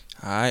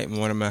All right,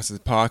 Morning Masters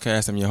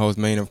Podcast. I'm your host,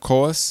 Maine, of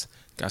course.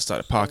 Got to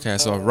start the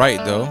podcast off right,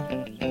 though.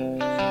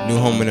 New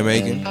home in the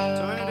making.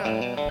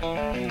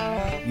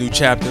 New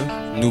chapter,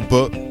 new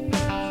book.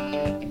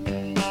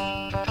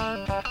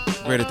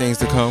 Greater things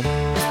to come.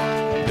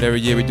 But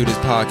every year we do this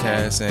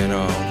podcast, and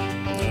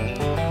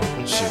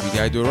we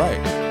got to do it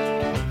right.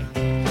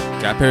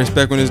 Got to pay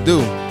respect when it's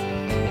due.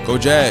 Go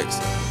Jags.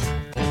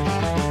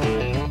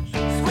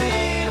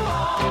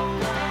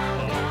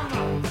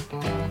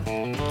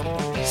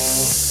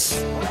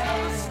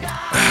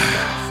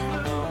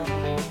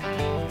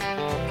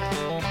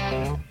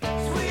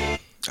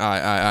 All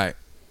right.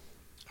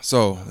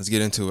 So let's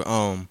get into it.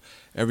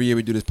 Every year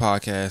we do this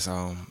podcast.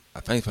 I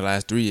think for the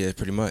last 3 years,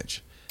 pretty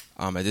much.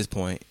 At this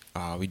point,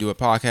 we do a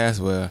podcast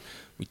where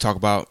we talk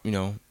about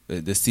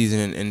the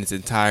season in its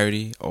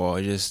entirety,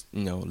 or just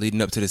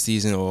leading up to the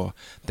season, or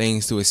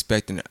things to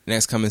expect in the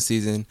next coming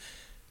season,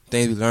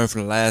 things we learned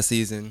from the last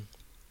season,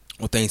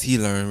 or things he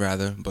learned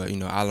rather. But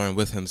I learned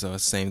with him, so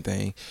it's the same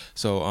thing.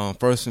 So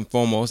first and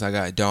foremost, I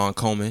got Don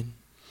Coleman.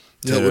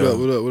 Yeah,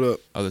 what up?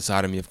 Other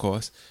side of me, of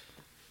course.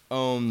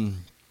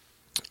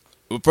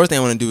 First thing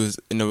I want to do is,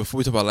 before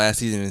we talk about last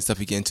season and stuff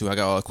we get into, I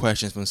got all the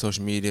questions from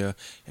social media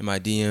and my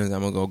DMs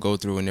I'm going to go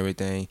through and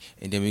everything,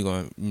 and then we're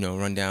going to,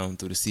 run down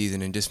through the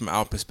season. And just from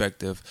our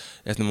perspective,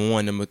 that's number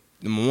one. Number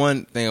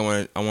one thing I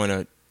want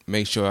to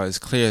make sure is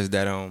clear is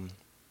that,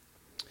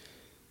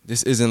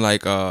 this isn't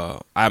like,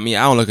 I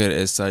don't look at it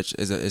as such,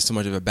 as so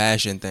much of a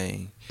bashing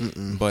thing,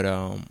 but,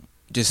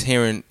 just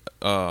hearing,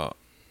 an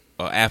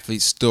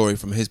athlete's story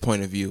from his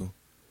point of view,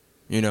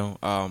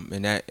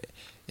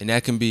 and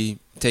that can be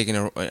taken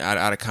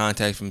out of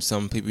context from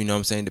some people,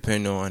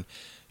 depending on,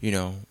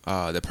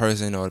 the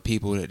person or the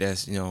people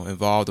that's,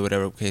 involved or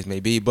whatever the case may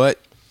be. But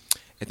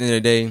at the end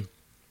of the day,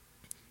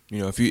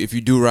 if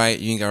you do right,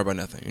 you ain't got to worry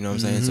about nothing. You know what I'm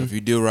saying? So if you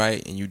do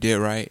right and you did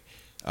right,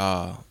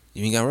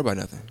 you ain't got to worry about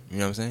nothing. You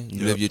know what I'm saying?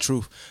 You live your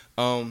truth.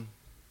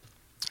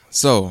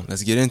 So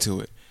let's get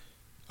into it.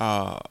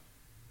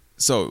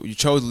 So you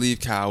chose to leave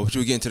Cal, which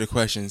we'll get into the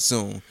question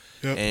soon.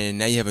 Yep. And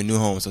now you have a new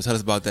home. So tell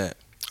us about that.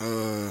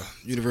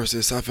 University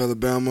of South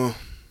Alabama,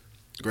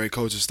 great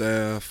coaching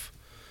staff,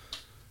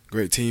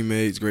 great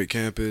teammates, great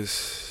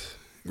campus,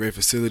 great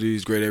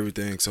facilities, great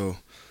everything. So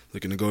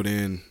looking to go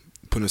there and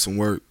put in some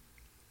work,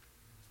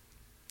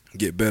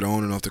 get better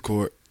on and off the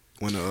court,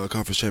 win a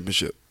conference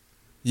championship.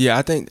 Yeah,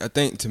 I think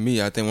to me,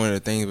 one of the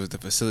things was the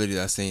facilities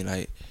I seen.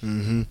 Like,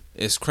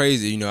 it's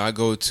crazy. I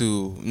go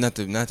to not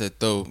to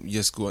throw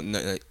your school,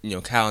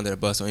 Cal under the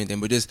bus or anything,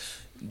 but just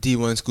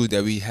D1 schools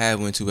that we have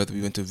went to, whether we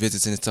went to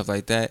visits and stuff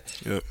like that.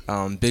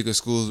 Yep. Bigger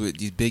schools with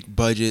these big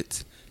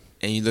budgets,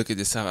 and you look at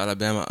the South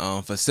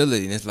Alabama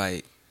facility, and it's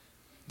like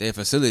their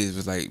facilities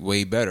was like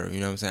way better. You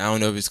know what I'm saying? I don't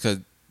know if it's because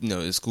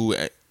the school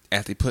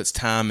actually puts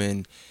time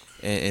and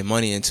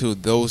money into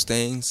those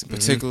things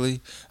particularly.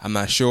 I'm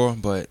not sure,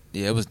 but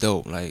yeah, it was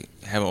dope. Like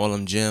having all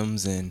them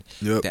gyms and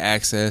the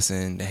access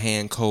and the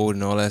hand code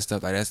and all that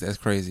stuff. Like that's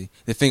crazy.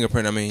 The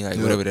fingerprint,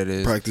 whatever that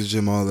is. Practice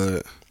gym, all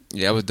that.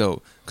 Yeah, it was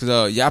dope.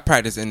 Cause y'all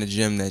practice in the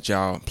gym that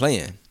y'all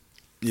playing.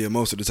 Yeah,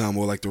 most of the time,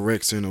 or like the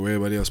rec center where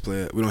everybody else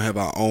play at. We don't have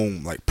our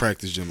own like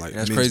practice gym. Like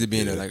that's crazy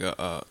being like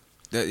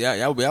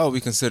y'all would be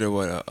considered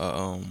what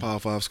a Power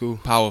 5 school.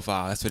 Power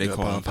 5. That's what they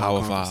call them.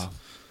 Power 5.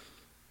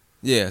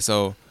 Yeah.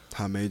 So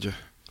high major.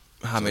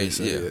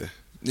 Yeah.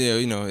 Yeah,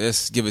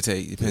 it's give or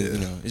take. Depends.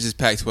 It's just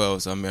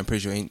Pac-12. So I'm pretty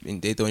sure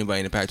they throw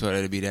anybody in the Pac-12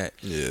 that'd be that.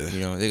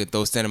 Yeah. They could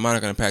throw Santa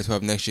Monica in the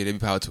Pac-12 next year. They'd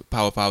be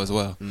Power 5 as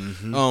well.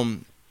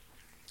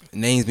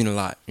 Names mean a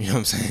lot. You know what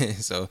I'm saying?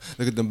 So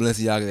look at them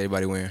Balenciagas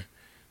everybody wearing.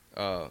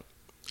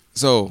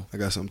 So I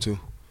got some too.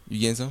 You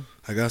getting some?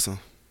 I got some.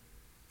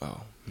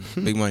 Oh,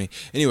 big money.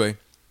 Anyway,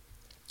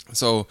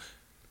 so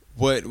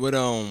what what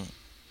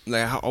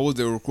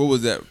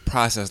was that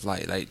process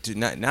like? Like to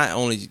not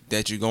only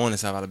that you're going to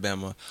South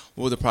Alabama,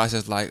 what was the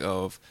process like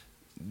of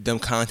them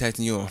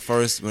contacting you on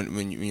first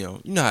when you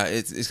know how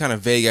it's kind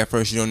of vague at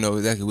first. You don't know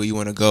exactly where you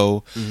want to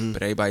go,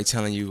 but everybody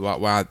telling you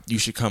why you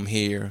should come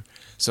here.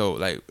 So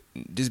like,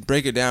 just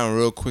break it down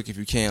real quick if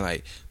you can.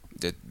 Like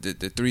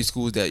the 3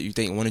 schools that you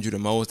think wanted you the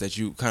most, that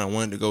you kind of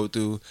wanted to go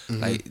through.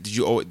 Like did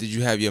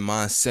you have your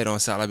mind set on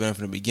South Alabama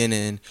from the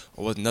beginning,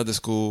 or was another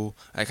school?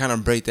 I kind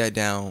of break that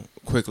down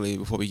quickly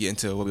before we get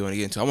into what we want to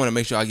get into. I want to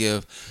make sure I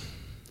give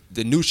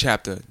the new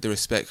chapter the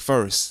respect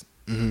first,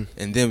 and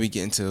then we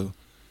get into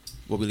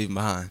what we leaving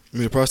behind.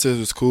 The process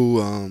was cool.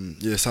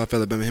 South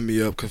Alabama hit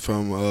me up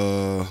from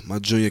my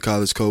junior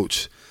college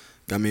coach.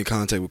 Got me in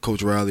contact with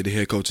Coach Riley, the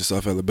head coach of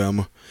South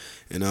Alabama.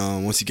 And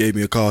once he gave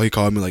me a call, he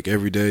called me like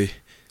every day,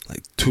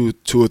 like two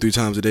or three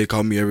times a day.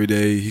 Called me every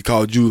day. He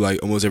called you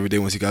like almost every day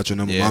once he got your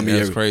number. Yeah,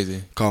 that's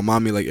crazy. Called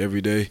mommy like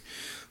every day.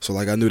 So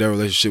like I knew that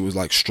relationship was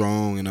like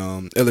strong. And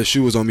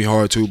LSU was on me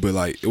hard too, but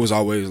like it was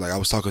always like I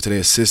was talking to their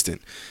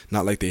assistant,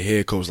 not like their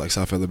head coach like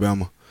South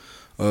Alabama.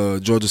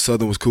 Georgia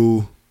Southern was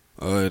cool.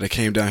 They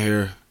came down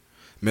here,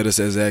 met us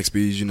at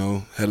Zaxby's,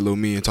 had a little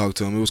meeting and talked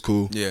to them. It was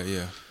cool.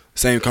 Yeah.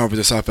 Same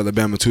conference as South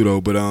Alabama too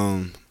though, but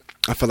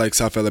I felt like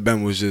South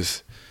Alabama was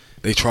just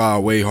they tried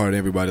way harder than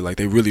everybody. Like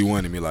they really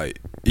wanted me. Like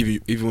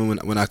even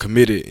when I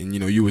committed and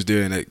you was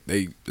there and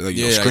they like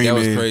screaming. That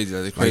was crazy.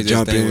 Like, the craziest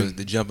jumping. thing was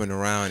the jumping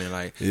around and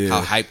like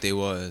how hyped they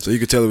was. So you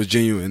could tell it was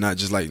genuine, and not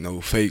just like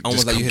no fake.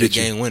 Almost just like you hit a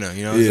game winner.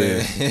 You know what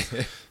I'm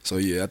saying? So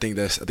yeah, I think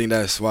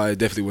that's why it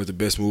definitely was the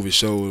best move it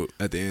showed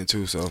at the end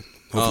too. So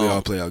hopefully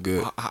all play out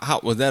good. How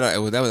was that?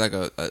 Was like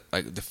a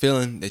like the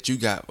feeling that you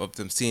got of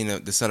them seeing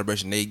the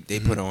celebration they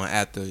put on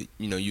after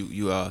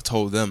you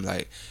told them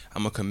like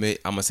I'm gonna commit,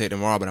 I'm gonna say it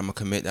tomorrow, but I'm gonna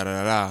commit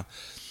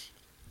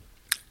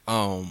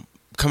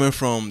coming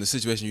from the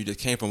situation you just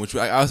came from, which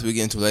I obviously we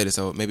get into later,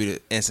 so maybe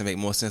the answer make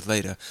more sense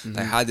later.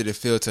 Like how did it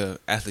feel to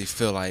actually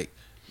feel like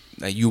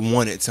you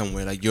wanted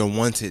somewhere, like you're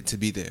wanted to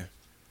be there?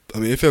 I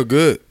mean, it felt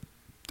good.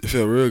 It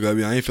felt real good. I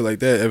mean, I ain't feel like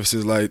that ever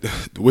since like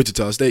the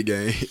Wichita State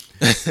game.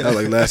 That was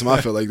like last time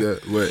I felt like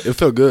that, but it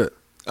felt good.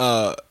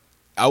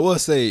 I will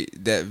say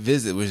that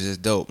visit was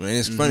just dope, and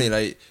it's funny.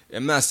 Like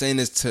I'm not saying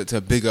this to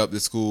big up the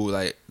school,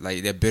 like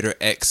that bitter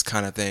ex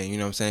kind of thing. You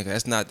know what I'm saying? 'Cause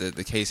that's not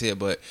the case here.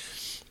 But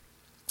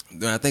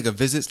when I think of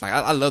visits, like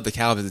I love the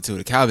Cal visit too.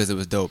 The Cal visit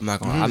was dope. I'm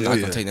not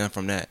gonna take that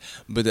from that.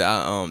 But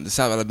the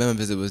South Alabama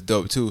visit was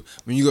dope too.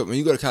 When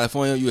you go to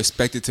California, you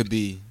expect it to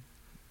be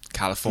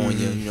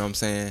California. You know what I'm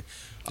saying?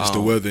 Just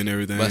the weather and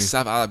everything. But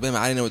South Alabama,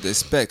 I didn't know what to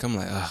expect. I'm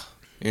like,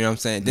 you know what I'm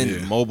saying?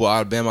 Then Mobile,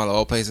 Alabama,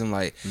 all places. I'm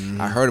like,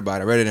 I heard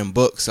about it, read it in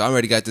books, so I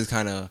already got this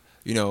kind of,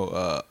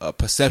 a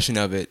perception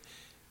of it,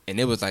 and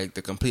it was like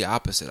the complete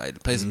opposite. Like the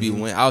place we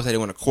went, I would say they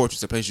went to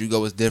Courthouse. The place you go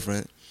was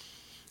different.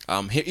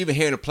 Even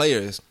hearing the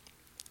players,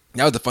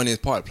 that was the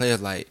funniest part. The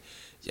players like,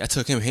 I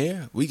took him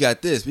here. We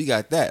got this, we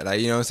got that.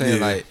 Like you know what I'm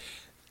saying? Like,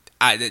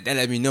 that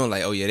let me know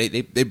like, oh yeah,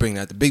 they bring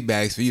out the big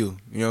bags for you.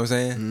 You know what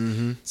I'm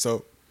saying?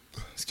 So,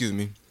 excuse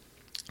me.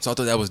 So I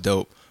thought that was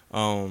dope.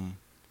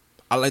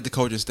 I like the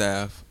coaching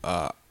staff.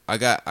 I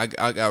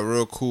got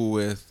real cool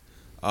with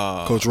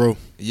Coach Rowe.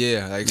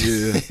 Yeah, like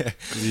he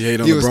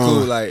hate on he LeBron. was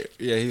cool. Like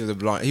he was a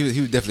blonde. He was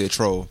definitely a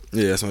troll.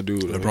 Yeah, that's my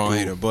dude. LeBron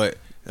hater, but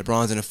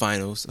LeBron's in the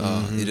finals.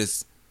 He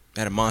just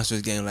had a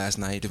monstrous game last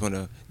night. Just want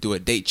to do a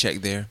date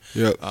check there.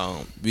 Yep.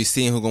 We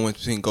seeing who going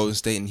between Golden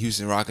State and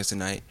Houston Rockets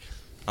tonight.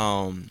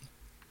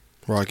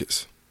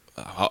 Rockets.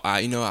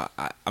 I'm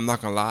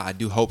not gonna lie. I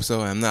do hope so.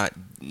 I'm not.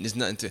 It's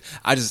nothing to.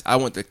 I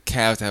want the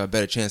Cavs to have a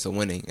better chance of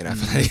winning, and I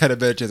feel like they got a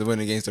better chance of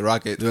winning against the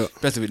Rockets,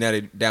 especially now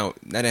they down.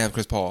 Now they have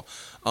Chris Paul.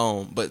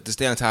 But to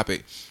stay on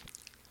topic,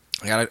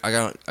 I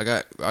got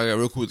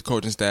real cool with the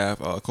coaching staff.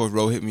 Coach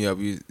Rowe hit me up.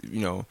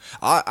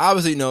 I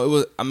obviously it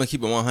was. I'm gonna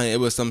keep it 100.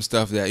 It was some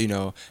stuff that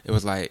it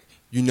was like.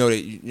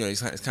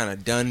 It's kind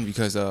of done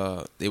because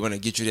they want to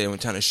get you there and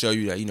trying to show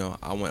you that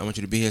I want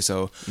you to be here.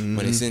 So when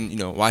they send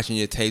watching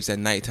your tapes at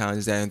nighttime,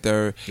 this, that, and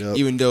third,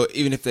 even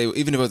if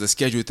it was a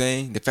scheduled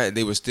thing, the fact that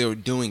they were still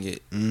doing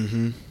it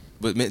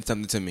but meant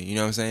something to me. You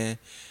know what I'm saying?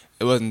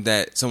 It wasn't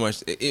that so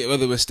much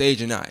whether it was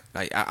staged or not.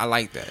 Like I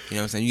like that. You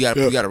know what I'm saying? You got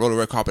to roll the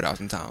red carpet out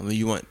sometimes when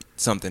you want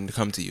something to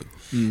come to you.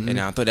 And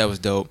I thought that was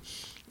dope.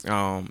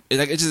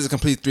 It's just a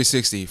complete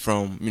 360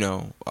 from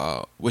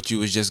what you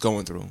was just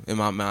going through, in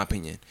my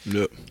opinion.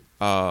 Yep.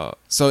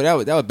 So that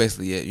was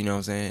basically it. You know what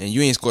I'm saying? And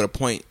you ain't scored a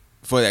point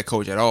for that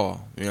coach at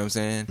all. You know what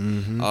I'm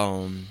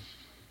saying?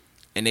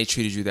 And they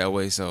treated you that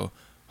way. So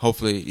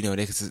hopefully,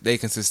 they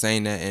can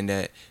sustain that, and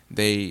that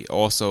they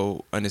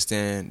also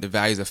understand the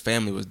values of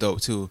family was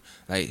dope too.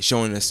 Like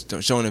showing the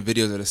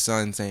videos of the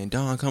son saying,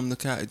 "Don, come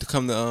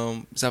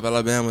to South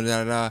Alabama."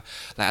 Da da da.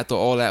 Like I thought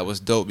all that was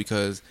dope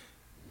because.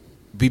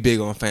 Be big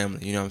on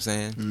family, you know what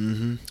I'm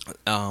saying?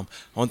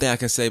 One thing I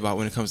can say about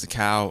when it comes to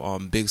Cal,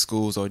 big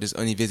schools or just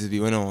any visits we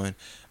went on,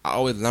 I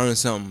always learned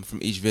something from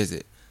each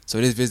visit. So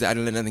this visit, I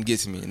didn't let nothing get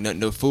to me.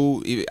 No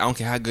food, I don't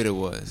care how good it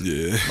was.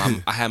 Yeah,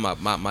 I had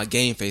my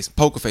game face,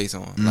 poker face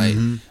on. Like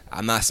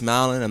I'm not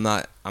smiling. I'm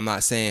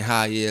not saying,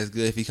 "Hi, yeah, it's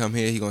good. If he come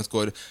here, he gonna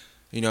score."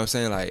 You know what I'm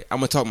saying? Like I'm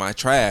gonna talk my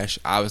trash,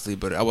 obviously,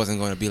 but I wasn't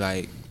gonna be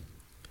like.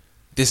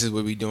 This is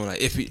what we doing. Like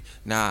you're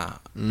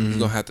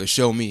gonna have to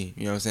show me.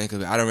 You know what I'm saying?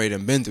 Because I done already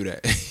been through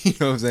that. You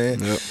know what I'm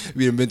saying? Yep.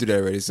 We done been through that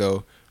already.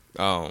 So,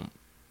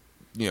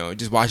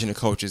 just watching the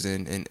coaches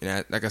and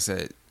like I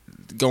said,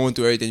 going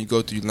through everything you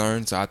go through, you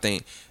learn. So I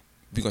think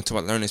we're gonna talk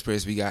about learning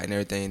experience we got and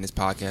everything in this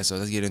podcast. So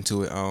let's get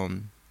into it.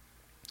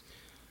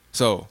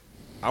 So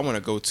I want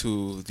to go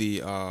to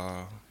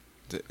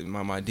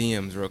my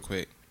DMs real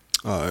quick.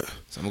 All right.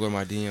 So I'm gonna go to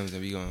my DMs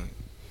and we gonna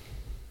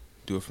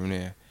do it from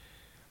there.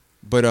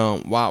 But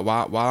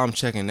while I'm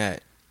checking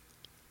that,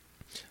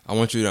 I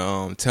want you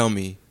to tell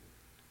me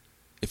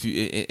if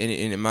you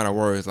in a matter of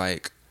words,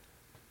 like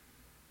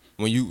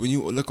when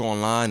you look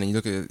online and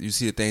you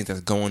see the things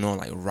that's going on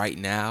like right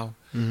now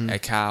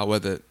at Cal,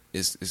 whether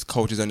it's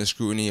coaches under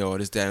scrutiny or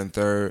this, that, and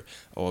third,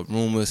 or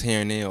rumors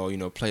here and there,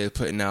 or players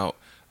putting out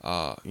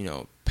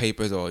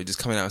papers or just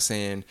coming out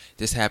saying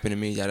this happened to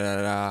me, yada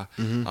yada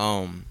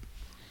yada.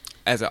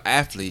 As an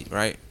athlete,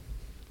 right?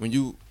 When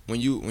you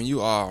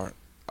are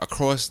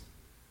across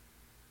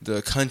the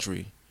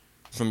country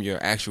from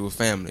your actual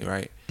family,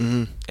 right?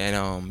 And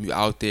you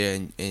out there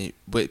and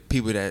with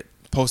people that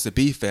supposed to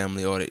be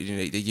family, or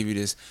they give you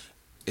this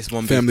it's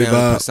one family big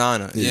family vibe.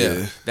 persona.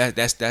 Yeah.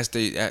 That's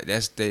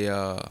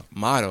the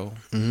motto.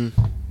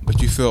 Mm-hmm.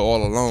 But you feel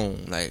all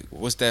alone. Like,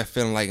 what's that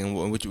feeling like,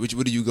 and what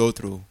do you go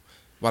through?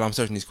 While I'm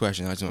searching these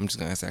questions, I'm just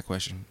gonna ask that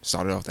question.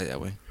 Start it off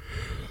that way.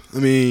 I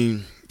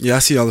mean, yeah, I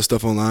see all the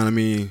stuff online. I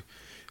mean,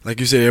 like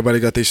you said, everybody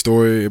got their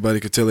story.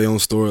 Everybody could tell their own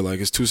story. Like,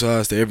 it's two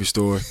sides to every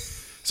story.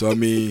 So, I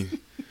mean,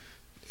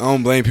 I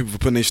don't blame people for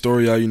putting their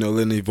story out,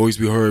 letting their voice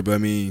be heard. But, I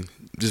mean,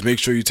 just make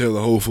sure you tell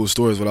the whole full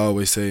story is what I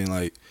always say. And,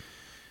 like,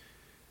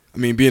 I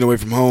mean, being away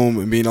from home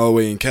and being all the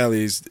way in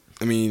Cali is,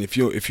 I mean, if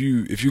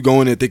you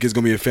go in there and think it's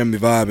going to be a family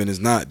vibe and it's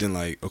not, then,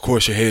 like, of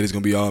course your head is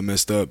going to be all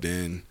messed up.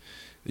 Then,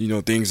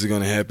 things are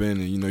going to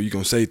happen and, you're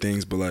going to say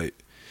things. But, like,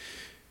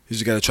 you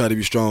just got to try to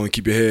be strong and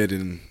keep your head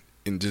and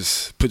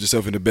just put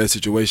yourself in the best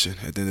situation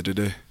at the end of the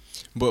day.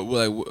 But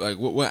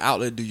what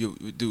outlet do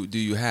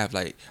you have?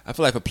 Like, I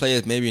feel like for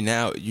players, maybe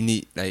now you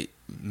need, like,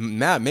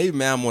 maybe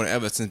now more than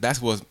ever, since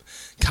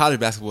college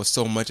basketball is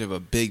so much of a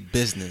big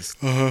business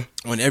on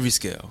every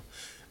scale.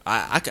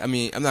 I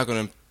mean, I'm not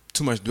gonna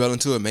too much dwell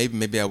into it.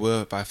 Maybe I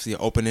will if I see an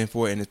opening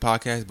for it in this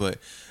podcast. But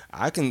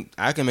I can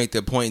make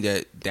the point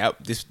that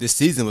this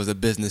season was a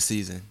business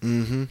season.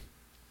 Mm-hmm.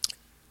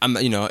 I'm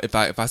not, if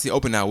I see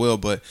open, I will.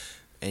 But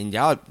and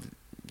y'all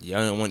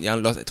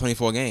lost at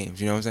 24 games.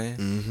 You know what I'm saying?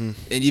 Mm-hmm.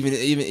 And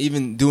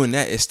even doing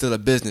that is still a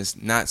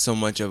business, not so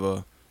much of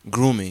a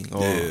grooming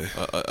or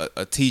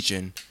a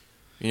teaching.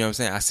 You know what I'm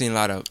saying? I've seen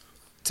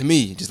to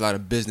me, just a lot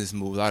of business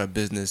moves, a lot of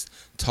business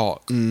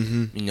talk.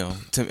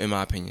 Mm-hmm. In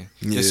my opinion,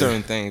 Yeah. there's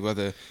certain things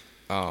whether.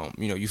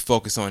 You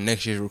focus on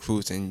next year's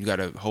recruits and you got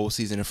a whole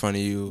season in front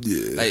of you.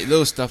 Yeah. Like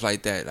little stuff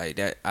like that.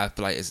 I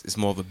feel like it's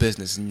more of a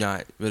business and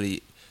not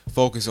really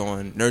focus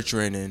on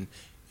nurturing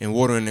and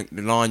watering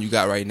the lawn you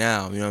got right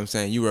now. You know what I'm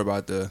saying? You were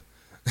about the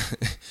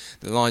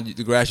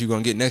the grass you're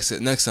gonna get next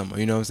summer.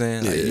 You know what I'm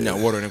saying? Like, Yeah. you're not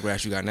watering the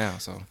grass you got now.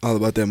 So All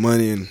about that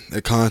money and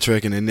that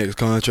contract and the next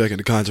contract and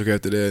the contract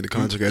after that, and the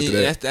contract after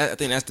that. I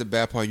think that's the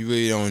bad part. You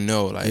really don't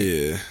know. Like,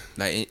 Yeah.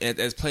 like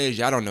as players,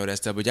 y'all don't know that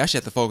stuff, but y'all should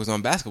have to focus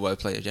on basketball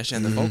players. Y'all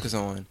should have to focus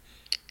on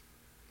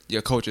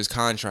your coach's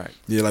contract.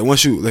 Yeah, like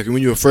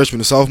when you're a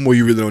freshman or sophomore,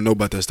 you really don't know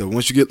about that stuff.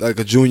 Once you get like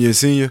a junior and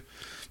senior,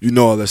 you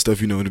know all that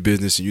stuff. You know in the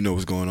business and you know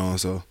what's going on.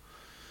 So,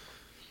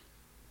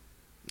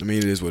 I mean,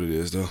 it is what it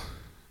is, though.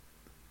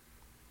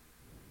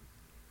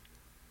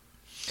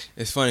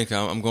 It's funny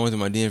because I'm going through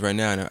my DMs right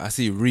now and I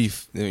see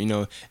Reef,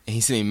 and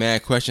he sent me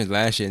mad questions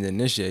last year and then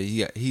this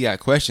year he got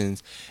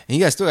questions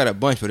and still got a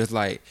bunch, but it's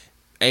like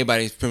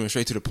everybody's pretty much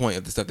straight to the point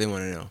of the stuff they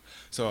want to know.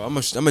 So I'm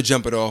gonna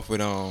jump it off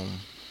with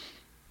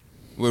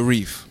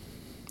Reef.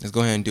 Let's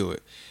go ahead and do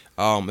it.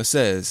 It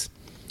says,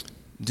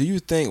 do you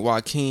think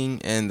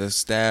Joaquin and the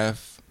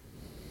staff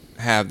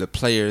have the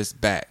players'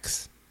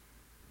 backs?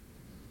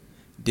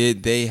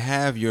 Did they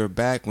have your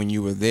back when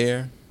you were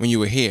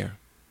here?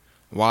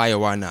 Why or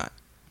why not?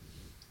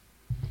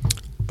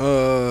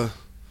 For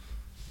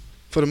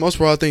the most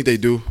part, I think they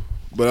do.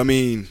 But I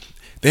mean,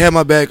 they had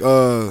my back.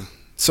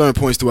 Certain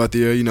points throughout the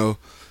year,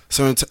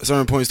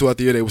 certain points throughout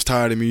the year, they was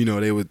tired of me.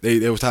 They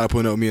was tired of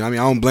putting up with me. I mean,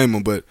 I don't blame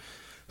them, but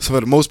so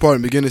for the most part,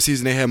 in the beginning of the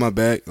season, they had my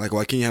back. Like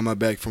Joaquin had my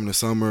back from the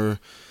summer,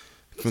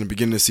 from the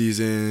beginning of the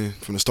season,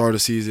 from the start of the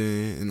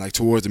season, and like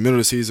towards the middle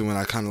of the season when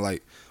I kind of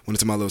like went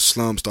into my little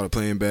slump, started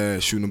playing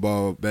bad, shooting the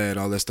ball bad,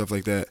 all that stuff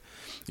like that,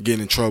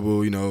 getting in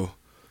trouble,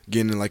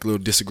 getting in like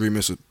little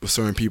disagreements with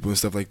certain people and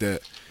stuff like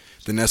that.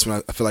 Then that's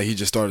when I feel like he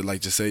just started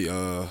like just say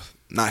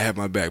not have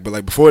my back. But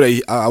like before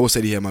that, I would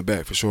say he had my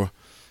back for sure.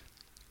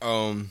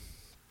 I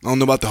don't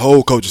know about the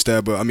whole coaching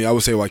staff, but I mean I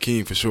would say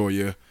Joaquin for sure,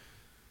 yeah,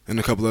 and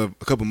a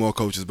couple more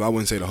coaches, but I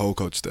wouldn't say the whole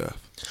coaching staff.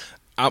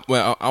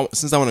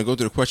 Since I want to go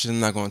through the questions, I'm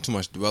not going to too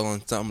much dwell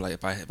on something. Like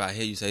if I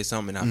hear you say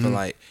something, and I feel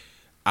like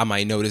I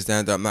might know this,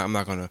 then I'm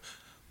not gonna.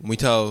 When we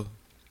tell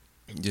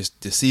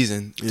just the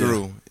season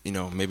through,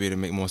 maybe it'll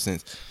make more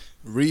sense.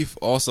 Reef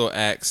also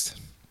asked,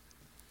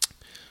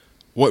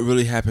 what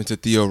really happened to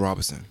Theo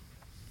Robinson?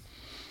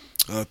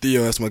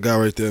 Theo, that's my guy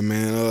right there,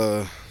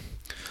 man.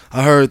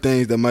 I heard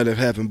things that might have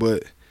happened,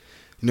 but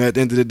at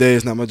the end of the day,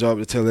 it's not my job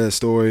to tell that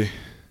story.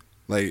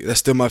 Like, that's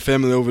still my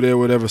family over there,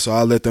 whatever. So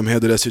I'll let them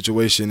handle that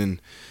situation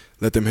and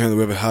let them handle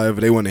it however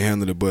they want to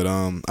handle it. But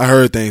I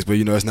heard things, but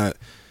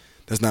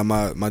that's not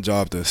my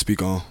job to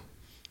speak on.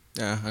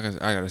 Yeah, I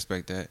gotta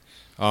respect that.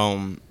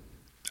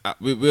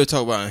 We'll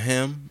talk about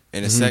him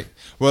in a sec.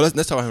 Well,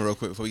 let's talk about him real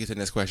quick before we get to the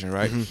next question,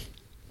 right?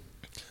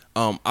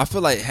 I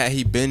feel like had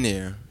he been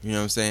there, you know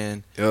what I'm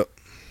saying? Yep.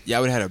 Yeah,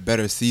 I would have had a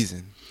better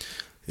season.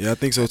 Yeah, I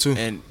think so too.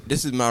 And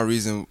this is my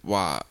reason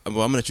why.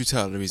 Well, I'm gonna let you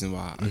tell the reason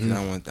why. I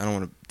don't want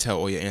to tell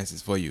all your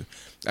answers for you.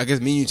 I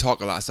guess me and you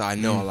talk a lot, so I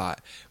know a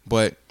lot.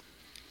 But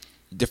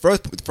the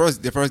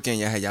first game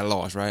y'all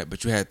lost, right?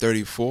 But you had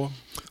 34,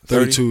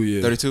 32,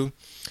 yeah, 32,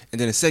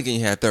 and then the second game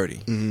you had 30.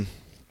 Mm-hmm.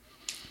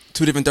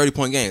 Two different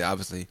 30-point games,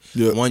 obviously.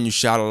 Yep. One you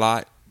shot a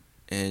lot,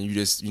 and you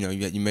just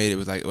you made it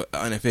was like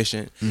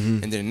inefficient,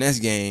 and then the next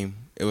game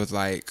it was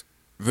like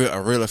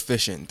a real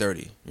efficient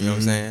 30. You know what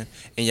I'm saying?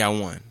 And y'all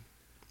won.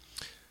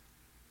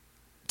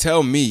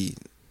 Tell me,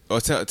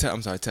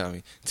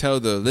 Tell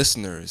the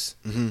listeners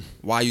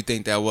why you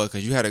think that was,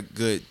 because you had a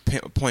good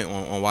point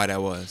on why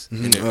that was,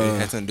 and it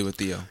had something to do with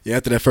Theo. Yeah,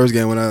 after that first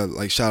game when I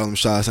like shot all them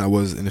shots and I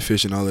was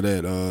inefficient, all of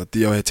that.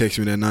 Theo had texted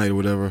me that night or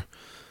whatever,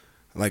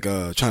 like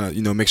trying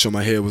to make sure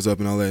my head was up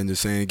and all that, and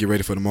just saying get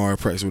ready for tomorrow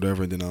practice or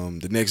whatever. And then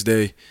the next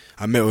day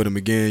I met with him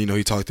again.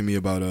 He talked to me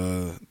about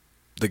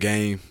the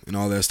game and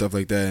all that stuff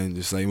like that, and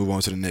just like move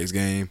on to the next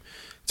game.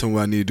 Told me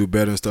what I need to do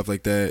better and stuff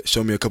like that.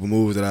 Showed me a couple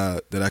moves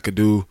that I could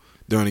do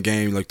during the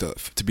game, like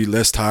to be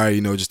less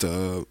tired, just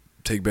to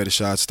take better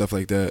shots, stuff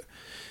like that.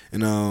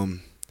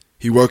 And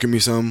he working me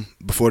some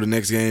before the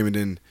next game, and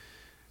then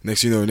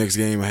next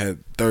game I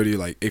had 30,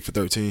 like 8 for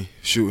 13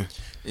 shooting.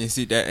 And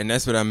see that, and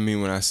that's what I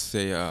mean when I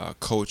say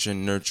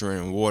coaching, nurturing,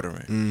 and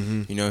watering.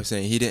 Mm-hmm. You know what I'm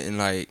saying? He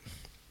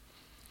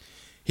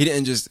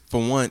didn't just,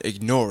 for one,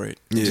 ignore it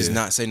and just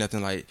not say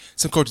nothing. Like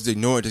some coaches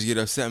ignore it, just get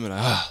upset and be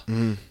like,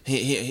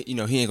 he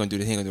ain't gonna do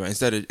this, he ain't gonna do it.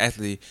 Instead of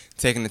actually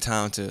taking the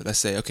time to, let's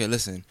say, okay,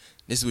 listen,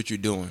 this is what you're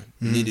doing.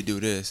 You need to do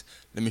this.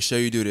 Let me show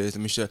you do this.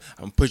 I'm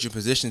gonna put you in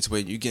positions where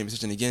you get in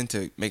position again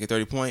to make a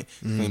 30-point.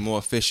 It's gonna be more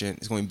efficient.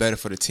 It's gonna be better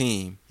for the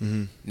team,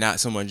 not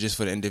so much just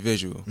for the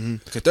individual.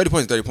 Because 30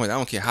 points is 30 points. I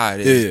don't care how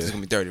it is. It's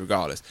gonna be 30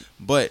 regardless.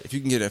 But if you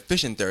can get an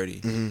efficient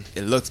 30,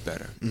 it looks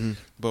better.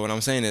 But what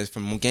I'm saying is,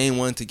 from game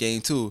 1 to game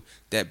 2,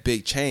 that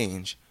big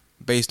change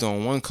based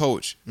on one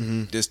coach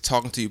just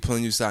talking to you,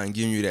 pulling you aside, and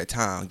giving you that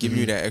time, giving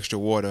you that extra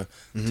water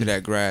to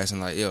that grass, and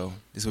like, yo,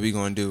 this is what we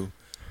gonna do.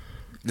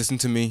 Listen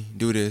to me,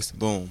 do this,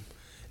 boom.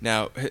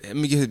 Now, let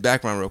me get his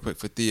background real quick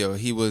for Theo.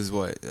 He was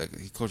what? Like,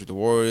 he coached with the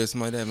Warriors,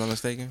 something like that, if I'm not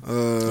mistaken?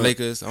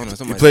 Lakers, I don't know,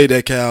 something like that. He played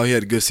at Cal. He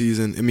had a good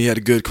season. He had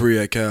a good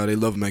career at Cal. They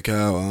loved him at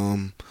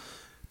Cal.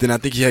 Then I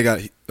think he had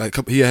got a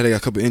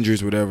couple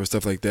injuries or whatever,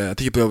 stuff like that. I think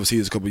he played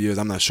overseas a couple of years.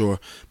 I'm not sure.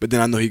 But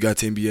then I know he got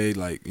to NBA,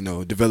 like,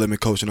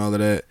 development coach and all of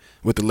that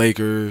with the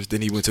Lakers.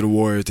 Then he went to the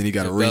Warriors. Then he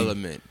got a ring.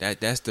 Development.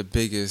 That's the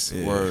biggest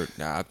word.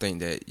 Now, I think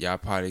that y'all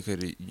probably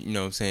could have, you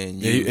know what I'm saying?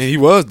 Yeah, and he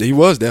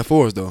was there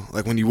for us, though.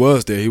 Like, when he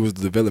was there, he was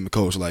the development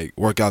coach. Like,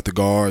 work out the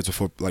guards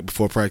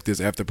before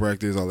practice, after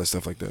practice, all that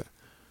stuff like that.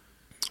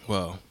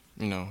 Well,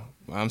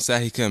 I'm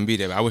sad he couldn't be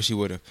there, but I wish he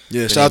would have.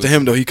 Yeah, shout out to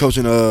him, though. He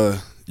coaching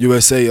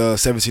USA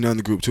 17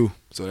 under group too,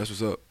 so that's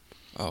what's up.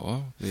 Oh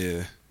well,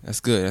 yeah, that's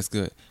good.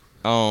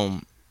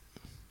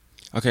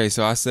 Okay,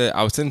 so I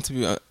was sitting to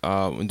do a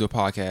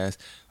podcast.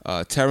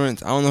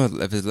 Terrence, I don't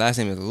know if his last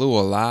name is Lou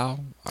or Lau.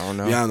 I don't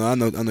know. Yeah, I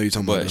know you're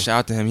talking about. But shout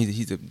out to him.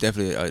 He's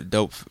definitely a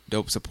dope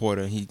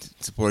supporter. He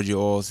supported you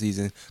all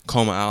season.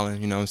 Coleman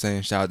Island, you know what I'm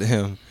saying? Shout out to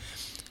him.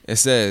 It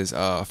says,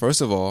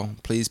 first of all,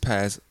 please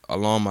pass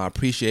along my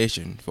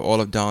appreciation for all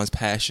of Don's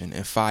passion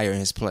and fire in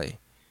his play.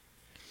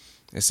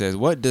 It says,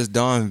 what does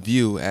Don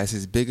view as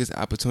his biggest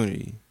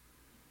opportunity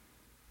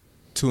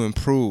to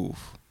improve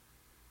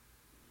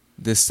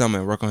this summer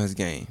and work on his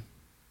game?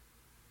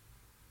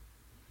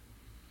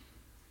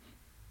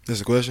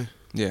 That's a question?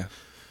 Yeah.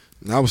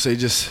 And I would say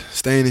just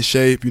staying in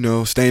shape,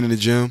 staying in the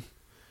gym,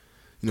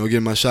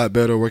 getting my shot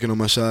better, working on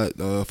my shot,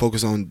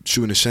 focus on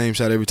shooting the same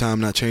shot every time,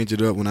 not change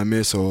it up when I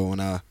miss or when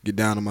I get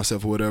down on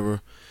myself or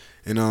whatever.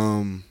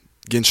 And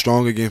getting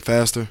stronger, getting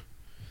faster,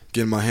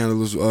 getting my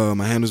handles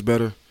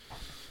better.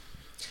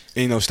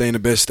 And, staying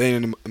in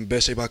the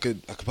best shape I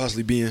could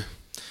possibly be in.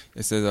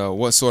 It says,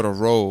 what sort of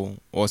role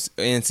or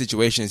in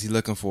situation is he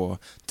looking for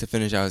to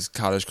finish out his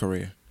college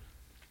career?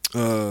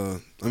 The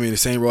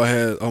same role I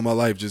had all my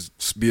life,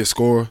 just be a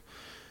scorer,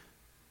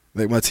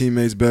 make my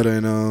teammates better,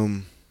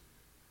 and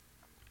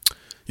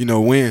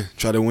win.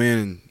 Try to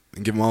win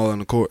and give them all on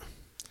the court.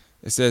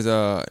 It says,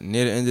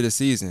 near the end of the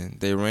season,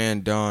 they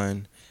ran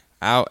Don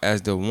out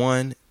as the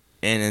one,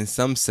 and in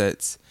some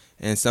sets,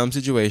 in some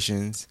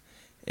situations,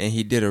 and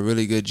he did a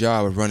really good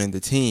job of running the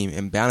team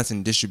and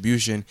balancing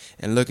distribution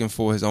and looking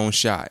for his own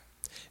shot.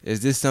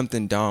 Is this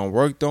something Don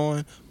worked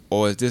on,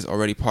 or is this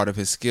already part of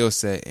his skill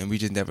set and we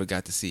just never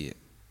got to see it?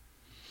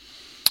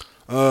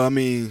 I've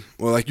been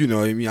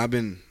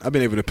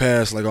able to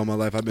pass like all my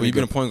life. You've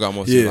been a point guard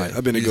most of your life. Yeah,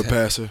 I've been a good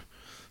passer.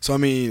 So I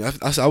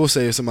would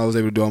say it's something I was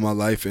able to do all my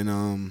life, and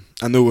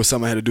I knew it was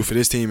something I had to do for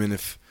this team, and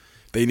if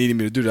they needed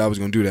me to do that, I was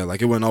going to do that.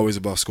 Like, it wasn't always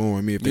about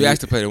scoring me. You asked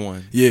to play the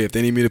one. Yeah, if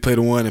they need me to play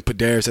the one and put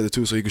Darius at the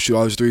two so he could shoot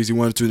all his threes he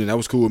wanted to, then that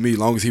was cool with me as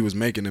long as he was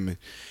making them. And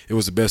it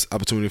was the best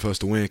opportunity for us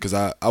to win because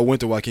I went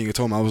to Joaquin and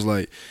told him, I was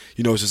like,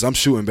 it's just I'm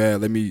shooting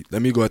bad. Let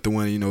me go at the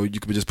one. You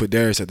could just put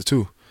Darius at the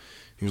two.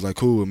 He was like,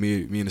 cool.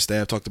 Me and the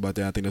staff talked about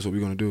that. I think that's what we're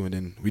going to do. And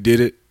then we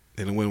did it.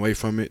 Then it went away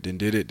from it. Then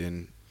did it.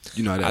 Then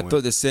how that went. I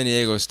thought the San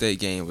Diego State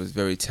game was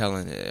very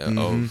telling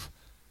of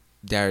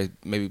Darius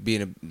maybe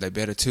being a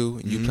better two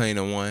and you playing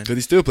a one. Because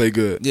he still played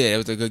good. Yeah, it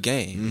was a good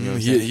game. You know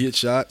he hit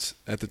shots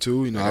at the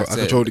two. I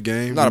controlled the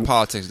game. A lot of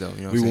politics, though.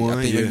 You know what I'm saying? Won,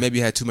 I think maybe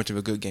he had too much of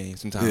a good game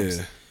sometimes.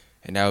 Yeah.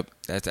 And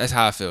that's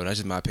how I feel. That's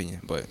just my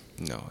opinion. But,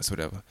 it's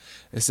whatever.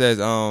 It says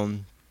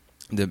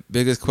the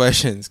biggest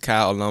questions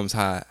Cal alums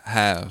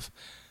have,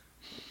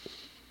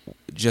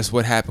 just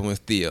what happened with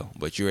Theo.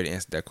 But you already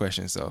answered that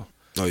question, so.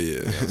 Oh, yeah. You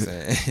know what I'm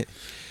saying?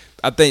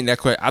 I think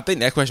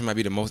that question might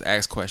be the most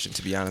asked question,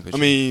 to be honest with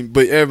you.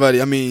 But everybody,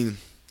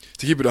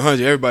 to keep it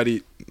 100,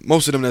 everybody,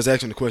 most of them that's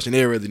asking the question,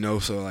 they already know.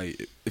 So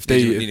like, if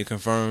they need it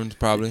confirmed,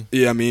 probably.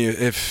 Yeah, I mean,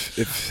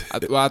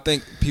 I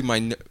think people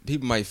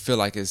might feel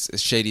like it's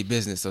shady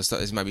business, or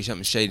it might be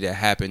something shady that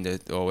happened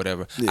or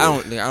whatever. Yeah.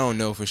 I don't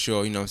know for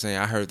sure. You know what I'm saying?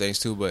 I heard things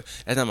too, but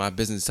that's not my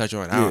business to touch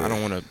on. I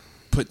don't want to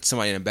put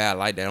somebody in a bad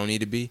light that don't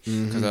need to be.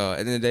 Because at the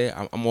end of the day,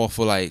 I'm all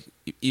for like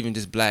even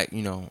just black.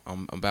 You know,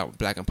 I'm about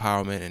black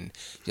empowerment, and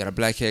you got a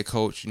black head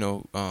coach. You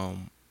know,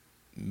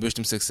 wish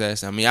them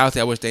success. I mean,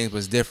 obviously, I wish things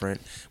was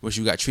different. Wish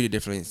you got treated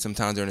differently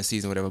sometimes during the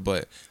season, whatever.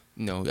 But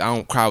you know, I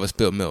don't cry with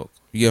spilled milk.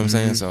 You get what I'm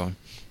saying? So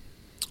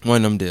one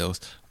of them deals.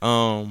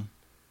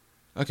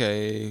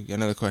 Okay,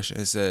 another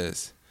question. It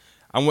says,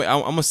 I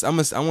want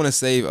to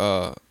save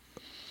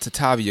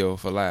Tatavio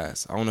for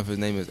last. I don't know if his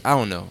name is. I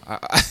don't know. I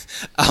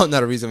don't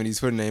know the reason he's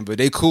put a name, but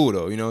they cool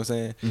though. You know what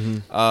I'm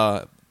saying?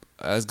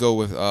 Let's go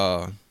with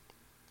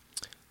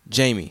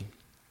Jamie.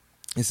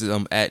 This is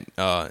at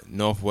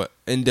Northwest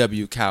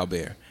NW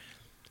Cowbear.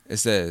 It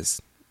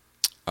says,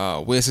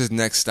 where's his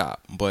next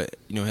stop? But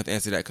you don't have to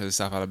answer that because it's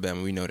South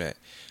Alabama. We know that.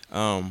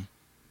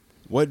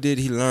 What did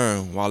he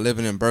learn while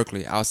living in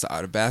Berkeley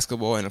outside of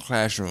basketball in the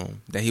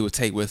classroom that he would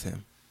take with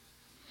him?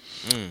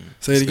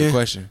 Say it again. Good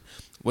question.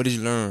 What did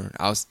you learn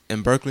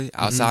in Berkeley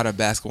outside of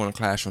basketball in the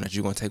classroom that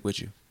you're going to take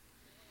with you?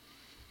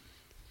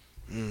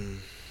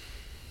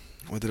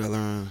 What did I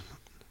learn?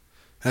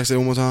 Say it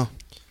one more time.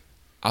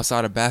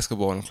 Outside of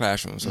basketball in the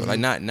classroom. So like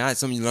not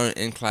something you learn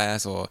in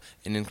class or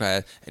in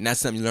class, and not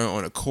something you learn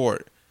on the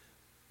court.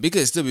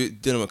 Because still be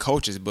dealing with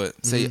coaches,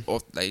 but say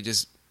like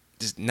just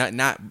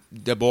not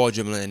the ball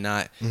dribbling and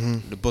not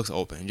the books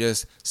open.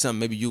 Just something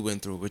maybe you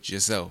went through with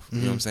yourself.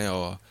 You know what I'm saying?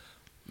 Or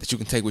that you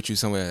can take with you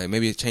somewhere. Like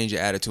maybe it change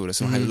your attitude or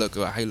something.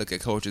 How you look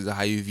at coaches, or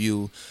how you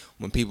view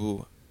when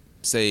people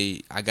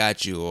say I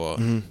got you, or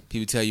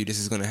people tell you this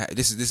is gonna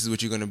this is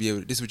what you're gonna be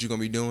able. This is what you're gonna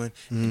be doing,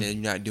 and then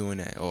you're not doing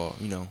that, or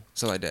you know,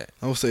 stuff like that.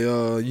 I would say,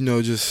 you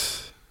know,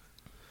 just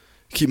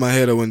keep my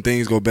head up when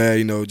things go bad.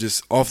 You know,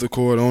 just off the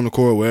court, on the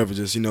court, wherever.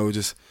 Just you know,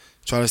 just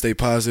try to stay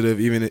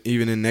positive, even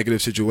in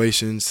negative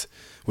situations,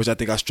 which I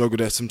think I struggled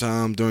at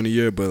sometimes during the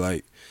year. But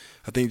like,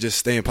 I think just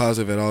staying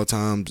positive at all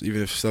times,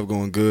 even if stuff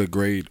going good,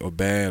 great, or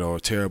bad, or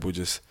terrible,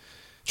 just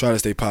try to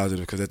stay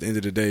positive. Because at the end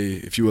of the day,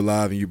 if you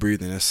alive and you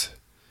breathing, that's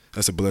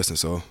a blessing.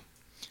 So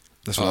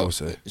that's what I would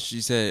say.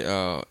 She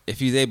said, if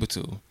he's able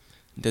to,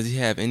 does he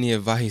have any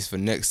advice for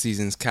next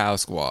season's Cow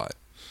squad?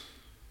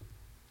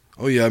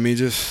 Oh yeah, I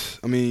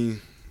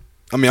mean,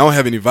 I don't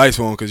have any advice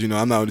for him because you know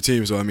I'm not on the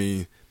team. So I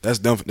mean, that's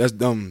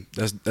dumb.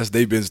 That's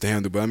their business to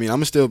handle. But I mean, I'm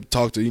gonna still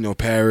talk to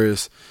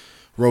Paris,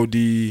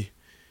 Roddy,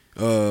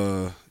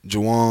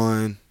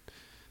 Juwan,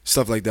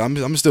 stuff like that.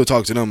 I'm still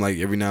talk to them like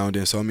every now and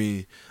then. So I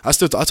mean, I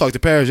talked to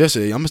Paris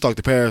yesterday. I'm gonna talk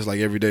to Paris like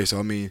every day. So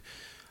I mean,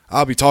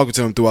 I'll be talking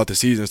to him throughout the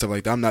season and stuff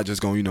like that. I'm not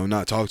just going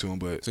not talk to him.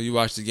 But so you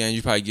watch the game,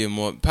 you probably give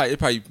more.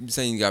 Probably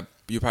saying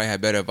you probably have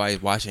better advice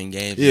watching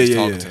games, just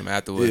talking to him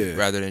afterwards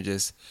rather than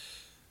just.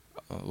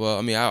 Well,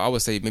 I mean, I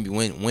would say maybe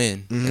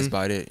win. That's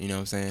about it. You know what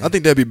I'm saying? I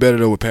think that'd be better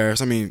though with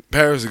Paris. I mean,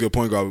 Paris is a good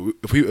point guard.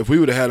 If we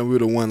would have had him, we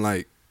would have won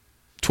like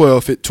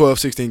 12,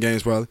 16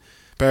 games probably.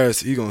 Paris,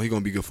 he gonna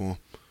be good for him.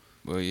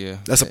 Well, yeah,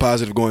 that's a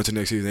positive going into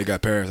next season. They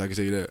got Paris. I can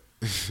tell you that.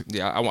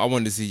 Yeah, I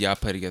wanted to see y'all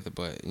play together,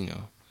 but you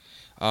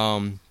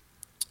know,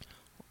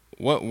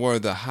 what were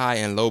the high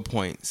and low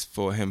points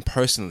for him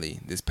personally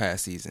this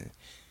past season?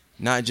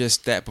 Not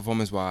just stat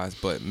performance wise,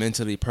 but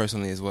mentally,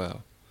 personally as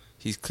well.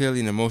 He's clearly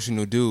an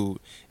emotional dude,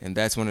 and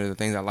that's one of the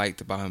things I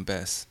liked about him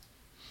best.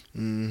 We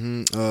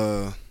can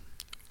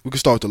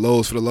start with the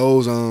lows. For the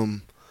lows,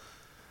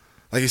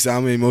 like you said,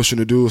 I'm an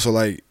emotional dude. So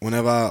like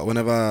whenever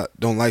I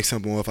don't like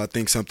something, or if I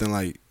think something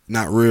like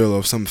not real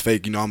or something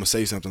fake, I'm gonna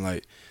say something.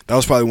 Like that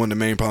was probably one of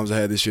the main problems I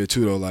had this year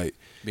too, though. Like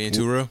being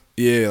too real.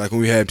 Yeah, like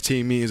when we had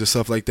team meetings or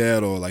stuff like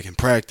that, or like in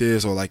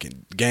practice, or like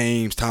in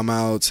games,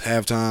 timeouts,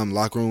 halftime,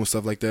 locker room,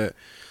 stuff like that.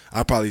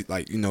 I probably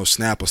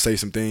snap or say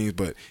some things,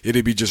 but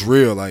it'd be just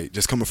real, like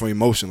just coming from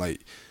emotion. Like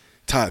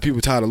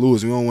people tired of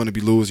losing. We don't want to be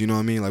losing. You know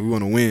what I mean? Like we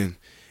want to win.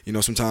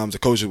 Sometimes the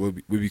coaches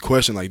would be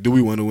questioning like, do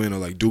we want to win, or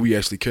like, do we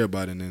actually care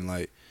about it? And then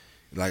like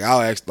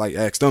I'll ask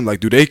them like,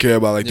 do they care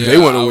about it? Like, do they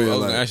want to win? I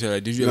was actually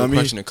like, did you ever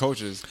question the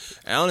coaches?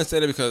 And I only say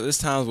that because there's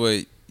times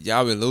where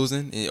y'all been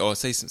losing, or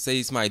say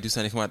somebody do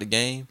something come out the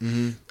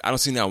game. I don't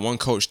see not one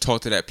coach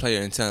talk to that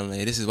player and tell him,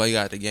 hey, this is why you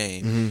got the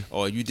game,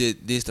 or you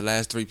did this the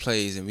last 3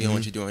 plays and we don't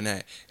want you doing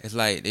that. It's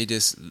like they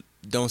just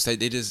don't say.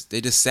 They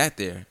just sat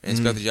there and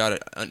expected y'all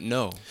to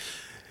know.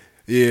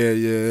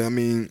 Yeah. I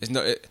mean,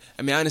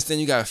 I understand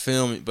you got to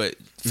film, but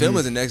film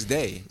is the next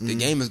day. The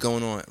game is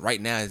going on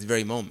right now at this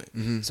very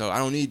moment. So I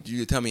don't need you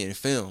to tell me in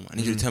film. I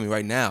need you to tell me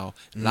right now,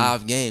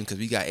 live game, because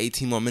we got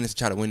 18 more minutes to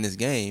try to win this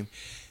game.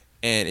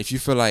 And if you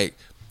feel like,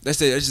 let's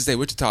just say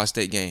Wichita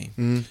State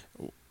game.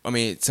 I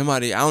mean,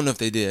 somebody, I don't know if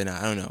they did or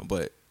not, I don't know,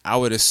 but I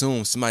would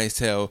assume somebody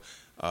tell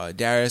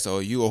Darius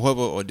or you or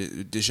whoever, or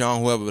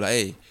Deshaun, whoever, like,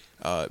 hey,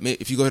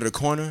 if you go to the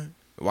corner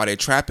while they're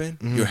trapping,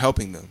 you're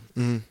helping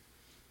them.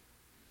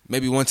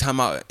 Maybe one time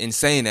out in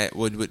saying that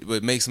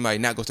would make somebody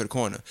not go to the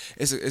corner.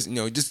 It's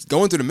just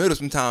going through the middle.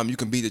 Sometimes you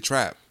can beat the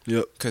trap.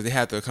 Yep. Because they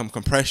have to come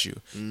compress you.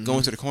 Mm-hmm.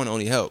 Going to the corner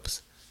only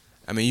helps.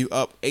 I mean, you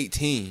up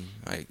 18.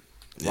 Like,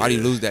 why do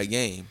you lose that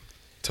game?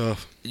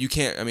 Tough. You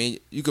can't. I mean,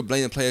 you could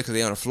blame the player because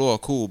they're on the floor,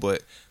 cool.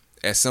 But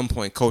at some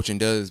point, coaching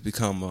does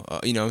become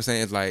you know what I'm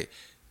saying? It's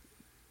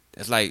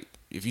like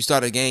if you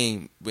start a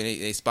game when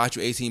they spot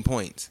you 18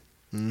 points,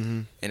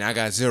 Mm-hmm. and I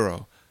got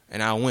 0,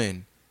 and I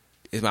win.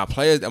 Are my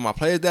players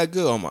that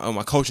good, or am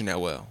I coaching that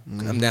well?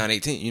 'Cause I'm down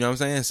 18. You know what I'm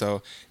saying?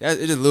 So it's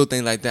just little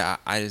things like that.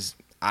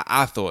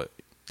 I thought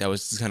that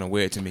was just kind of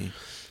weird to me.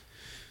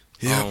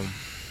 Yeah.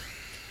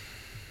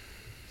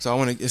 So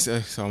I'm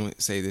gonna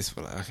say this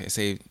for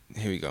here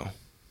we go. All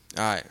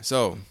right.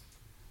 So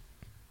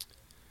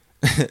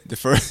the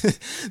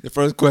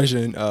first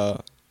question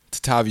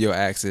Tavio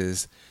asks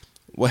is,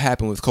 what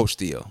happened with Coach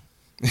Theo?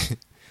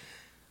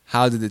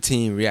 How did the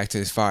team react to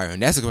his firing?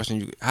 That's the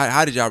question.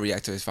 How did y'all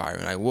react to his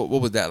firing? Like, what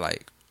was that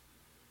like?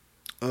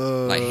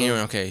 Like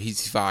hearing, okay,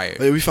 he's fired.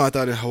 We found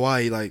out in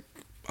Hawaii, like,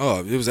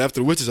 it was after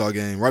the Wichita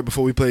game, right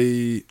before we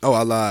played. Oh,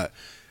 I lied.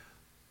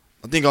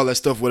 I think all that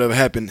stuff, whatever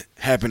happened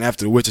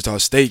after the Wichita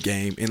State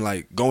game, and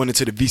like going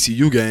into the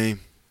VCU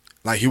game,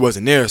 like he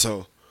wasn't there,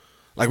 so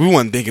like we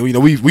wasn't thinking. You know,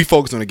 we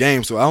focused on the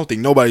game, so I don't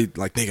think nobody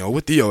like thinking, oh,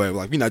 what Theo at?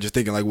 Like we not just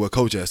thinking like what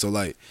coach at. So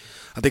like,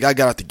 I think I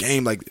got out the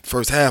game like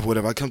first half,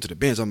 whatever. I come to the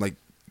bench, I'm like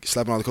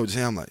slapping all the coach's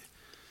hand. I'm like,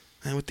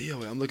 man, what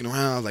Theo at? I'm looking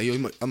around, like,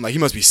 I'm like, he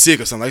must be sick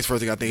or something. That's the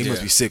first thing I think, he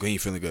must be sick or he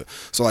ain't feeling good.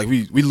 So like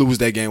we lose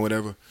that game,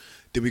 whatever.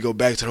 Then we go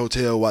back to the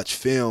hotel, watch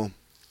film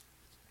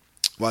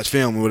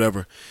or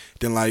whatever.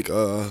 Then like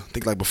I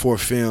think like before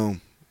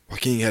film,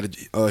 Joaquin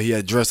he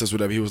had dressed us,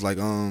 whatever. He was like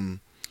and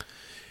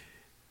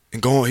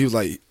going, he was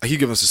like, he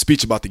gave us a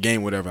speech about the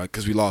game, whatever,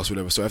 because we lost,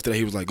 whatever. So after that,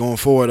 he was like, going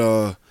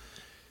forward,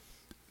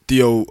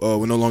 Theo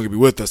will no longer be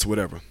with us, or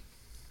whatever.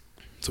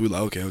 So we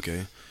like,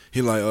 okay.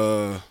 He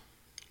like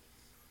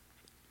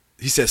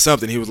he said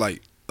something. He was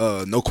like,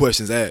 no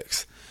questions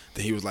asked.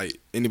 Then he was like,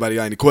 anybody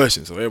got any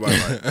questions? So everybody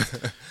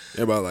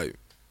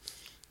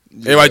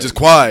just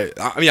quiet.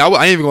 I mean, I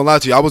ain't even gonna lie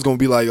to you. I was gonna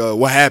be like,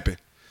 what happened?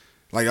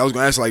 Like I was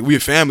gonna ask, like, we a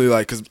family,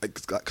 like,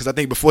 cause I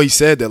think before he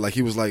said that, like,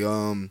 he was like,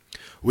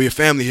 we a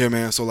family here,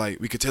 man. So like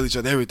we could tell each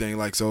other everything.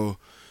 Like, so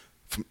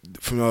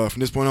from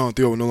this point on,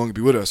 Theo will no longer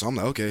be with us. So I'm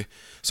like, okay.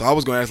 So I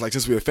was gonna ask, like,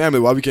 since we a family,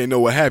 why we can't know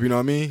what happened? You know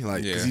what I mean?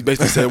 Like, cause he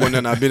basically said it wasn't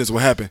none of our business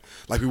what happened.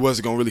 Like we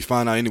wasn't gonna really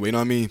find out anyway. You know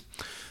what I mean?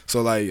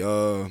 So like,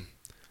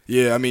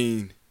 yeah, I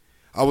mean,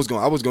 I was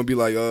gonna be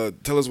like,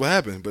 tell us what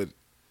happened, but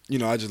you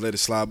know, I just let it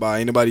slide by.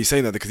 Ain't nobody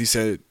say nothing because he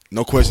said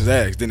no questions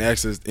asked. Didn't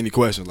ask us any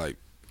questions, like,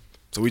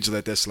 so we just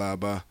let that slide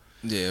by.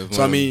 Yeah.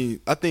 So I mean,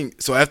 I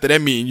think so. After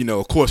that meeting, you know,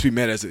 of course we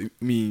met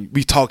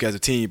we talk as a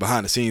team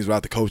behind the scenes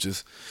without the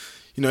coaches.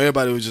 You know,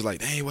 everybody was just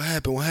like, "Hey, what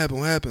happened?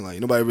 Like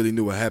nobody really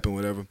knew what happened,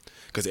 whatever.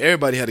 Because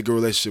everybody had a good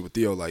relationship with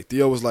Theo. Like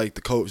Theo was like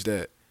the coach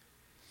that,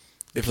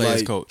 if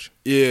players like, coach.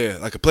 Yeah,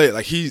 like a player.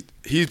 Like he's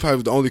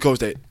probably the only coach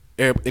that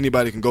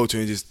anybody can go to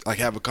and just like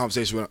have a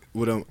conversation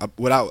with him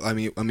without I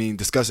mean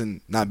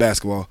discussing not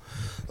basketball.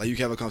 Like you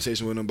can have a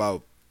conversation with him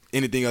about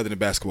anything other than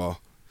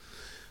basketball,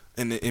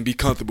 and be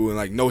comfortable and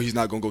like know he's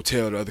not gonna go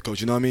tell the other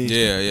coach. You know what I mean?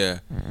 Yeah.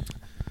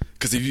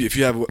 Because if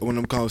you have one of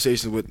them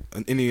conversations with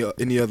any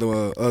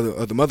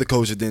other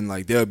coaches, then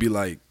like they'll be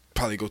like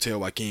probably go tell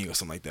Joaquin or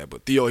something like that.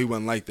 But Theo, he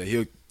wasn't like that.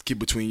 He'll keep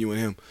between you and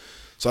him.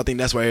 So I think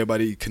that's why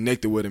everybody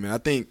connected with him. And I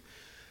think,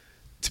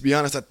 to be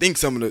honest, I think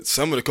some of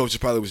the coaches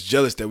probably was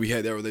jealous that we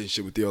had that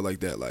relationship with Theo like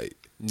that. Like,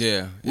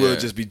 we'll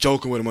just be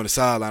joking with him on the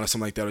sideline or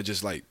something like that, or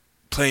just like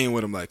playing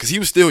with him, like, because he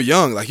was still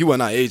young. Like he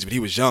wasn't our age, but he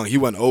was young. He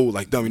wasn't old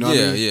like them. You know what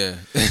I mean?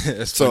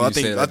 Yeah. So I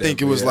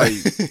think it was like,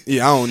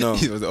 yeah, I don't know.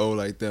 He was old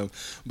like them,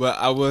 but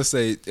I will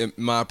say, in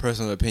my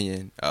personal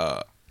opinion,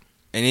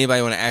 and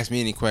anybody want to ask me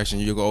any question,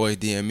 you can always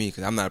DM me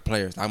because I'm not a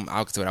player. So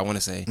I'll say what I want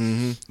to say.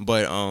 Mm-hmm.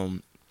 But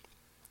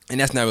and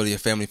that's not really a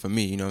family for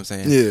me. You know what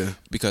I'm saying? Yeah.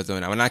 Because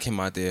when I came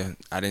out there,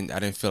 I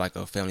didn't feel like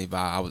a family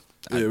vibe.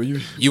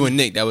 You and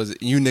Nick. That was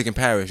you, Nick, and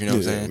Parrish. You know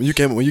what I'm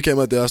saying? When you came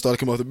out there, I started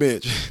coming off the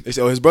bench. They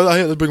said, "Oh, his brother out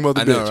here. Let's bring him off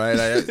the bench." I know, right?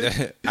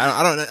 Like,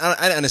 I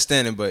don't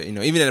understand it, but you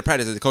know, even at the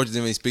practice, the coaches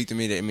didn't really speak to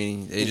me.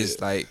 They just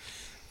like,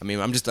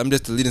 I'm just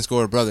the leading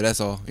scorer brother.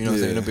 That's all. You know what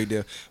I'm saying? No big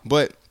deal.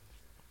 But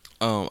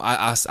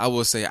I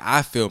will say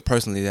I feel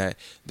personally that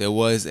there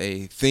was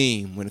a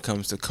theme when it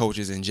comes to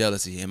coaches and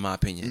jealousy, in my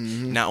opinion.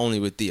 Mm-hmm. Not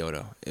only with Theo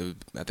though,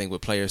 I think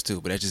with players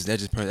too. But that's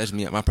just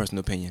me, my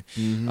personal opinion.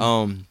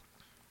 Mm-hmm.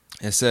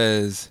 It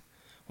says,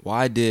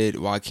 why did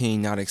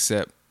Joaquin not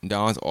accept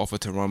Don's offer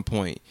to run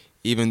point,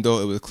 even though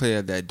it was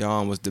clear that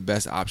Don was the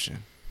best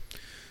option?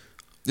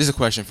 This is a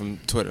question from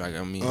Twitter.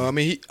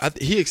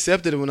 He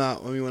accepted it when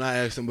I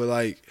asked him, but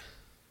like.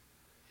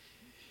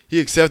 He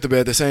accepted, but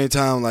at the same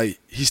time, like,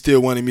 he still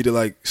wanted me to,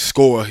 like,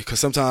 score. Because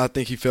sometimes I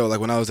think he felt like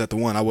when I was at the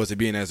one, I wasn't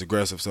being as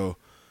aggressive. So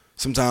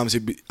sometimes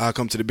I'll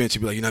come to the bench,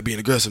 he'd be like, "You're not being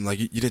aggressive. Like,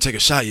 you didn't take a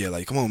shot yet.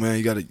 Like, come on, man.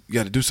 You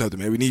gotta do something,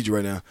 man. We need you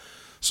right now."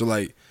 So,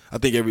 like, I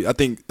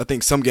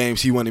think some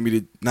games he wanted me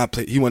to not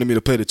play. He wanted me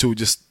to play the two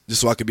just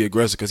so I could be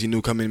aggressive because he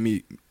knew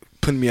coming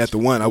putting me at the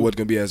one, I wasn't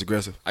gonna be as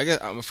aggressive. I guess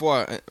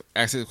before I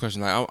ask you the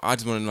question, like I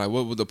just want to know, like,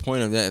 what was the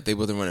point of that if they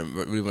wasn't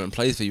really running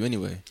plays for you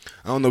anyway?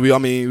 I don't know. We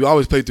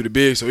always play through the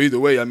big, so either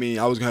way,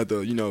 I was gonna have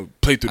to,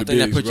 play through the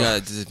big. I think that put you at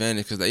a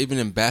disadvantage because even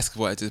in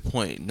basketball at this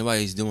point,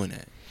 nobody's doing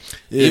that.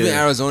 Yeah. Even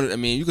Arizona,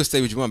 you can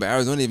say what you want, but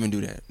Arizona didn't even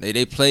do that.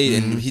 They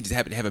played, and he just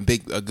happened to have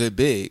a good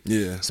big,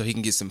 so he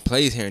can get some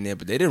plays here and there.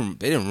 But they didn't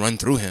run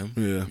through him.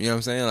 Yeah. You know what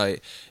I'm saying?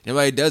 Like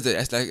nobody does it.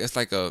 That's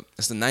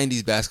the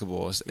 '90s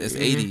basketball. It's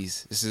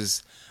 '80s. This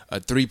is a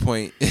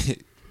 3-point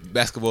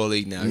basketball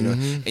league now. You know,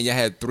 and y'all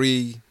had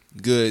three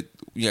good.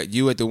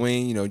 You at the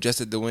wing,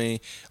 just at the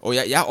wing. Or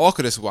y'all all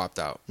could have swapped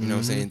out. You know what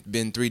I'm saying?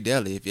 Been 3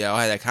 deadly. If y'all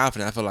had that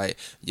confidence, I feel like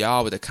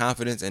y'all with the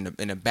confidence and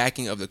the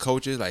backing of the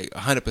coaches, like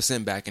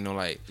 100% backing on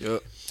like.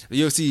 Yep.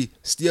 You ever see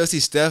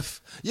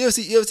Steph? You ever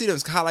see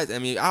those highlights?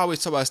 I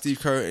always talk about Steve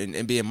Kerr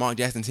and being Mark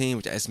Jackson team,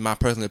 which is my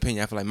personal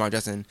opinion. I feel like Mark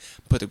Jackson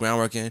put the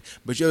groundwork in.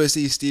 But you ever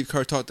see Steve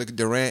Kerr talk to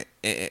Durant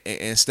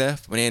and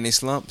Steph when they're in their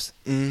slumps?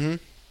 Mm-hmm.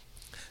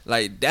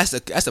 Like that's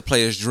a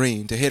player's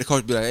dream to hear the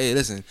coach be like, "Hey,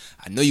 listen,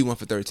 I know you went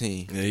for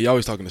 13." Yeah, he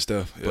always talking to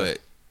Steph. Yeah. But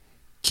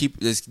keep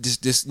this,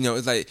 it's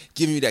like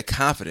giving you that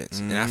confidence.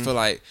 And I feel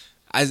like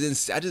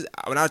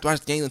when I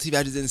watched games on TV,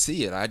 I just didn't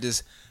see it.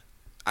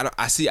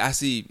 I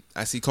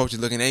see coaches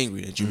looking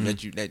angry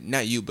that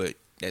not you, but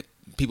that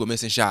people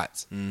missing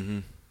shots. Mm-hmm.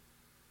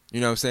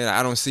 You know what I'm saying?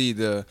 I don't see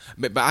but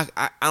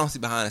I don't see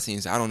behind the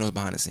scenes. I don't know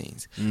behind the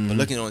scenes. Mm-hmm. But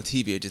looking on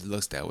TV, it just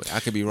looks that way.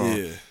 I could be wrong.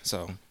 Yeah.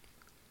 So,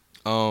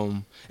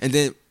 and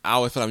then I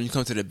always feel like when you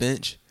come to the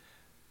bench,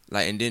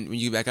 like, and then when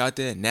you get back out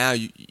there, now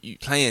you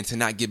playing to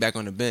not get back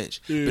on the bench,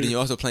 but then you're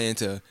also playing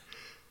to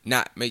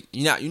not make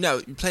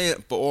you're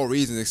playing for all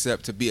reasons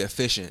except to be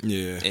efficient,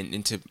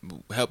 and to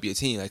help your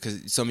team, like,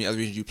 because so many other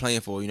reasons you're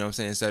playing for. You know what I'm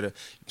saying? Instead of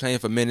playing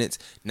for minutes,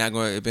 not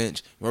going to the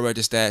bench, you worry about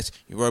the stats,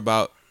 you worry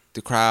about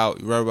the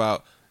crowd, you worry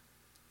about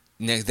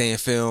next day in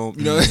film.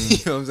 You know, you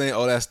know what I'm saying?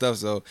 All that stuff.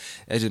 So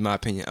that's just my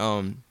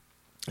opinion.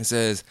 It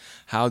says,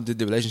 how did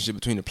the relationship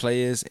between the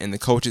players and the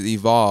coaches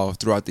evolve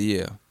throughout the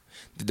year?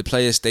 Did the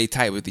players stay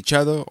tight with each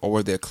other, or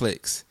were there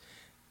cliques?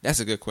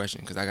 That's a good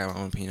question because I got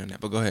my own opinion on that.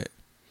 But go ahead.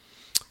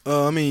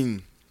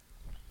 When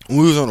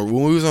we was on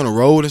the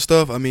road and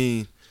stuff, I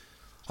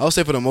would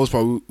say for the most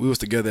part we was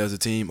together as a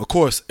team. Of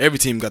course, every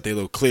team got their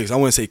little cliques. I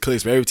wouldn't say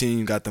cliques, but every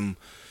team got them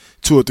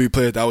 2 or 3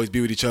 players that always be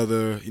with each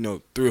other.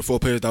 3 or 4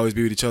 players that always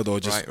be with each other,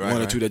 or just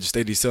one or two that just stay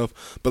to themselves.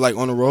 But like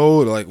on the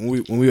road, like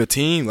when we were a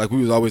team, like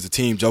we was always a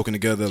team, joking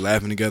together,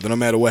 laughing together, no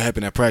matter what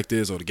happened at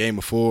practice or the game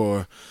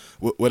before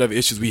or whatever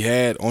issues we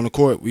had on the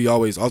court.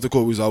 Off the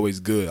court we was always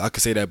good. I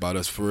could say that about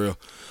us for real.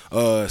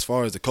 As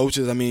far as the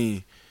coaches,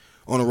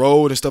 on the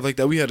road and stuff like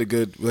that, we had a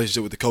good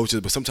relationship with the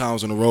coaches. But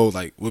sometimes on the road,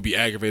 like we'll be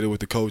aggravated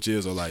with the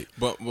coaches or like.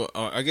 But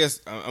I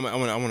guess I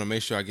want to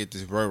make sure I get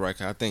this word right.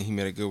 'Cause I think he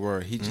made a good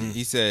word.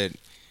 He said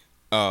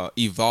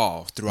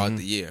evolve throughout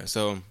the year.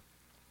 So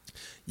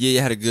you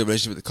had a good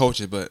relationship with the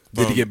coaches, but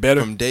did he get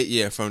better from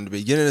the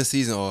beginning of the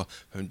season or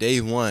from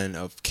day one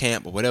of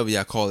camp or whatever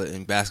y'all call it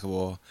in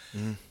basketball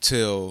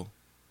till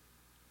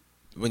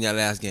when y'all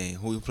last game?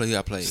 Who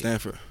y'all played?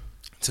 Stanford.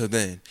 Till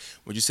then,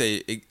 would you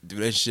say the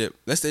relationship?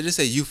 Let's just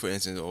say you, for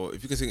instance, or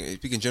if you can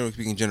speak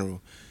in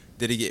general,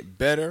 did it get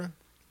better?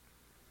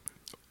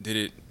 Did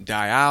it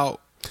die out?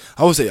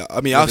 I would say,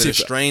 was it a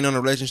strain on the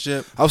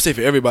relationship? I would say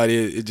for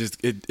everybody,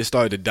 it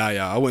started to die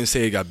out. I wouldn't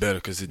say it got better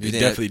because it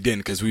definitely didn't,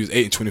 because we was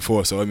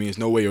 8-24. So there's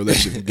no way your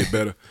relationship could get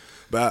better.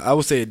 But I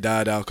would say it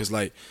died out because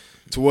like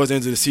towards the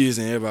end of the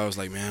season, everybody was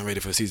like, "Man, I'm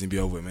ready for the season to be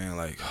over with, man.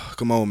 Like,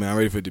 come on, man, I'm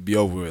ready for it to be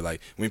over with." Like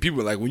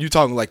when you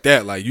talking like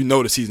that, like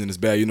the season is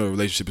bad, the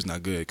relationship is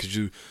not good because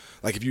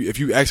if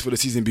you ask for the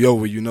season to be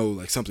over,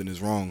 like something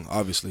is wrong,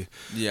 obviously.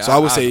 Yeah. So I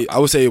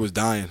would say it was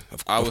dying.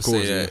 Of course,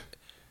 say that. Yeah.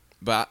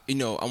 But that's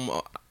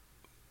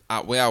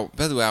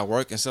the way I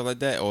work and stuff like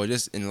that, or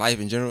just in life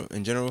in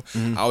general.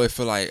 I always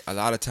feel like a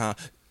lot of time.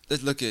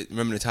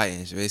 Remember the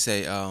Titans? They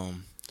say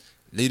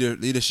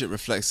leadership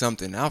reflects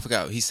something. I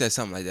forgot, he said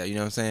something like that. You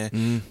know what I'm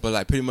saying? But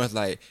like pretty much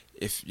like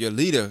if your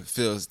leader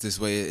feels this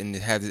way and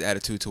have this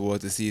attitude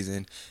towards the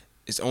season,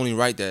 it's only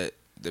right that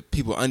the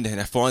people under him,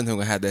 that fall under him,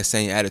 gonna have that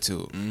same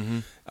attitude.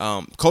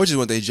 Coaches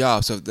want their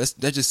job, so let's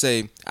just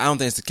say, I don't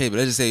think it's the case, but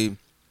let's just say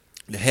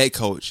the head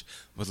coach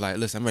was like,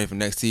 "Listen, I'm ready for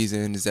next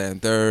season. This, that,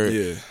 and third.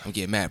 Yeah. I'm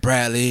getting Matt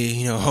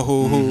Bradley.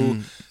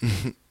 The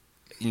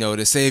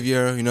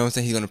savior. You know what I'm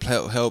saying? He's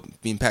gonna help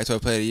being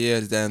Pac-12 Player of the Year.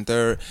 This, that, and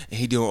third. And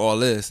he doing all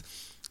this.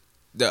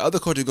 The other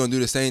coaches gonna do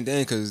the same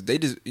thing because they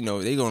just,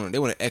 they want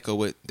to echo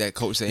what that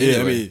coach saying. Yeah,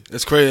 anyway.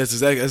 That's crazy. That's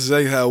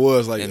exactly how it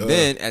was. Like, and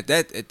then at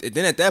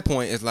that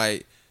point, it's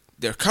like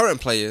their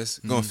current players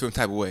gonna feel some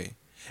type of way.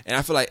 And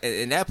I feel like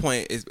at that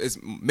point, it's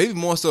maybe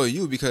more so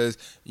you because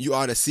you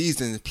are the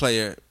seasoned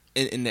player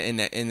in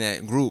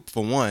that group,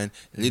 for one,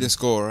 leading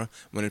scorer.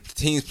 When the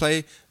teams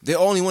play, they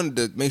only wanted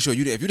to make sure if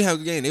you didn't have a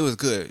good game, they was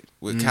good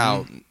with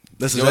Kyle.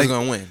 That's exactly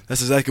going to win.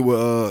 That's exactly what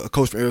a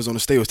coach from Arizona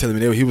State was telling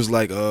me. He was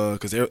like,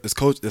 because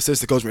the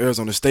assistant coach from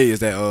Arizona State is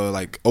that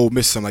like Ole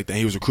Miss or something like that.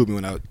 He was recruiting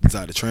me when I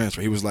decided to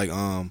transfer. He was like,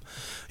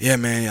 yeah,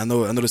 man, I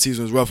know the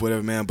season was rough,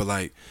 whatever, man, but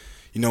like,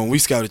 when we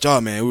scouted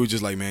y'all, man, we were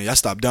just like, man, y'all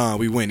stop down,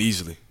 we win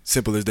easily.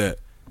 Simple as that.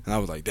 And I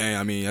was like, damn,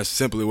 I mean, that's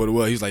simply what it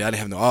was. He was like, I didn't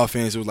have no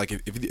offense. It was like,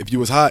 if you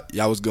was hot,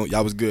 y'all was good.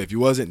 If you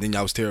wasn't, then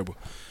y'all was terrible.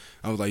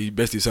 I was like, you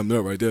best do something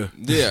up right there.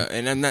 Yeah,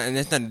 and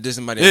that's not just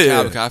somebody in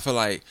Cal, because I feel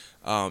like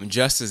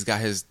Justice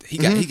got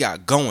he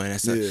got going.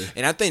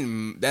 And I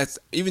think that's,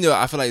 even though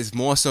I feel like it's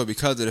more so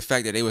because of the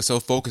fact that they were so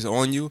focused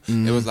on you,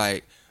 it was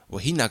like, well,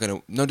 he's not gonna,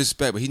 no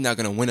disrespect, but he's not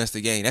gonna win us the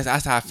game.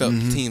 That's how I felt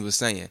the team was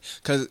saying.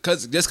 Cause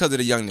just because of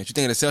the youngness. You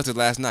think of the Celtics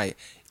last night,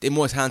 they're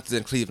more talented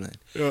than Cleveland,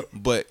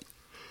 but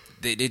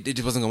they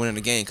just wasn't gonna win in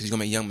the game because you're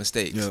gonna make young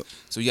mistakes.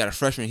 So you got a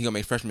freshman, he's gonna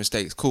make freshman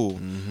mistakes. Cool.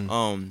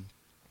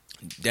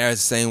 There's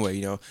the same way,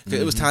 Cause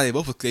it was time they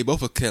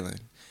both were killing.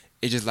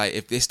 It's just like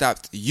if they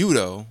stopped you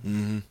though,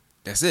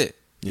 that's it.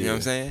 You know what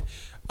I'm saying?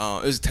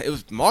 It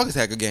was Marcus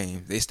had a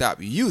game. They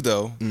stopped you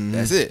though.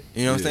 That's it.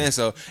 You know what I'm saying?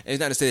 So it's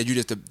not to say that you're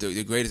just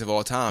the greatest of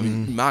all time.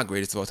 You're my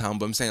greatest of all time.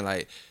 But I'm saying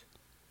like,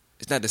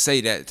 it's not to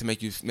say that to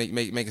make you make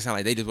it sound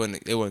like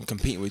they weren't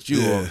competing with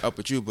you or up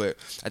with you. But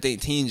I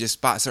think teams just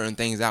spot certain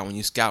things out when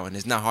you scouting.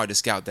 It's not hard to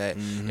scout that.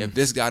 If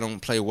this guy don't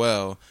play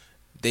well,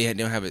 they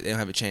don't have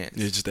a chance.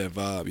 It's just that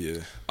vibe,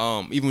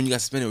 Even when you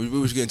got suspended, we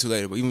were getting too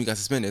later, but even when you got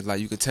suspended,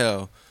 like you could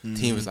tell,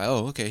 team was like,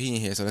 oh, okay, he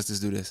ain't here, so let's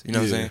just do this. You know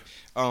what I'm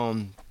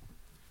saying?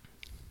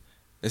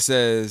 It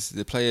says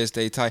the players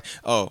stay tight.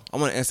 Oh, I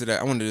want to answer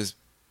that. I want to just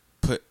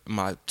put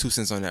my 2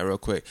 cents on that real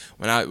quick.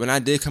 When I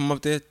did come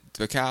up there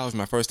to Cal, it was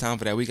my first time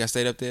for that week I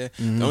stayed up there.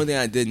 The only thing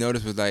I did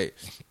notice was like,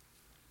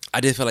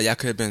 I did feel like y'all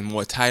could have been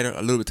more tighter,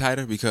 a little bit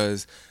tighter,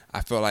 because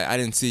I felt like I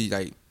didn't see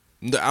like,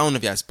 I don't know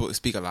if y'all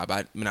speak a lot,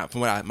 but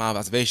from my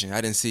observation, I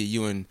didn't see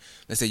you and,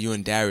 let's say you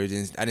and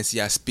Darius, I didn't see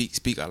y'all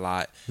speak a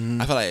lot.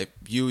 I feel like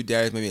if you,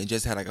 Darius, maybe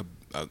just had like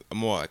a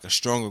more like a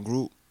stronger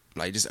group,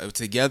 like just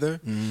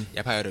together,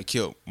 y'all probably would have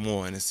killed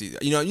more in the season.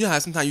 You know how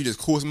sometimes you just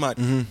cool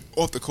somebody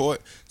off the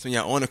court, so when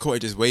y'all on the court,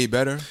 it's just way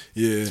better.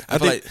 Yeah, I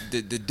feel like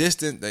the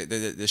distance,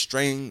 the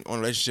strain on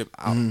the relationship,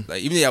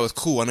 like even though y'all was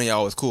cool, I know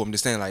y'all was cool. I'm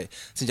just saying like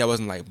since y'all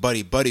wasn't like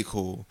buddy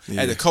cool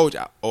as a coach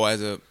or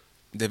as a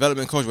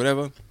development coach,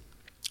 whatever.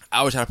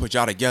 I would try to put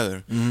y'all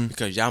together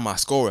because y'all my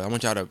scorers. I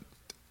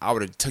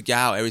would have took y'all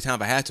out every time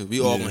if I had to.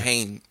 We all gonna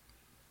hang.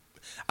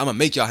 I'm gonna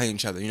make y'all hang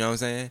each other. You know what I'm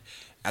saying?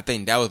 I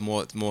think that was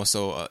more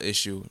so an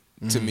issue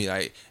to me.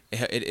 Like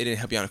it didn't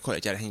help you on the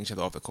court that y'all hang each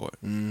other off the court.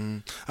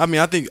 I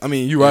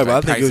mean, you're right, but I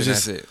think it was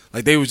just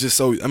like they was just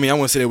so. I mean, I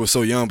wouldn't say they were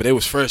so young, but they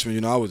was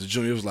freshmen. I was a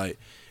junior. It was like.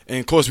 And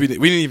of course, we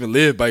didn't even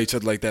live by each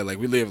other like that. Like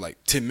we lived like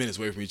 10 minutes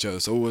away from each other,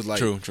 so it was like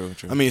true.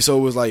 I mean, so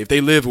it was like if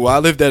they lived where I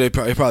lived at, it'd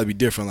probably be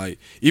different. Like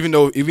even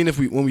if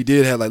when we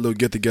did have like little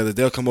get-togethers,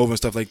 they'll come over and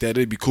stuff like that.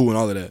 It'd be cool and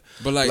all of that.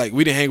 But like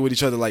we didn't hang with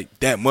each other like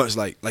that much.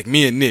 Like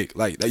me and Nick.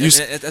 That's what I'm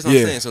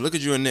saying. So look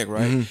at you and Nick,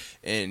 right?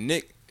 And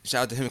Nick.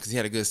 Shout out to him because he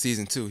had a good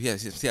season too. He had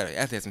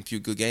some few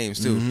good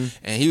games too,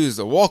 and he was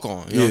a walk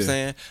on. You know what I'm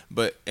saying?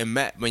 But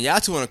when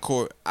y'all two on the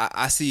court,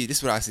 I see this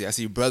is what I see. I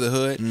see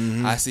brotherhood.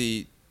 I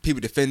see people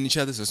defending each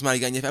other. So somebody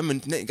got in your face. I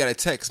mean, Nick got a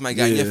text. Somebody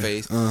got in your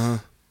face.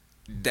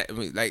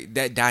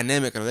 That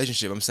dynamic of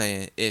relationship. I'm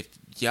saying if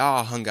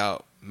y'all hung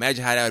out,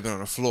 imagine how that would have been on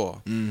the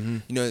floor.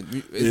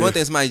 It's one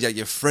thing somebody like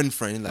your friend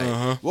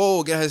like,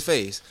 whoa, get out his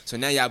face. So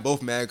now y'all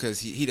both mad because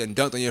he done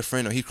dunked on your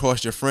friend or he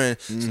crossed your friend.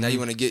 So now you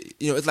want to get,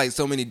 it's like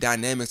so many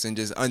dynamics and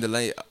just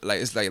underlay,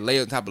 like it's like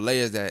layer on top of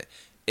layers that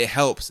it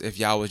helps if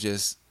y'all was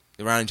just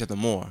around each other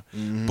more.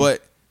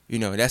 But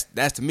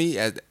that's to me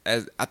as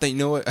I think,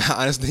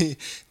 honestly,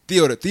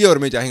 Theo would have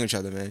made y'all hang with each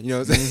other, man. You know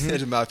what I'm saying?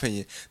 That's my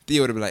opinion.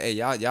 Theo would have been like, hey,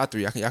 y'all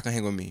three, y'all can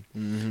hang with me.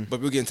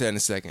 But we'll get into that in a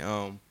second.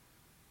 I'm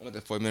at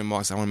the 40-minute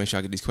mark, so I want to make sure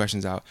I get these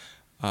questions out.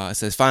 It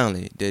says,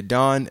 finally, did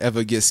Don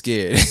ever get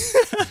scared?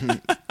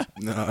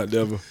 Nah,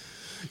 never.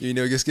 You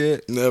never get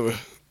scared? Never.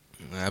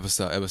 What's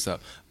up?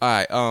 All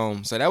right,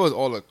 so that was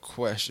all the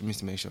questions. Let me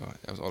just make sure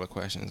that was all the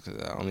questions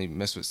because I only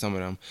messed with some of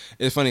them.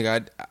 It's funny, I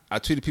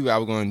tweeted people I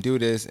was going to do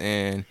this,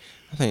 and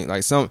I think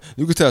like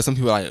you could tell some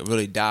people like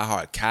really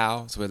diehard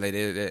cows, where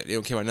they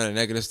don't care about none of the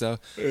negative stuff.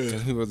 Some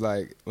people was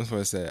like, what's what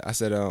I said? I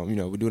said,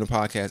 we're doing a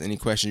podcast. Any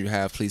questions you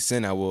have, please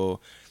send. I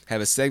will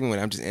have a segment when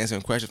I'm just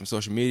answering questions from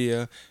social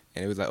media,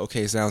 and it was like,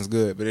 okay, sounds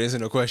good, but it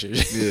isn't no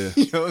questions. Yeah,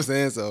 you know what I'm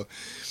saying? So,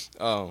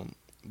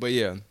 but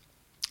yeah.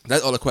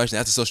 That's all the questions.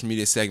 That's the social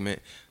media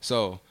segment.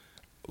 So,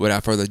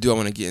 without further ado, I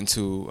want to get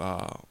into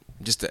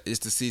just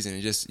the season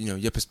and just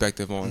your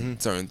perspective on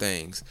certain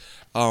things.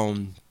 I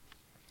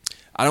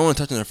don't want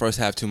to touch on the first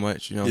half too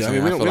much.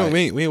 I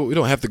mean, we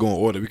don't have to go in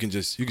order. You can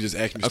just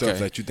ask me stuff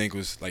that you think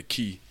was like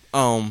key.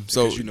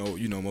 So you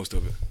know most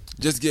of it.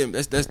 Just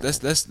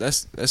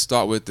let's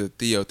start with the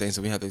Theo thing,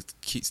 so we have to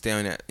keep staying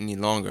on that any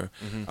longer.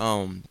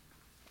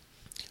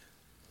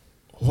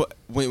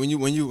 When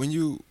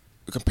you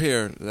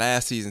compare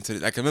last season to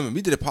like, I remember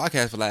we did a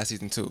podcast for last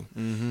season too,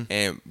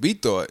 and we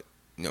thought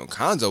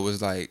Konzo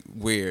was like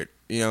weird.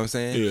 You know what I'm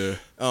saying? Yeah.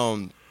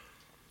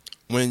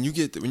 When you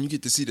get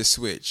to see the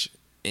switch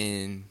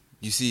and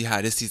you see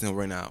how this season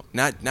went out,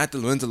 not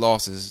the wins and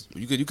losses.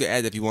 You could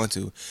add that if you want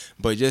to,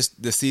 but just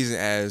the season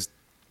as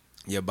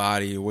your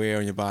body, wear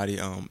on your body,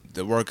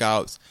 the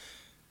workouts.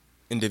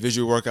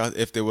 individual workouts,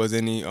 if there was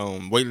any,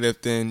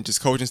 weightlifting,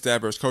 just coaching staff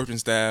versus coaching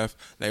staff.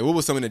 Like, what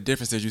was some of the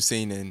differences you've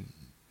seen in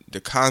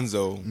the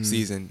Konzo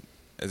season?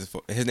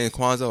 His name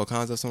Kwanzo or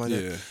Konzo, something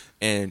like that.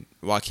 And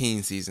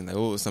Joaquin season. Like,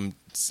 what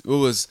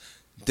was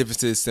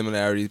differences,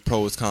 similarities,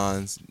 pros,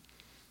 cons?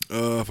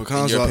 For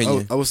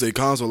Konzo, I would say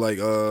Konzo, like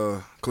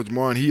Coach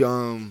Martin,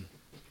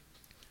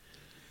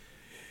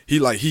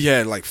 he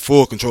had like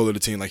full control of the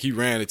team. Like, he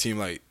ran the team.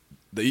 Like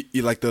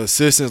the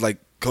assistants, like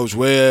Coach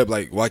Webb,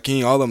 like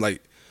Joaquin, all of them.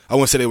 Like, I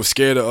wouldn't say they were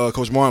scared of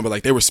Coach Martin, but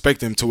like they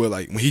respect him to where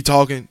like when he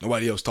talking,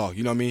 nobody else talk.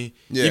 You know what I mean?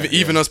 Yeah.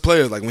 Even us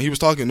players, like when he was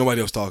talking,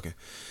 nobody else talking.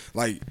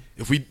 Like,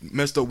 if we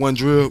messed up one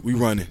drill, we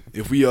running.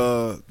 If we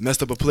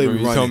messed up a play, we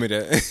running. You told me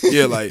that.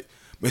 Yeah, like.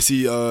 But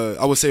see,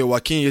 I would say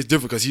Joaquin is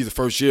different because he's the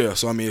first year.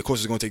 So, I mean, of course,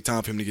 it's going to take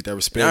time for him to get that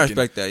respect. I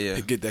respect that, yeah.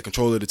 To get that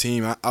control of the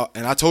team.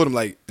 And I told him,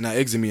 like, and I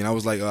exited me, and I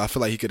was like, I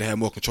feel like he could have had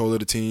more control of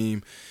the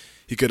team.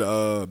 He could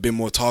have been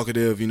more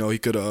talkative. You know, he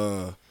could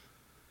have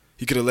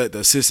let the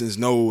assistants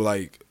know,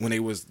 like, when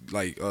they was,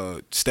 like,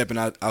 stepping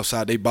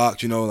outside their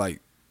box, you know, like,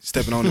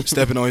 stepping on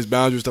his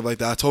boundaries, stuff like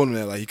that. I told him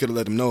that, like, he could have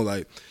let them know,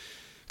 like,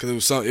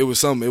 because it was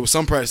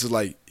some practices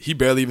like he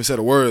barely even said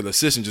a word. The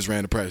assistant just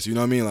ran the practice. You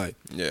know what I mean? Like,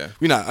 yeah,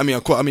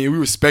 of course, we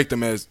respect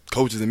them as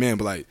coaches and men,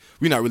 but like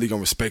we're not really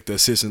gonna respect the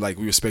assistant like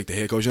we respect the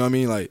head coach. You know what I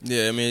mean? Like,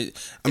 yeah,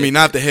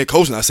 not the head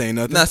coach not saying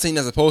nothing. Not saying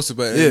that's supposed to,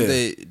 but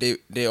yeah.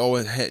 they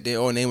always had their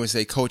own name would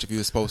say coach if you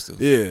were supposed to.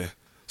 Yeah.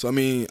 So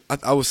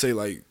I would say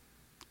like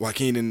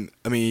Joaquin, and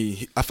I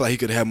feel like he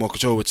could have had more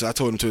control. Which I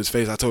told him to his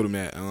face. I told him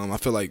that. I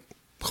feel like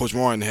Coach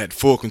Martin had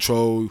full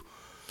control.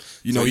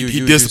 You know,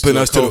 he disciplined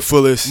us to the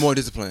fullest. More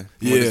discipline.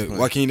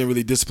 Joaquin didn't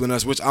really discipline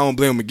us, which I don't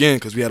blame him again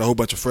because we had a whole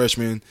bunch of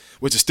freshmen,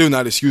 which is still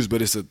not an excuse,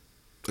 but it's a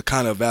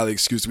kind of valid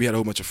excuse. We had a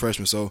whole bunch of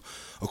freshmen, so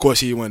of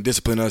course he didn't want to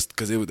discipline us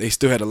because they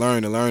still had to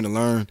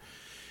learn.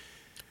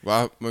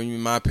 Well,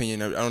 in my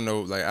opinion, I don't know.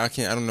 Like, I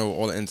don't know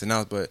all the ins and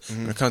outs, but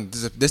when it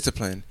comes to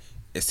discipline,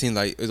 it seemed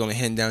like it was only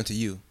handed down to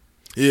you.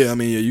 Yeah,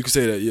 you can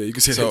say that. Yeah, you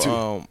can say that too.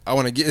 So I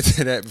want to get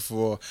into that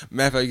before.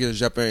 Matter of fact, you can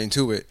jump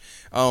into it.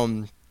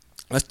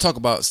 Let's talk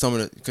about some of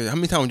the. Because how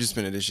many times did you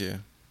spend it this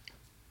year?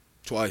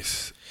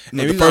 Twice.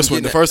 No,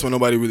 the first one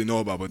nobody really know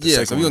about, but the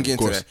second we're one, gonna get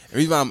into that. And the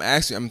reason why I'm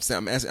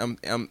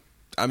asking,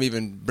 I'm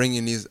even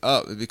bringing these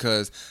up is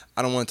because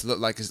I don't want it to look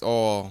like it's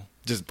all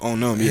just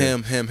on them.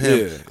 Him. Yeah,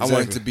 exactly. I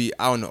want it to be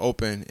out in the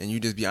open and you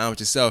just be honest with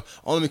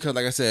yourself. Only because,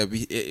 like I said,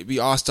 we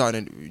are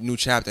starting a new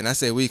chapter, and I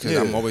say we because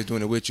I'm always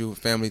doing it with you,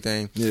 family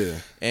thing. Yeah,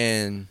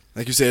 and.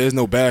 Like you said, there's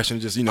no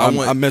bashing. Just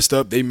I messed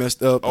up. They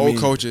messed up. Old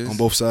coaches on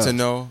both sides to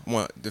know. I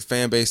want the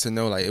fan base to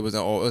know. Like it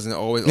wasn't always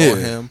all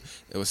him.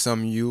 It was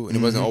some you, and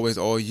it wasn't always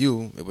all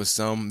you. It was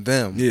some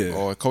them. Yeah.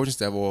 Or coaching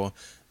staff, or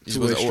it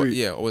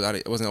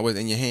wasn't always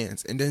in your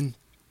hands. And then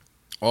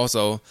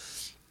also,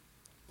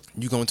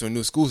 you going to a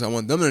new school, so I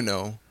want them to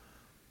know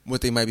what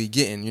they might be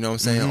getting, you know what I'm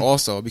saying?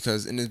 Also,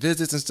 because in the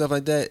visits and stuff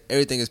like that,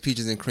 everything is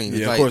peaches and cream.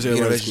 It's of course, being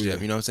in a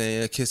relationship, you know what I'm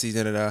saying? Kisses,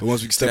 But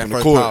once we step on the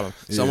court. Problem.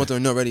 So I want them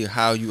to know already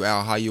how you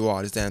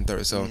are, this, that, and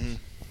third. So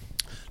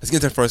let's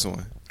get to the first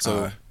one.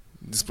 So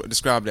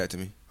describe that to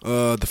me.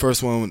 The first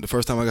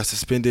time I got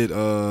suspended,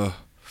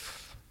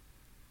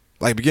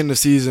 like beginning of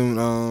the season.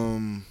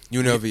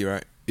 UNLV,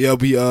 right? Yeah,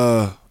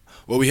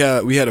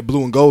 we had a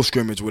blue and gold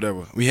scrimmage, or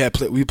whatever. We were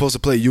supposed to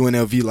play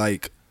UNLV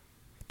like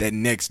that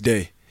next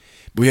day.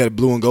 We had a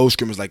blue and gold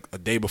scrimmage like a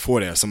day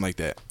before that or something like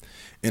that.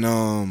 And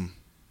I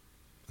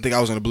think I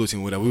was on the blue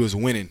team or whatever. We was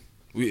winning.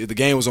 The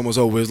game was almost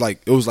over. It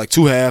was like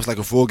 2 halves, like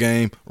a full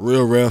game,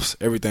 real refs,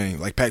 everything.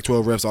 Like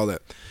Pac-12 refs, all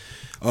that.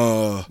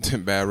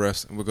 Bad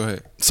refs. Well, go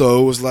ahead.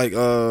 So it was like it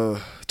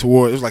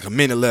was like a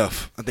minute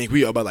left. I think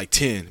we were about like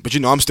 10. But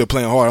I'm still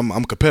playing hard. I'm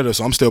a competitor,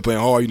 so I'm still playing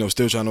hard,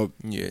 still trying to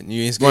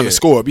run the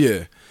score up,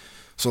 yeah.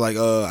 So like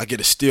I get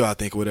a steal, I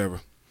think, or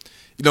whatever.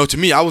 To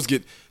me I was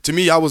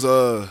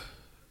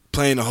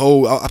playing the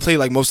whole. I played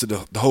like most of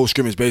the whole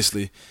scrimmage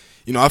basically.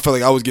 I felt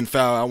like I was getting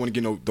fouled. I wouldn't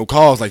get no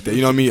calls like that.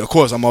 You know what I mean? Of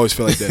course, I'm always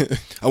feel like that.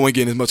 I wasn't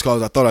getting as much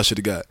calls as I thought I should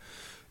have got.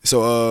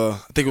 So I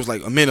think it was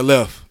like a minute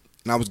left,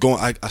 and I was going.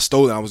 I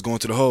stole it. I was going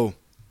to the hole.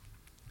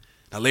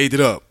 I laid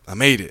it up. I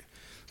made it,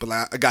 but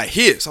like I got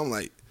hit. So I'm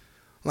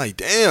like,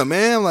 damn,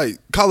 man. I'm like,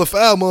 call a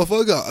foul,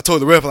 motherfucker. I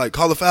told the ref, like,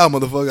 call a foul,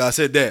 motherfucker. I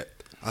said that.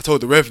 I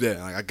told the ref that.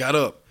 Like, I got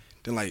up.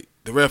 Then like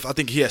the ref, I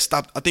think he had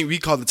stopped. I think we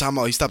called the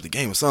timeout. He stopped the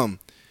game or something.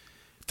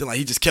 Then like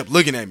he just kept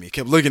looking at me,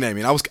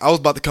 and I was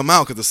about to come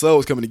out because the sub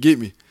was coming to get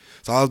me.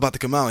 So I was about to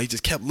come out. He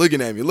just kept looking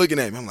at me.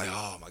 I'm like,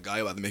 oh my God,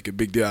 you about to make a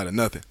big deal out of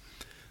nothing.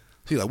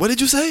 He's like, what did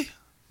you say?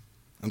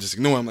 I'm just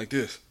ignoring him like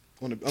this.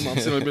 I'm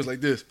sitting on the bench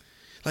like this.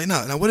 Like,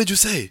 nah, what did you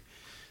say?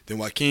 Then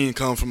Joaquin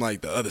comes from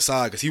like the other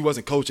side because he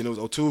wasn't coaching. It was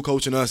O'Toole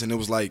coaching us, and it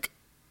was like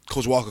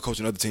Coach Walker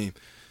coaching the other team.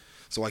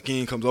 So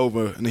Joaquin comes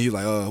over, and then he's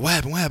like, what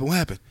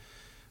happened?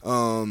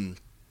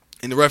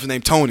 And the ref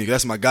named Tony.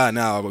 That's my guy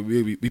now, but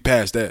we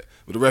passed that.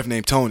 But the ref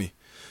named Tony.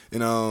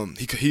 And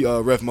he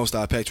ref most of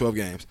our Pac-12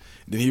 games.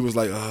 And then he was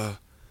like,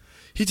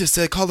 he just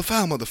said, call the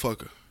foul,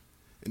 motherfucker.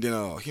 And then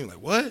he was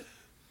like, what?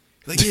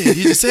 He's like, yeah,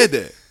 he just said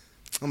that.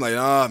 I'm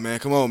like, man,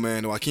 come on, man.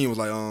 And Joaquin was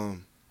like, I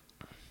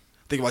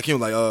think Joaquin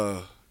was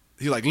like,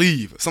 he like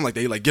leave, something like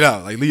that. He like get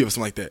out, like leave or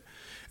something like that.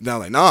 And then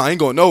I'm like, nah, I ain't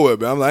going nowhere,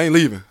 bro. I'm like, I ain't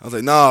leaving. I was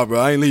like, nah, bro,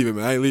 I ain't leaving,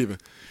 man. I ain't leaving.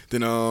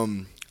 Then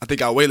I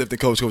think our weightlifting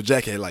coach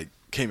Jack had like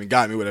came and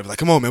got me, whatever. Like,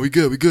 come on, man, we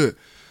good.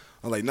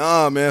 I'm like,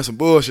 nah, man, some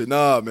bullshit,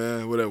 nah,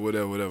 man,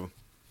 whatever.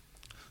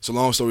 So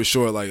long story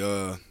short, like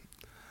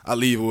I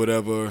leave or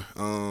whatever.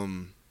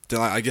 Then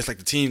like, I guess like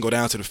the team go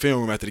down to the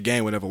film room after the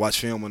game, whatever, watch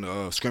film on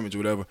the scrimmage or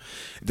whatever.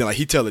 Then like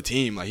he tell the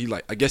team,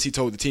 like I guess he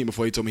told the team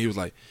before he told me, he was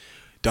like,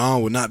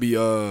 Don will not be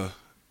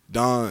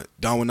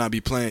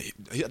playing.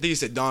 I think he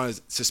said Don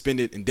is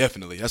suspended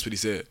indefinitely. That's what he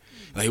said.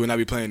 Like he would not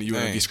be playing the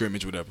UNLV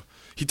scrimmage or whatever.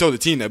 He told the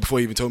team that before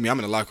he even told me. I'm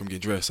in the locker room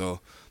getting dressed, so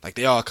like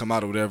they all come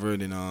out or whatever.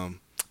 And then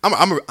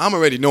I'm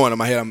already knowing in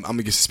my head I'm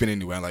gonna get suspended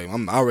anyway. Like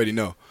I already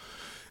know.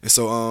 And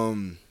so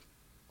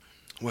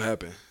what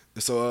happened?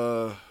 And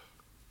so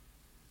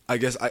I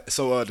guess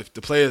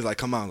the players like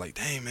come out like,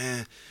 dang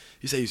man,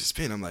 you say you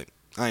suspended. I'm like,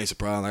 I ain't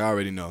surprised. Like I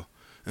already know.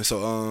 And so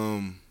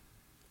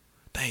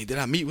dang, did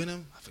I meet with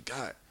him? I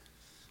forgot.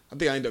 I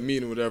think I ended up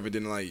meeting him or whatever.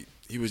 Then like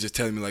he was just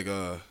telling me like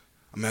I'm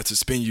gonna have to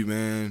suspend you,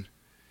 man.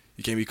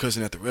 You can't be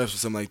cussing at the refs or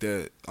something like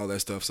that, all that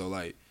stuff. So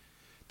like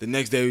the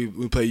next day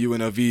we played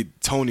UNLV.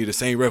 Tony, the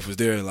same ref, was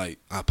there. Like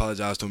I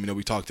apologized to him.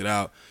 We talked it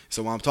out.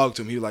 So when I'm talking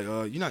to him, he was like,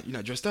 you're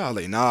not dressed out. I was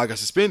like, nah, I got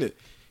suspended.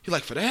 He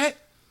like, for that?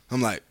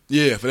 I'm like,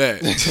 yeah, for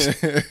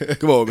that.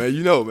 Come on,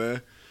 man,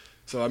 man.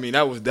 So I mean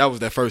that was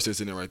that first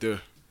incident right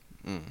there.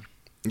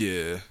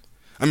 Yeah.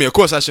 I mean, of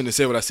course I shouldn't have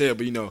said what I said,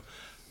 but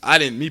I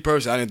didn't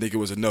think it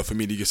was enough for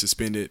me to get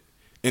suspended.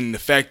 And the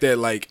fact that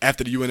like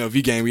after the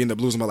UNLV game we ended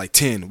up losing by like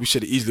 10. We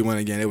should have easily won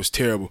that game. It was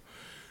terrible.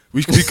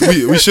 We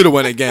should have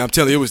won that game. I'm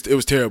telling you, it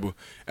was terrible.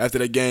 After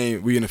that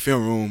game, we in the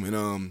film room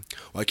and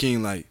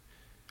Joaquin like,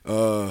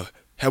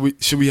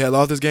 should we have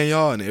lost this game,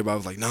 y'all? And everybody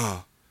was like, nah.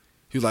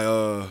 He was like,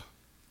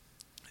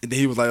 and then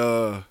he was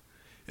like,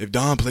 if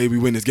Don played, we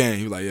win this game.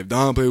 He was like, if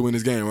Don played, we win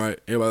this game, right?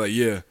 Everybody like,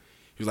 yeah.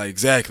 He was like,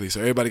 exactly. So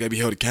everybody got to be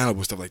held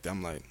accountable, stuff like that.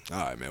 I'm like, all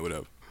right, man,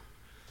 whatever.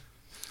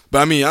 But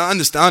I mean, I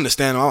understand.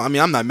 I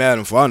mean, I'm not mad at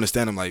him for. I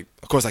understand him. Like,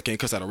 of course, I can't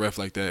cuss out a ref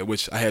like that,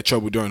 which I had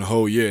trouble during the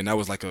whole year, and that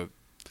was like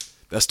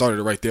that started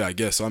it right there, I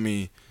guess. So I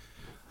mean,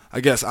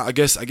 I guess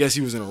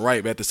he was in the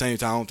right, but at the same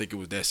time, I don't think it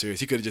was that serious.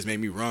 He could have just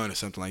made me run or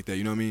something like that.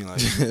 You know what I mean?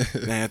 Like, you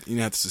didn't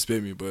have to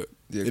suspend me, but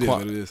it is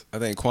what it is. I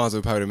think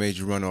Kwanzaa probably made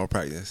you run all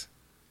practice.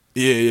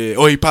 Yeah.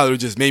 Or he probably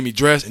just made me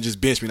dress and just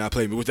bench me, not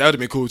play me, which that would have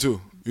been cool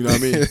too. You know what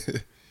I mean?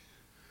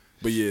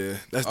 But yeah,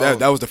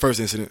 that was the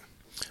first incident.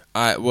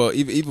 All right. Well,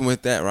 even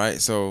with that,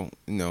 right? So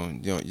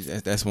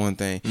that's one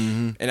thing.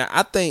 Mm-hmm. And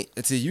I think,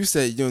 see, you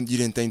said you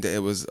didn't think that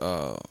it was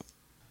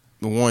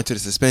warranted a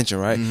suspension,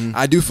 right? Mm-hmm.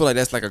 I do feel like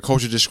that's like a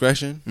coach's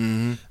discretion.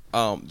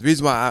 Mm-hmm. The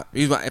reason why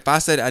if I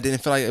said I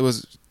didn't feel like it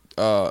was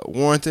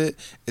warranted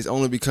is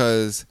only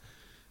because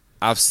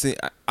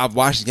I've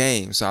watched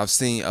games, so I've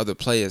seen other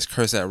players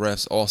curse at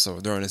refs also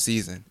during the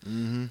season,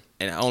 mm-hmm.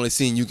 and I only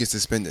seen you get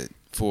suspended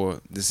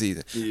for the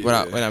season. Yeah.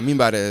 What I mean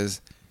by that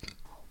is,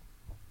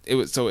 it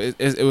was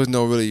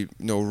no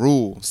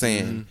rule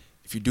saying mm-hmm.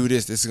 if you do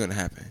this is going to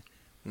happen,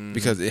 mm-hmm.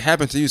 because it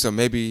happened to you. So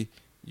maybe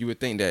you would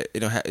think that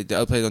the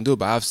other players don't do it,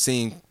 but I've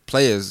seen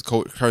players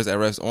curse at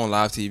refs on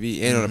live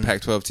TV and mm-hmm. on the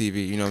Pac-12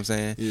 TV. You know what I'm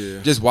saying? Yeah.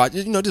 Just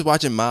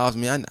watching Miles. I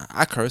mean,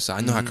 I curse, so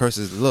I know mm-hmm. how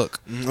curses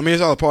look. Mm-hmm. I mean,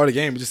 it's all a part of the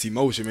game. It's just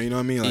emotion, man. You know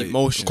what I mean? Like,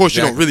 emotion. Of course,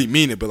 exactly. You don't really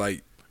mean it, but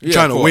like you're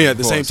trying to win at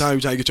the same time.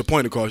 You're trying to get your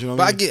point across. You know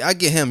what I mean? I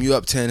get him. You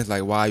up 10. It's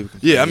like, why?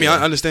 Yeah, I mean,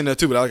 I understand that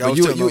too. But like, I'm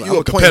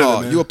a point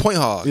hog. You a point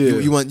hog. Yeah.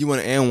 You want an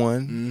and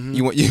one. Mm-hmm.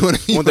 You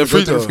want that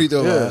free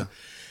throw. Yeah.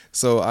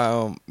 So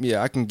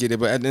I can get it.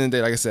 But at the end of the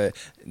day, like I said,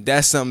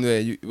 that's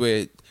something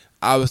where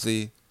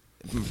obviously,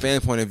 from a fan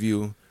point of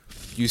view,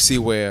 you see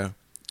where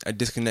a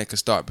disconnect could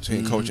start between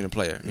mm-hmm. coach and the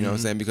player. You know mm-hmm. what I'm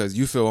saying? Because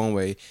you feel one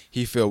way,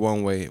 he feel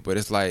one way, but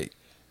it's like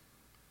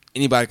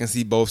anybody can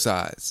see both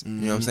sides. Mm-hmm.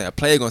 You know what I'm saying? A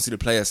player gonna see the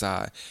player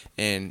side,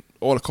 and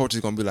all the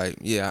coaches gonna be like,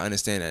 "Yeah, I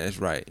understand that. That's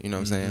right." You know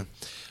what mm-hmm.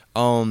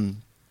 I'm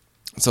saying?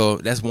 So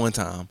that's one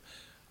time.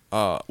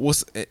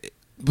 What's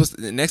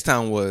the next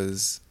time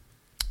was?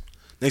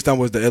 Next time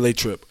was the LA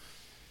trip.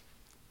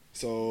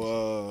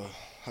 So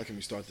how can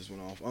we start this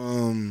one off?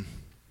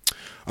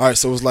 All right,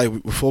 so it was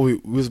like before we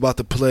was about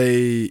to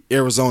play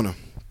Arizona.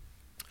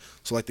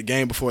 So like the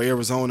game before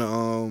Arizona,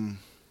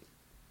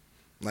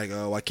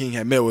 Joaquin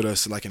had met with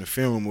us like in the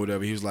film room or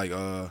whatever. He was like,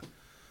 I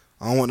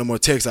don't want no more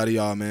texts out of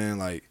y'all, man.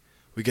 Like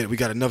we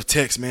got enough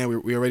texts,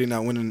 man. We already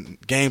not winning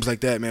games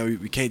like that, man.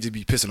 We can't just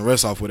be pissing the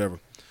refs off, whatever.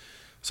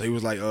 So he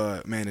was like,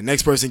 man, the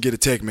next person get a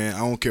text, man. I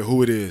don't care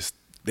who it is.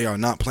 They are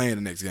not playing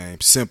the next game.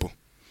 Simple.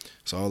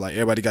 So like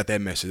everybody got that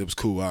message. It was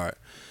cool. All right.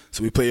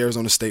 So we play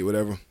Arizona State,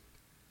 whatever.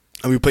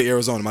 And we play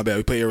Arizona. My bad.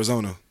 We play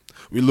Arizona.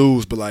 We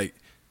lose, but like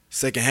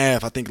second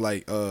half, I think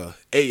like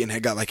Aiden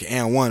had got like an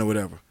and one or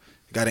whatever.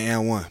 Got an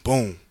and one.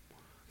 Boom.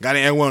 Got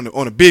an and one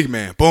on a big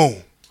man.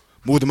 Boom.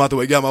 Moved him out the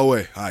way. Got my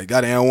way. All right.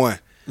 Got an and one.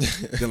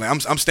 Then like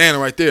I'm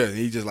standing right there, and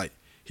he just like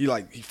he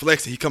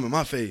flexing. He come in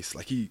my face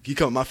like he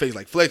come in my face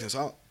like flexing.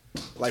 So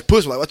I like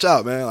push like watch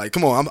out, man. Like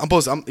come on.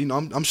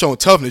 I'm showing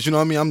toughness. You know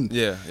what I mean? I'm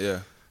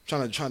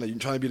trying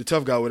to be the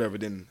tough guy or whatever.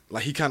 Then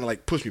like he kind of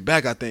like pushed me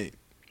back, I think.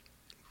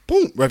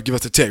 Boom, ref give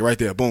us the tech right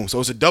there. Boom. So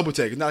it's a double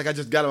tech. It's not like I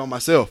just got it on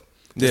myself.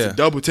 It's a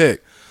double tech.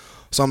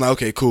 So I'm like,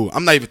 okay, cool.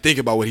 I'm not even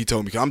thinking about what he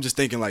told me. Cause I'm just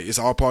thinking like it's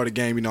all part of the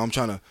game. You know, I'm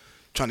trying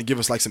to give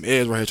us like some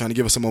edge right here, trying to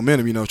give us some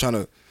momentum. You know, trying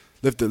to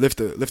lift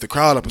the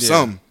crowd up or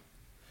something.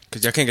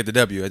 Cause y'all can't get the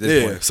W at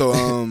this point.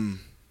 So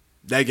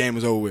that game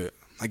was over with.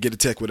 I get the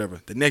tech,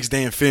 whatever. The next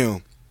day in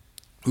film,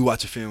 we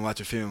watch a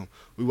film.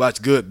 We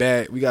watch good,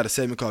 bad. We got a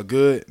segment called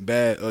good,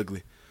 bad,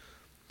 ugly.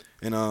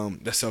 And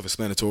that's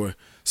self-explanatory.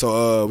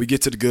 So we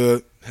get to the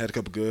good, had a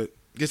couple good.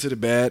 Get to the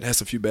bad, had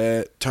some few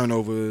bad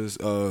turnovers,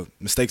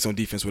 mistakes on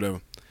defense,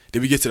 whatever.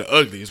 Then we get to the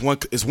ugly. It's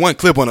one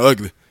clip on the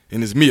ugly,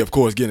 and it's me, of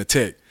course, getting a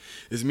tech.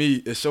 It's me.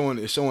 It's showing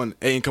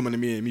Aiden coming to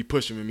me and me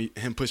pushing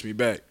him pushing me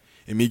back,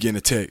 and me getting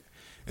a tech,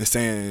 and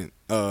saying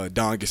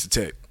Don gets a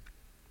tech.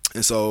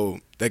 And so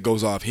that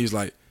goes off. He's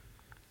like,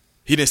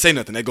 he didn't say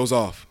nothing. That goes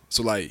off.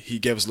 So like he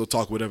gave us a little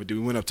talk, whatever. Dude,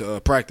 we went up to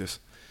practice.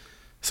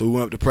 So we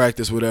went up to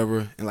practice,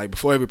 whatever. And like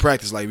before every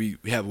practice, like we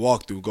have a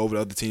walkthrough, go over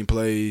the other team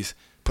plays,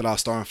 put our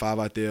starting five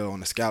out there on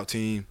the scout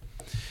team.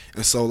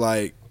 And so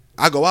like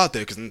I go out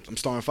there because I'm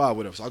starting five,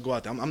 whatever. So I go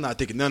out there. I'm not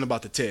thinking nothing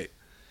about the tech.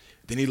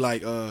 Then he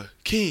like,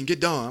 King, get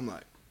Don. I'm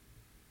like,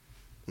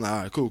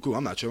 all right, cool.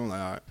 I'm not tripping. I'm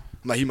like, all right.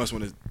 I'm like, he must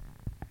want to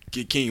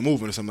get King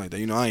moving or something like that.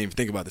 You know, I ain't even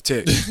thinking about the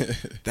tech.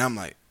 Then I'm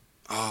like,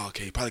 oh,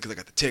 okay, probably because I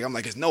got the tech. I'm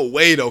like, it's no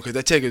way though, because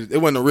that tech it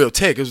wasn't a real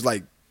tech. It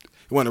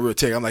wasn't a real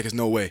tech. I'm like, it's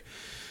no way.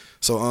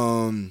 So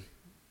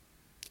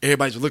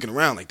everybody's just looking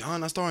around like,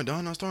 Don not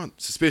starting,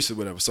 suspicious,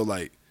 whatever. So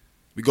like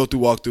we go through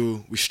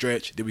walkthrough, we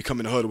stretch, then we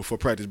come in the huddle before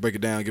practice, break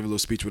it down, give a little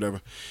speech,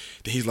 whatever.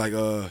 Then he's like,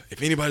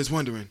 if anybody's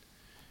wondering,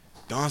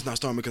 Don's not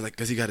starting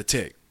because he got a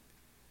tech.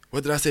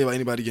 What did I say about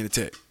anybody getting a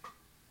tech?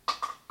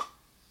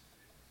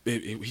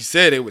 He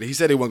said they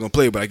wasn't gonna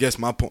play, but I guess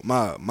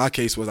my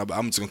case was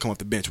I'm just gonna come off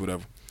the bench,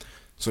 whatever.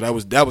 So that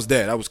was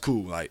that. That was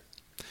cool. Like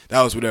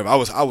that was whatever. I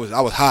was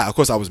high. Of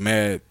course I was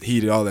mad,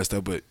 heated, all that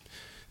stuff, but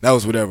that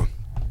was whatever.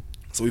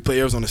 So we play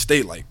Arizona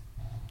State like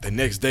the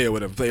next day or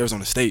whatever. Play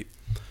Arizona State.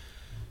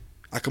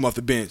 I come off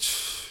the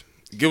bench.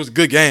 It was a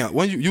good game.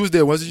 When you was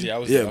there, wasn't you? Yeah, I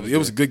was there. It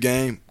was a good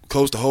game.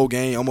 Close the whole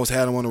game. Almost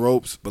had him on the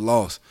ropes, but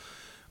lost.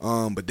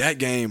 But that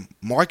game,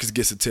 Marcus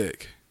gets a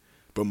tech.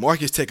 But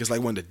Marcus' tech is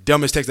like one of the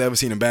dumbest techs I've ever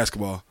seen in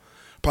basketball.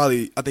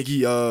 Probably, I think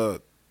he, I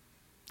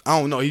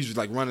don't know, he was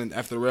like running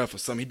after the ref or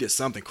something. He did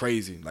something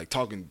crazy, like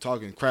talking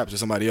crap to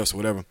somebody else or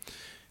whatever.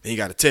 Then he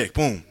got a tech.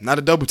 Boom. Not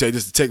a double tech,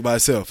 just a tech by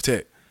itself.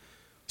 Tech.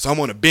 So I'm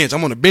on the bench.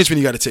 When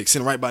he got a tech,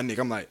 sitting right by Nick.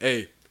 I'm like,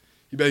 hey,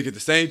 you better get the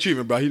same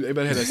treatment, bro. He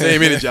better have that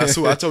same energy. I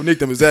swear. I told Nick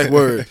them exact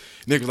words.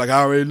 Nick was like,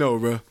 I already know,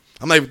 bro.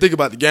 I'm not even thinking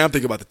about the game. I'm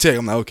thinking about the tech.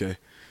 I'm like, okay.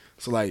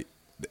 So, like,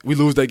 we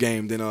lose that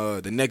game. Then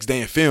the next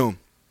day in film,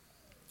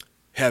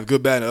 have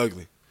good, bad, and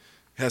ugly.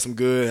 Had some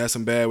good, had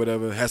some bad,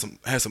 whatever. Had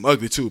some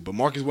ugly, too. But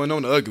Marcus wasn't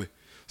on the ugly.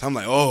 So I'm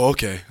like, oh,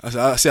 okay.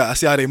 I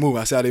see how they moving.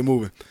 I said,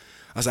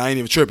 I ain't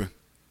even tripping.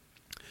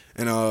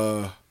 And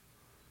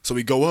so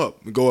we go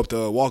up. We go up to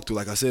walkthrough,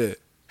 like I said.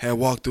 Had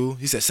walkthrough.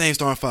 He said, same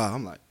starting five.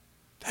 I'm like,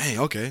 dang,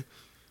 okay.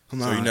 I'm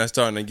like, so you're not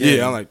starting again?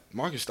 Yeah, I'm like,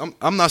 Marcus,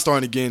 I'm not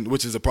starting again,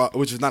 which is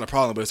not a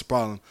problem, but it's a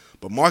problem.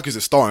 But Marcus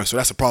is starting, so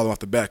that's a problem off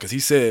the bat because he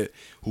said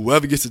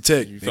whoever gets the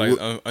tech. You feel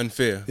like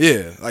unfair.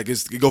 Yeah, like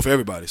it go for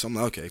everybody. So I'm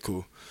like, okay,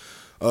 cool.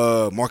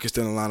 Marcus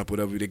still in the lineup,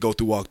 whatever. They go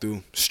through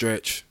walkthrough,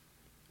 stretch,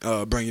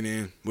 bring it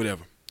in,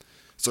 whatever.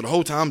 So the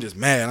whole time I'm just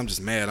mad.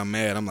 I'm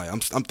mad. I'm like, I'm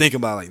thinking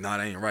about like, nah,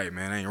 that ain't right,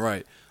 man. That ain't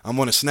right. I'm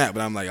on a snap,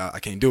 but I'm like, I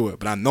can't do it.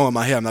 But I know in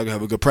my head I'm not gonna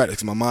have a good practice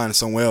because my mind is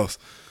somewhere else.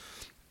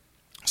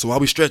 So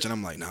while we stretching,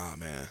 I'm like, nah,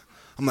 man.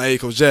 I'm like, hey,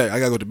 Coach Jack, I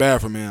gotta go to the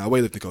bathroom, man. I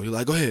weightlifting coach. He's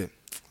like, go ahead.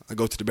 I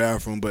go to the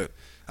bathroom, but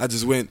I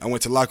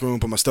went to the locker room,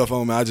 put my stuff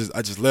on, man. I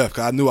just left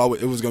because I knew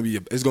it was gonna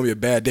be a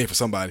bad day for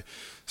somebody.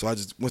 So I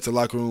just went to the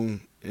locker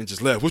room and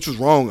just left, which was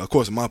wrong, of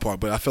course, on my part,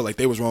 but I felt like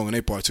they was wrong on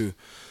their part too.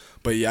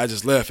 But yeah, I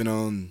just left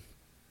and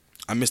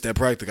I missed that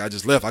practice. I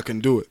just left. I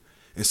couldn't do it,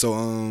 and so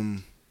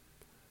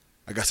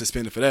I got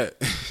suspended for that.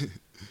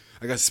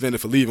 I got suspended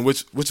for leaving,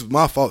 which was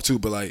my fault too.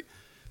 But like,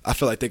 I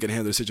felt like they could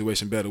handle the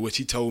situation better, which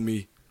he told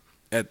me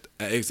at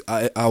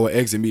our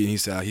exit meeting. He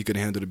said he could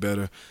have handled it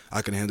better.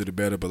 I could have handled it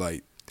better, but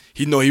like,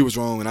 he know he was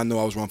wrong, and I know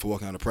I was wrong for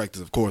walking out of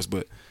practice, of course.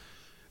 But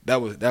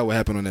that would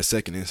happen on that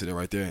second incident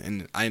right there,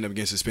 and I ended up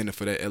getting suspended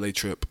for that LA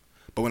trip.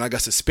 But when I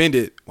got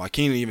suspended,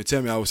 Joaquin didn't even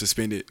tell me I was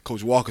suspended.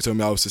 Coach Walker told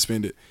me I was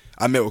suspended.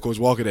 I met with Coach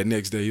Walker that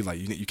next day. He's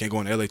like, you can't go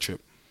on the LA trip.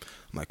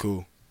 I'm like,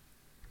 cool.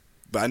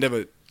 But I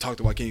never talked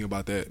to Joaquin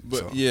about that.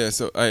 But yeah,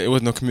 so it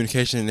was no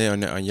communication there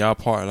on y'all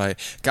part. Like,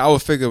 I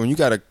would figure when you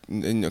got a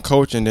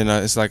coach and then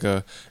it's like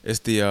it's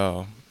the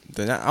I'm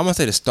gonna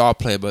say the star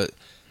player, but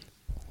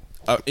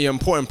an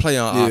important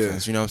player on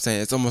offense. You know what I'm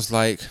saying? It's almost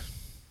like,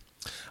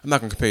 I'm not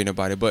gonna compare you to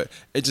nobody, but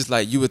it's just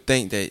like you would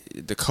think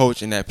that the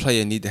coach and that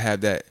player need to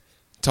have that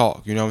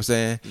talk. You know what I'm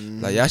saying?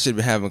 Mm-hmm. Like, y'all should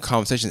be having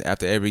conversations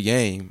after every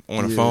game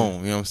on the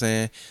phone. You know what I'm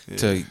saying? Yeah.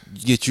 To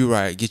get you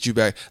right, get you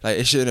back. Like,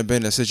 it shouldn't have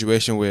been a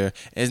situation where,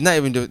 and it's not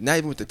even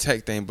with the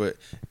tech thing, but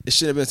it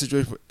shouldn't have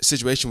been a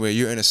situation where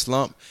you're in a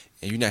slump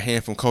and you're not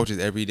hearing from coaches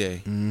every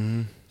day.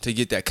 Mm-hmm. to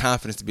get that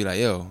confidence to be like,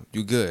 yo,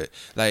 you good.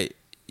 Like,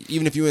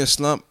 even if you're in a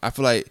slump, I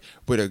feel like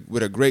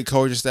with a great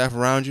coaching staff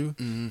around you,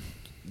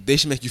 they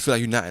should make you feel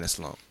like you're not in a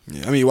slump.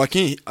 Yeah, I mean,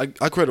 Joaquin, I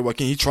credit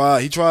Joaquin. He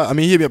tried. I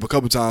mean, he hit me up a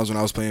couple times when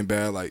I was playing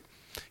bad. Like,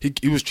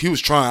 he was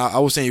trying. I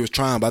was saying he was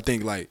trying, but I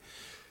think like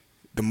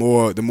the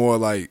more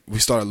like we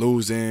started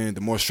losing,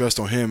 the more stressed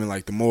on him, and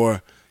like the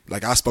more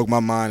like I spoke my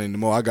mind, and the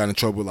more I got in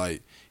trouble.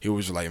 Like, he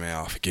was just like, man,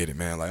 I'll forget it,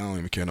 man. Like, I don't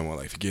even care no more.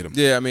 Like, forget him.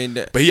 Yeah, I mean,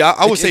 but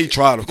I would say he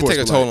tried. Of course,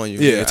 take a toll on you.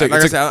 Yeah, like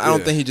I said, I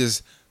don't think he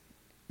just.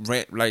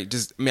 I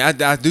mean,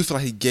 I do feel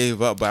like he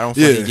gave up, but I don't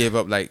feel like he gave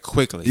up like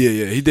quickly.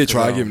 Yeah, he did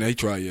try. I give him that. He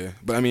tried, yeah.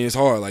 But I mean, it's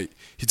hard. Like,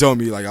 he told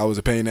me like I was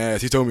a pain in the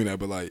ass. He told me that,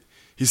 but like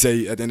he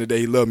said at the end of the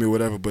day he loved me or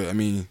whatever. But I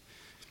mean,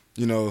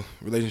 you know,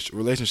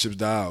 relationships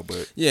die out.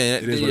 But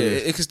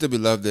it can still be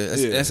loved.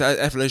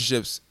 That's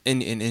relationships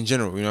in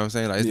general. You know what I'm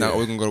saying? Like, it's not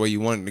always gonna go the way you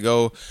want it to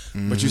go,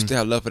 but you still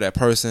have love for that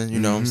person. You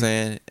know what I'm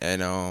saying?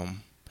 And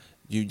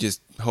you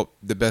just hope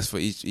the best for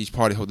each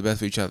party. Hope the best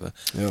for each other.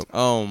 Yep.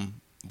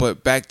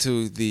 But back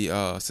to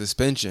the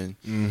suspension,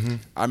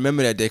 I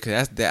remember that day because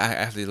that's the day I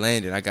actually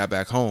landed. I got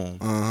back home.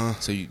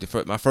 So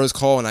my first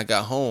call when I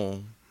got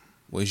home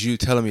was you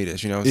telling me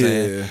this. You know what I'm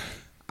saying?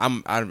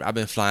 I've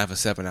been flying for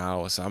 7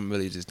 hours, so I'm not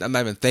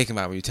even thinking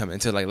about it when you tell me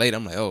until like later.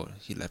 I'm like, oh,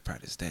 he left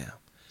practice. Damn.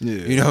 Yeah.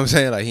 You know what I'm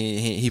saying? Like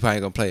he probably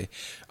gonna play.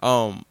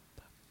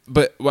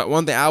 But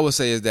one thing I would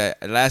say is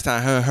that last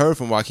time I heard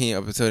from Joaquin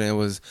up until then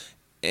was,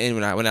 and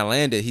when I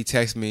landed, he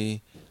texted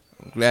me,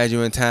 glad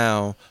you're in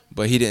town,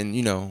 but he didn't,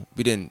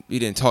 we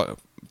didn't talk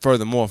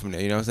furthermore from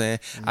there, you know what I'm saying?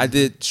 I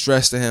did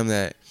stress to him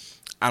that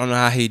I don't know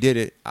how he did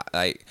it.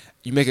 Like,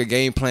 you make a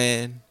game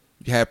plan,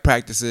 you have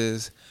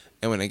practices,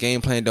 and when the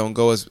game plan don't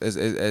go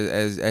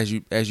as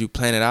you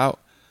plan it out,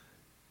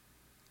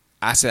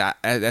 I said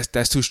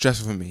that's too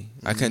stressful for me.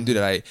 I couldn't do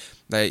that.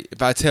 Like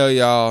if I tell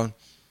y'all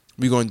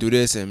we gonna do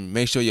this and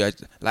make sure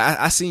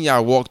I seen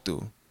y'all walk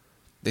through.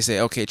 They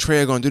say, okay,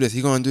 Trey gonna do this.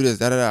 He gonna do this.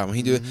 Da da da. When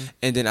he do it,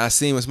 and then I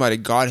seen when somebody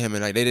guard him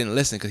and like they didn't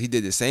listen because he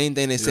did the same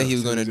thing they said he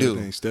was gonna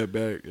do. Step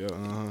back. Yeah.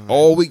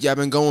 All week y'all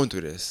been going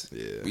through this.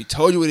 Yeah. We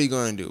told you what he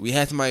gonna do. We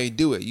had somebody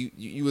do it.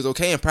 You was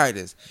okay in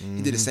practice.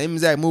 He did the same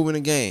exact move in the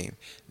game.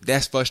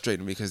 That's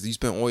frustrating because you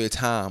spent all your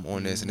time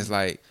on this, and it's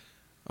like,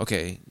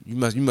 okay, you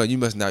must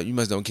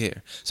don't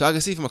care. So I can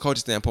see from a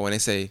coaching standpoint when they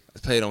say a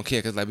player don't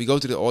care because like we go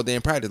through the all day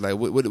in practice. Like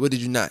what did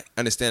you not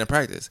understand in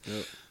practice?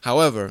 Yep.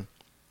 However,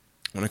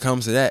 when it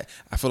comes to that,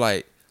 I feel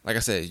like I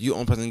said, you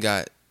only person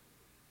got.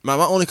 My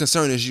only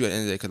concern is you at the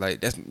end of the day, because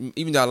like that's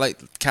even though I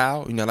like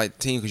Kyle, I like the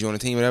team because you're on the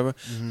team, whatever.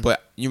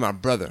 But you're my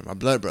brother, my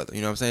blood brother.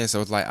 You know what I'm saying? So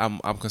it's like I'm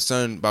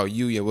concerned about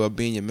you, your well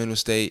being, your mental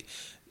state,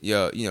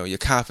 your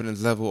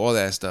confidence level, all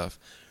that stuff.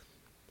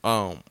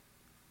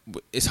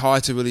 It's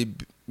hard to really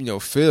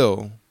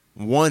feel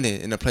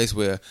wanted in a place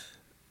where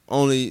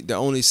the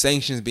only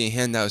sanctions being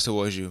handed out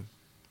towards you.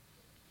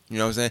 You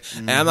know what I'm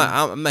saying? And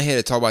I'm not here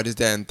to talk about this,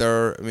 that, and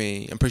third. I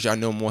mean, I'm pretty sure I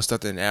know more stuff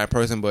than the average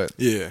person, but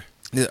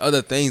there's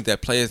other things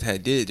that players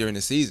had did during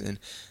the season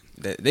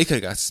that they could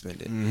have got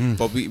suspended.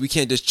 But we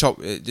can't just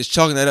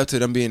chalking that up to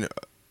them being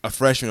a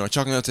freshman or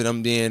chalking it up to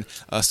them being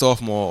a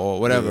sophomore or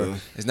whatever. Yeah.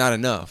 It's not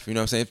enough. You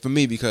know what I'm saying? For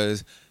me,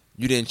 because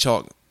you didn't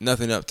chalk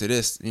nothing up to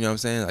this. You know what I'm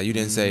saying? Like you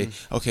didn't say,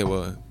 okay,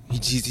 well,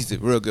 he's a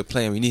real good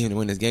player. We need him to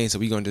win this game, so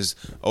we're gonna just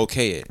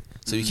okay it.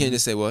 So you can't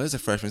just say, well, it's a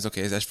freshman. It's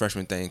okay. That's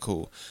freshman thing.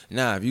 Cool.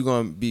 Nah, if you're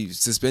going to be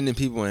suspending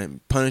people and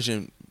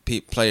punishing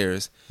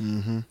players,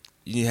 you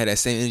need to have that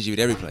same energy with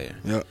every player.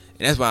 Yep.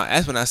 And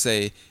that's when I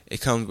say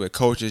it comes with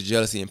coaches,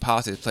 jealousy, and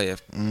politics play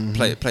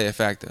a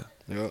factor.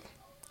 Yep.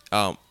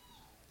 I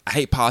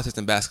hate politics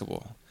in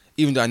basketball,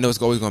 even though I know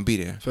it's always going to be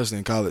there. Especially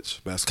in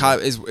college basketball.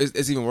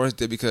 It's even worse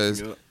there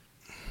because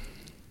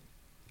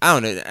I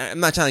don't know.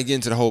 I'm not trying to get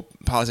into the whole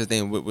politics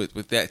thing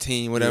with that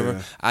team, whatever.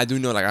 Yeah. I do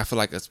know, like I feel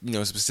like a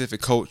specific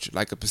coach,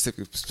 like a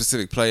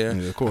specific player.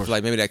 Yeah, of course. I feel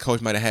like maybe that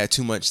coach might have had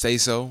too much say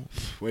so.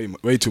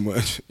 Way too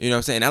much. You know what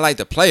I'm saying? I like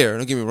the player.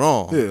 Don't get me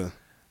wrong. Yeah.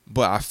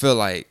 But I feel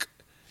like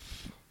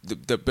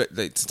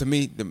to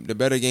me the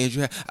better games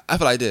you had. I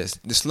feel like this: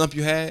 the slump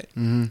you had.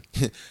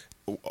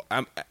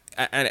 Out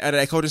of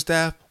that coaching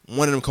staff,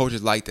 one of them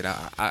coaches liked it.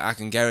 I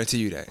can guarantee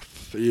you that.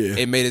 Yeah,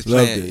 it made his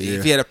plan.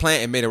 If he had a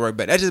plan, it made it work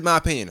better. That's just my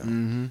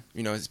opinion,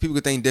 though. People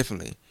could think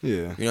differently. Yeah,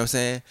 you know what I'm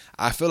saying.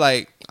 I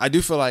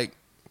do feel like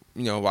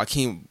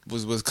Joaquin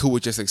was cool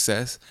with your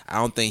success. I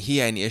don't think he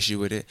had any issue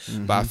with it.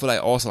 But I feel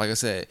like also, like I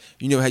said,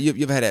 you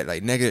ever had that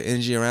like negative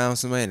energy around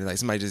somebody, and like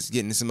somebody just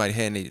getting in somebody's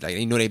head, and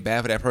they know they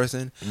bad for that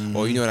person,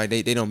 or like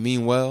they don't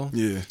mean well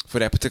for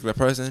that particular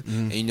person,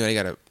 and they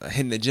got a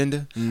hidden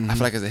agenda. I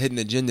feel like there's a hidden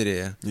agenda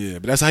there. Yeah,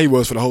 but that's how he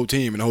was for the whole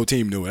team, and the whole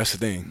team knew it. That's the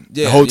thing.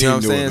 Yeah, the whole team know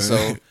what knew I'm it,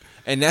 saying? So.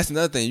 And that's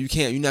another thing.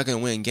 You're not gonna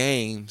win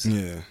games.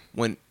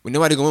 When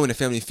nobody gonna win with a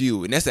family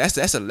feud, and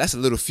that's a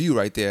little feud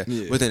right there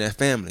within that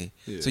family.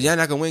 So y'all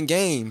not gonna win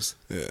games.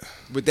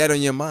 With that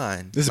on your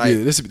mind. This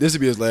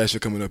would be his last year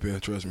coming up here.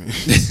 Trust me.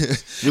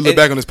 You look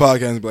back on this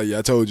podcast and be like, "Yeah,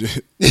 I told you."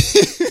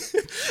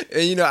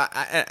 And you know,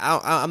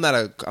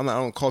 I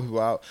don't call people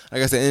out.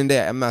 Like I said, at the end of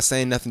the day, I'm not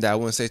saying nothing that I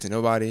wouldn't say to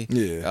nobody.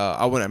 Yeah.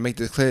 I want to make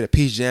this clear. The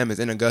Peach Jam is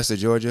in Augusta,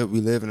 Georgia.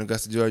 We live in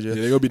Augusta, Georgia. Yeah,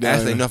 they gonna be down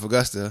Actually, there. North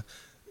Augusta.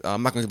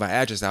 I'm not gonna give my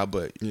address out,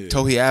 but Yeah.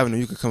 Tohei Avenue,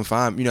 you can come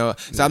find. You know,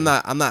 so I'm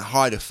not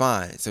hard to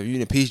find. So if you're in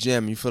the Peach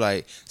Jam and you feel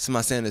like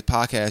somebody saying this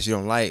podcast you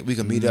don't like, we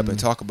can meet up and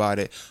talk about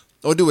it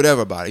or do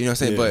whatever about it. You know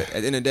what I'm saying? Yeah. But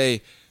at the end of the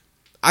day,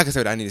 I can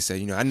say what I need to say.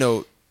 You know, I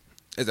know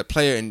as a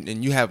player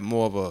and you have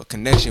more of a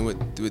connection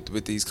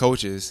with these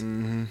coaches.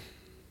 Mm-hmm.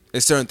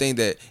 There's certain things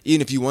that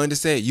even if you wanted to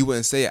say it, you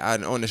wouldn't say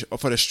it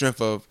for the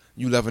strength of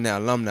you loving that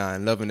alumni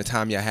and loving the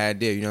time y'all had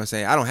there. You know what I'm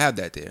saying? I don't have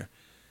that there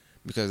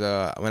because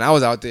when I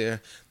was out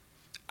there,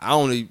 I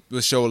only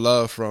would show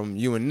love from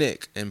you and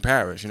Nick in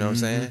Paris. You know what I'm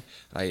saying?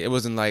 Like it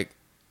wasn't like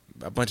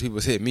a bunch of people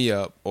was hitting me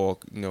up or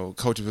you know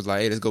coaches was like,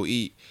 hey, let's go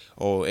eat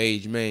or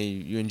hey, man,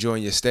 you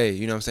enjoying your stay.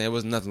 You know what I'm saying? It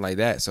wasn't nothing like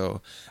that.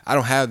 So I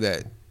don't have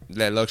that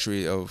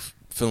luxury of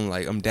feeling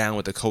like I'm down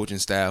with the coaching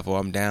staff or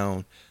I'm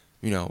down,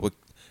 you know, with.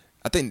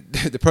 I think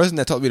the person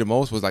that taught me the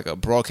most was like a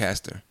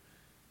broadcaster.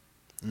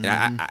 And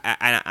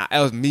I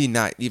was me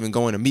not even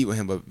going to meet with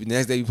him, but the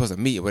next day we supposed to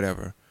meet or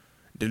whatever.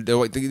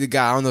 The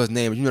guy, I don't know his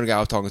name, but you know the guy I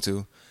was talking to,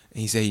 and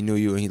he said he knew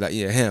you, and he's like,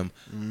 yeah, him.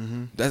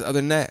 That's other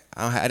than that,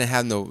 I didn't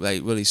have no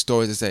like really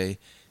stories to say.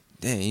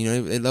 Dang, you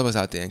know they love us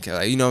out there, and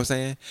like, you know what I'm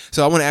saying.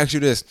 So I want to ask you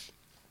this: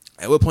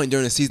 at what point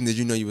during the season did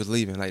you know you was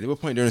leaving? Like, at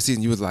what point during the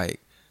season you was like,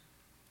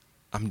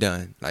 I'm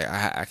done. Like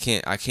I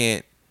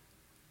can't.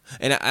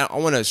 And I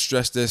want to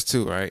stress this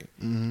too, right?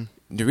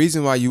 The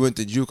reason why you went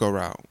the JUCO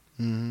route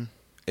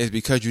is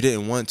because you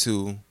didn't want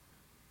to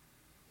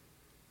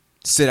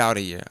sit out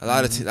a year. A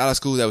lot of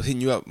schools that was hitting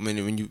you up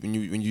when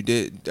you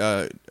did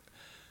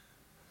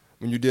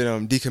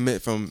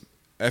decommit from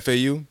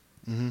FAU,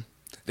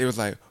 they was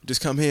like, just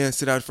come here and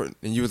sit out and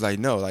you was like,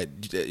 no, like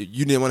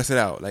you didn't want to sit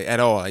out like at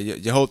all. Like,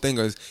 your whole thing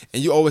was,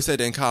 and you always said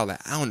that in college,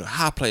 like, I don't know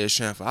how players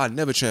transfer. I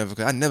never transfer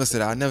because I never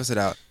sit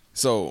out.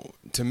 So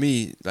to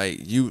me, like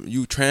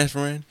you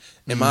transferring,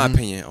 in my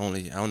opinion,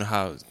 only I don't know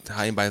how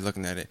anybody's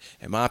looking at it.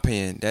 In my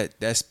opinion,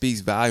 that speaks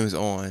volumes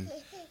on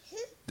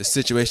the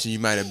situation you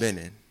might have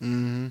been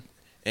in,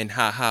 and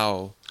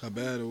how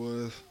bad it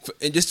was,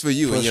 and just for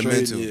you and your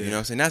mental. Yeah. You know what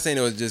I'm saying? Not saying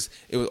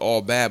it was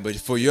all bad, but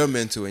for your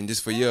mental and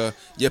just for your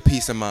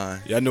peace of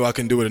mind. Yeah, I knew I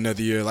couldn't do it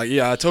another year. Like,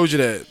 yeah, I told you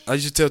that. I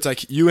used to tell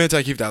you and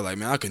Tykeef that, like,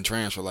 man, I couldn't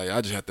transfer. Like, I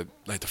just had to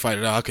fight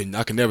it out.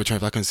 I could never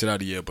transfer. I couldn't sit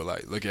out a year. But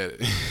like, look at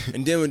it.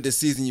 And then with the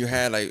season you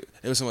had, like,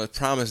 there was so much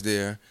promise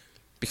there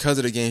because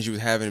of the games you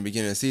was having in the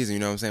beginning of the season. You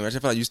know what I'm saying? Which I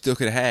felt like you still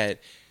could have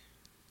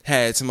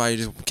had somebody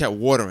who just kept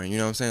watering. You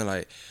know what I'm saying?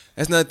 Like,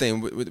 that's another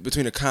thing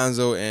between the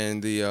Konzo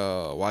and the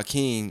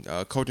Joaquin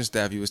coaching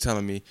staff. You was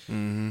telling me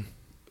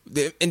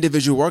the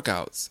individual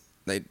workouts.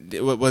 Like,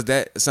 was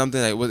that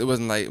something like it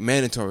wasn't like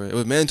mandatory? It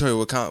was mandatory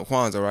with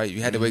Kwanzaa, right?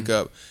 You had to wake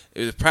up.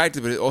 It was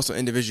practice, but it also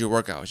individual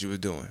workouts you was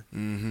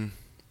doing.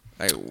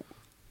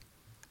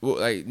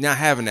 Like not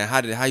having that.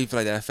 How you feel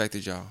like that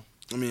affected y'all?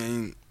 I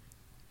mean,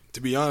 to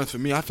be honest, for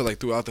me, I feel like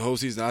throughout the whole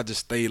season, I just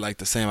stayed like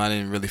the same. I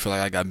didn't really feel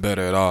like I got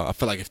better at all. I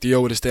feel like if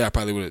Theo would have stayed, I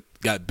probably would have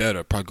got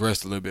better,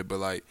 progressed a little bit. But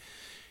like,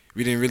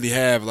 we didn't really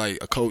have like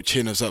a coach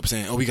hitting us up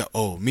saying,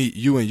 me,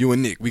 you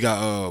and Nick, we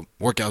got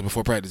workouts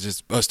before practice,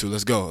 just us two,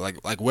 let's go.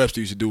 Like Webster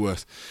used to do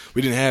us.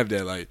 We didn't have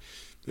that. Like,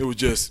 it was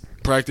just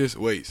practice,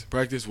 weights.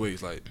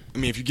 Like, I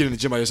mean, if you get in the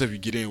gym by yourself, you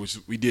get in, which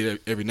we did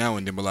every now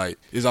and then. But like,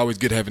 it's always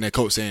good having that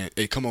coach saying,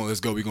 hey, come on, let's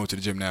go. We're going to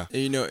the gym now.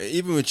 And, you know,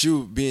 even with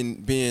you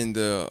being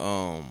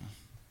the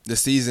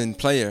seasoned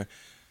player,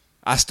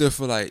 I still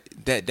feel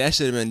like that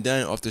should have been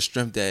done off the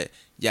strength that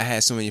y'all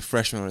had so many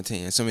freshmen on the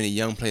team and so many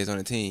young players on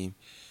the team.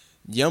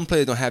 Young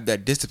players don't have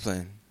that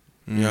discipline.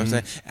 You know what I'm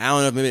saying? I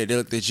don't know if maybe they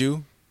looked at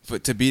you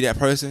to be that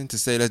person to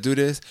say let's do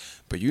this,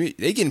 but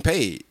they getting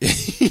paid.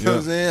 You know what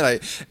I'm saying?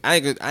 Like, I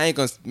ain't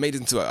gonna make this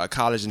into a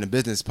college and a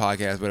business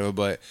podcast, whatever.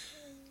 But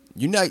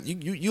you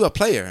a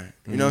player.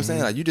 You know what I'm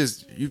saying? Like, you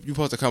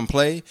supposed to come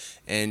play,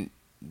 and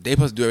they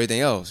supposed to do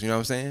everything else. You know what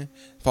I'm saying?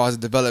 As far as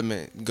the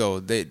development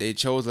go, they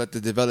chose to let the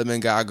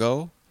development guy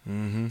go.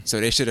 So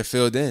they should have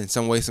filled in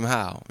some way,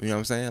 somehow. You know what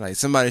I'm saying? Like,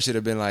 somebody should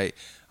have been like,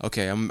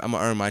 okay, I'm gonna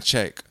earn my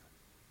check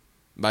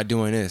by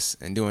doing this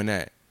and doing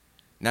that,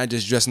 not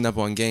just dressing up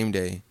on game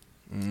day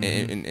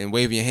and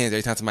waving your hands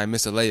every time somebody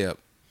miss a layup.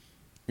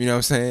 You know what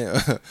I'm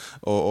saying?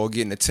 or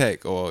getting a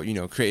tech, or, you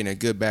know, creating a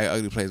good, bad,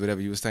 ugly plays, whatever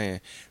you were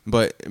saying.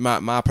 But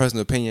my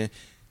personal opinion,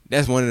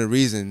 that's one of the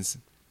reasons.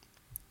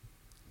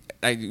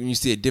 Like, when you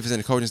see a difference in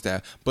the coaching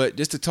staff. But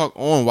just to talk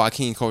on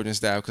Joaquin coaching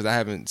staff, because I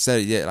haven't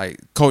said it yet, like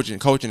coaching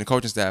and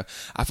coaching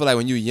staff, I feel like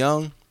when you're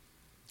young,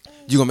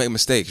 you're going to make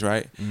mistakes,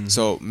 right?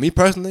 So me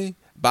personally,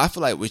 but I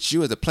feel like with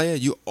you as a player,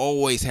 you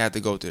always have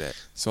to go through that.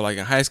 So like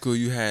in high school,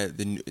 you had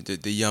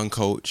the young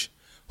coach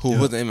who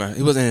wasn't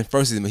in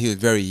first season, but he was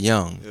very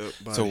young.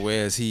 So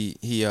whereas he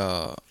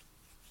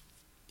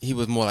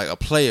was more like a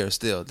player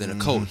still than a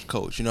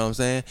coach. You know what I'm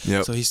saying?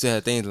 So he still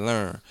had things to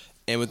learn.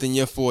 And within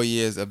your 4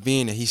 years of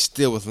being there, he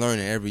still was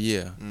learning every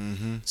year.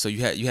 So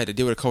you had to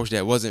deal with a coach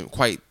that wasn't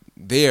quite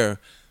there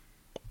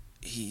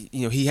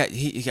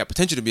he got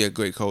potential to be a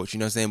great coach, you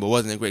know what I'm saying, but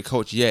wasn't a great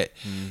coach yet.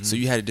 Mm-hmm. So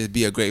you had to just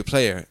be a great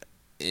player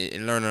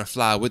and learn on the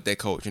fly with that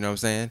coach, you know what I'm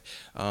saying?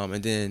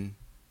 And then,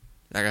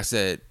 like I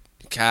said,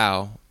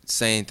 Kyle,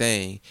 same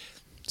thing.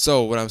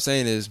 So what I'm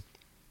saying is,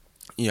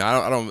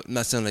 I don't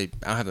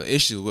have an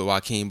issue with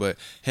Joaquin, but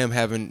him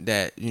having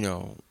that,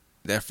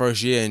 that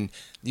first year, and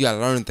you gotta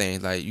learn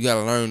things. Like, you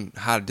gotta learn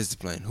how to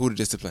discipline, who to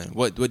discipline,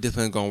 what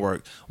discipline gonna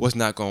work, what's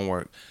not gonna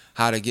work,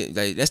 how to get,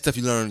 like, that stuff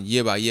you learn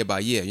year by year by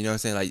year. You know what I'm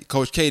saying? Like,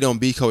 Coach K don't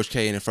be Coach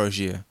K in the first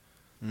year.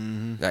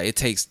 Mm-hmm. Like, it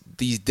takes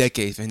these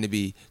decades for him to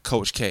be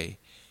Coach K.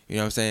 You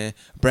know what I'm saying?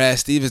 Brad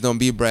Stevens don't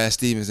be Brad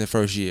Stevens in the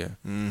first year.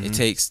 Mm-hmm. It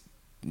takes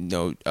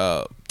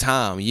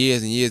time,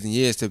 years and years and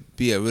years to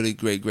be a really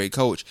great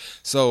coach.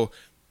 So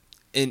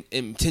in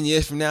 10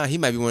 years from now, he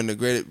might be one of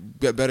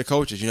the better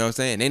coaches. You know what I'm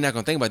saying? They're not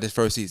gonna think about this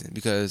first season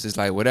because it's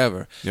like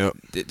whatever. Yep.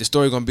 The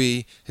story gonna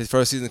be his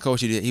first season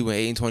coach. He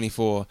went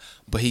 8-24,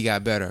 but he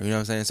got better. You know what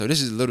I'm saying? So this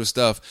is little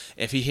stuff.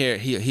 If he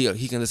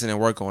can listen and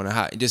work on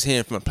it. Just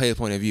hearing from a player's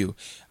point of view.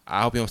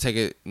 I hope you don't take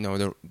it,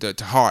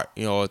 to heart,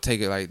 or take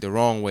it like the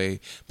wrong way.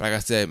 But like I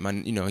said,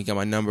 he got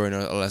my number and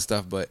all that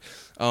stuff. But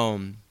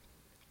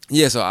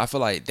yeah. So I feel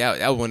like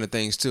that was one of the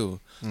things too.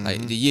 Mm-hmm.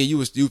 Like the year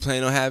you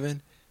planning on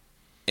having,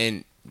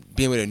 and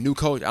being with a new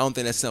coach, I don't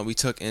think that's something we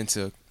took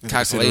into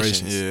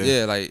calculations.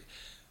 Yeah, like,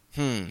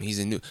 he's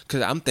a new.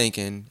 Because I'm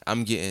thinking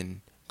I'm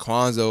getting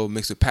Kwanzaa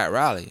mixed with Pat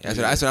Riley.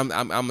 That's what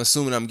I'm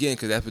assuming I'm getting,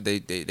 because that's what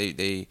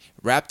they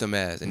wrapped him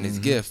as in this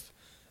gift,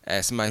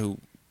 as somebody who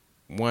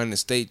won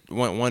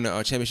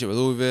the championship with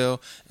Louisville,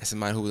 and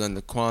somebody who was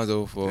under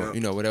Kwanzaa for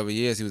whatever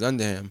years he was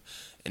under him,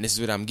 and this is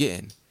what I'm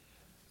getting.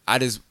 I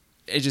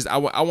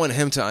want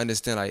him to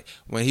understand, like,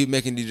 when he's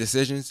making these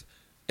decisions,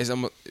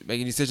 I'm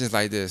making decisions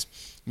like this.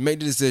 You make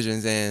the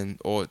decisions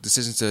or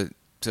decisions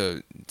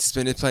to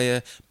suspend this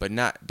player, but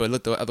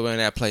look the other way on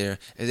that player.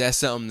 Is that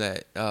something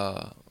that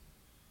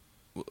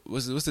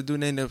what's the dude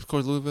name that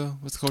coached Louisville?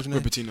 What's the coach name?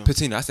 Rick Pitino.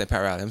 Pitino. I said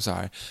Pat Riley. I'm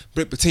sorry,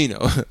 Rick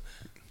Pitino.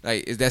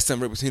 Like, is that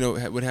something Rick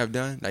Pitino would have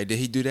done? Like, did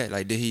he do that?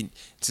 Like, did he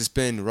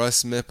suspend Russ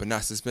Smith but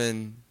not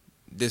suspend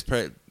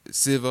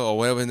Silva or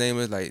whatever his name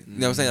is? Like, you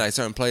know what I'm saying? Like,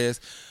 certain players,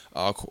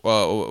 or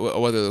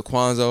whether the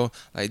Kwanzaa,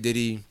 like, did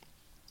he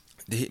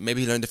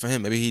maybe he learned it from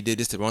him. Maybe he did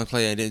this to one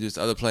player and didn't do this to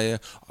the other player,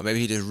 or maybe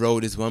he just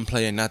rode this one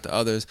player and not the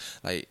others.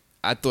 Like,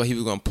 I thought he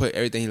was gonna put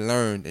everything he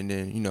learned and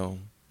then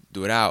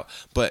do it out.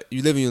 But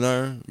you live and you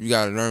learn. You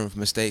gotta learn from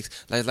mistakes.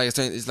 Like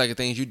it's like the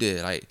things you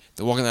did, like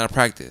the walking out of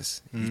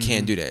practice. You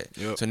can't do that.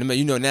 Yep. So no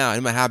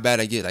matter how bad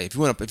I get, like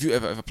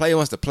if a player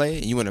wants to play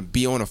and you want to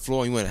be on the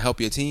floor and you want to help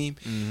your team.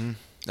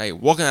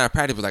 Like, walking out of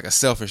practice was like a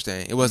selfish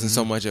thing. It wasn't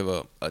so much of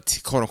a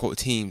quote unquote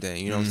team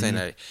thing. You know what I'm saying?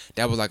 Like,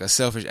 that was like a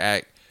selfish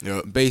act.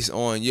 Yep. Based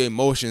on your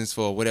emotions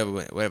for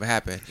whatever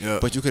happened.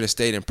 Yep. But you could have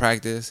stayed in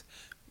practice.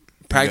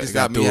 Practice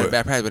got me had a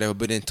bad practice, whatever.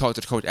 But then talk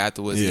to the coach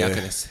afterwards. Yeah, I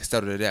could have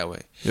settled it that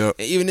way. Yep.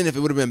 And even then, if it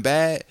would have been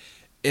bad,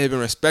 it had been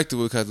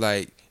respectable because,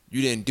 like,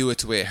 you didn't do it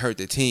to where it hurt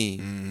the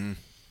team.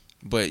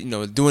 But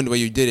doing the way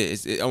you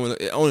did it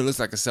only looks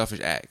like a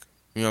selfish act.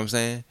 You know what I'm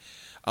saying?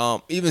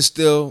 Even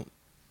still,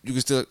 you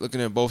can still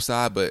looking at both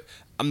sides, but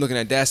I'm looking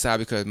at that side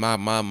because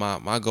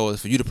my goal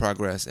is for you to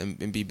progress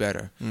and be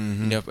better.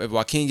 If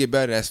Joaquin get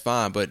better, that's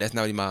fine, but that's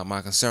not really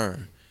my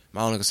concern.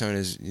 My only concern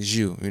is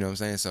you. You know what I'm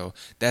saying? So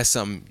that's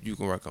something you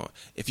can work on.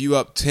 If you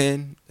up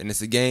 10 and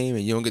it's a game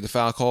and you don't get the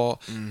foul call,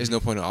 there's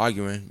no point in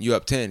arguing. You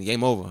up 10,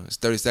 game over. It's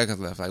 30 seconds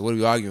left. Like, what are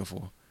we arguing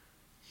for?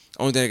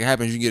 Only thing that can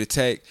happen is you get a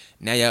tech.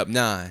 Now you're up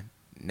 9.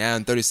 Now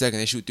in 30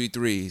 seconds they shoot 3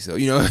 threes. So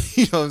you know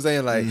what I'm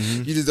saying? Like,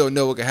 you just don't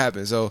know what can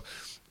happen. So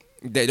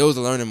those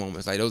are learning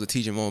moments. Like, those are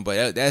teaching moments.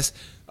 But that's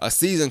a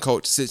seasoned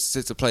coach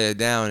sits a player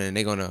down and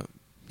y'all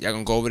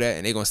gonna go over that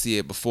and they're gonna see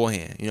it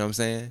beforehand. You know what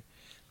I'm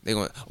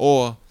saying?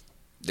 Or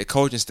the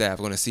coaching staff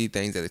are gonna see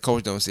things that the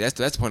coach don't see. That's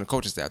the point of the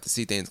coaching staff, to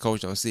see things the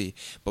coach don't see.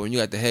 But when you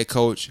got the head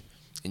coach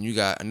and you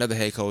got another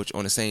head coach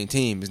on the same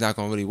team, it's not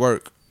gonna really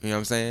work. You know what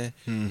I'm saying?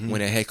 When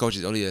that head coach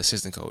is only an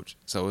assistant coach.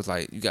 So it's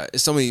like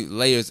it's so many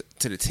layers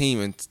to the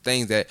team and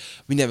things that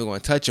we never gonna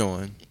touch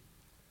on.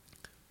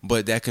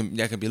 But that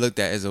can be looked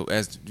at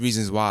as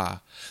reasons why.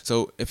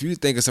 So if you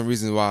think of some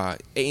reasons why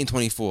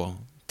 8-24,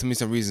 tell me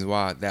some reasons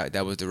why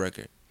that was the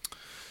record.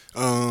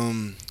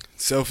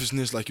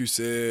 Selfishness, like you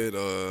said.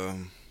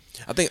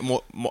 I think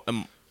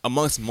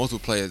amongst multiple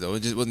players though,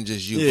 it just wasn't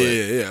just you.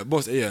 Yeah.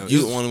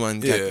 You the only one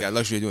got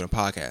luxury of doing a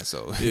podcast.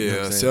 So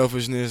yeah,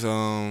 selfishness.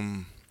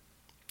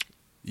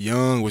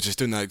 Young, which is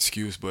still not an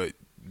excuse, but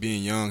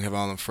being young, have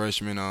all them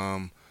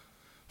freshmen.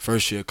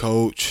 First year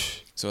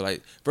coach. So,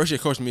 like, first year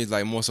coach to me is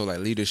like more so like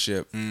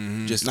leadership.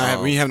 Just we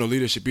didn't have no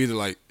leadership either.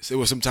 Like, it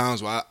was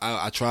sometimes where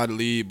I tried to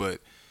lead, but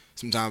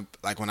sometimes,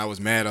 like, when I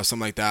was mad or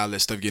something like that, I let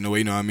stuff get in the way.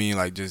 You know what I mean?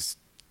 Like, just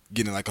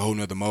getting in like a whole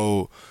nother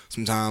mode.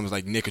 Sometimes,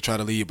 like, Nick would try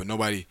to lead, but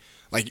nobody,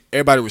 like,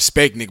 everybody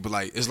respect Nick, but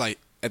like, it's like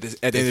at the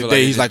end of the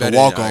day, he's like a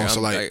walk on.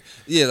 So like,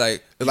 you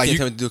can't tell me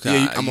to do.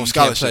 I'm on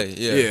scholarship.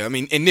 Yeah, I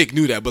mean, and Nick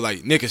knew that, but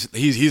like, Nick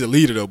he's a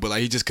leader though, but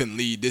like, he just couldn't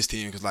lead this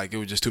team because like it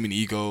was just too many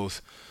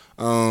egos.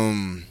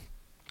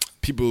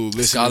 people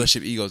listening.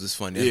 Scholarship egos is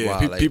funny. That's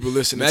wild. Like, people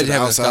listening. Imagine to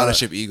having outside. a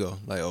scholarship ego.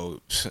 Like, oh,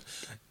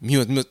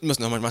 you must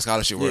know how much my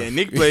scholarship worth. Yeah,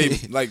 Nick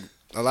played like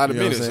a lot of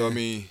You know what minutes. I'm So I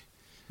saying?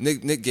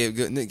 mean, Nick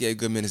gave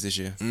good minutes this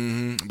year.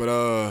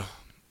 but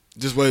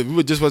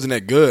we just wasn't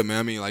that good, man.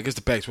 I mean, like it's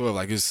the Pac-12.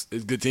 Like it's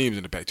good teams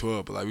in the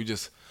Pac-12, but like we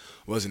just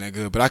wasn't that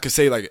good. But I could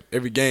say like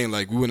every game,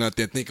 like we went out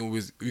there thinking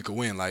we could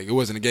win. Like it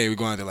wasn't a game we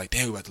going out there like,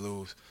 damn, we about to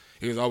lose.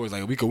 It was always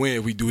like we could win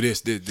if we do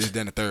this, then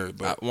the third.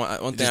 But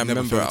One thing I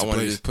remember, I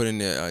wanted to just put in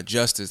there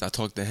Justice. I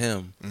talked to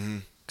him.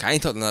 I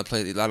ain't talked to a lot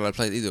of other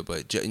players either,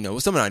 but you know,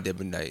 someone I did,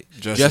 but like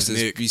Justice,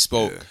 Nick, we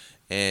spoke,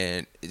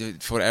 and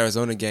for the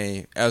Arizona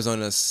game,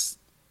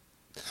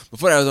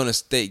 before the Arizona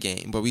State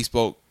game, but we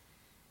spoke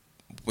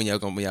when y'all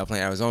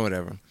playing Arizona, or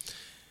whatever.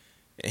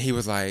 And he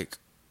was like,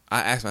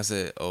 I asked him, I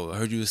said, "Oh, I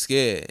heard you was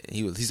scared." And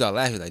he started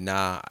laughing. He was like,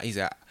 "Nah," he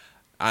said,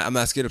 I'm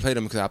not scared to play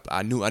them because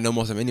I know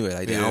most of them anyway.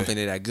 Like I don't think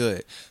they're that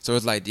good. So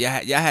it's like y'all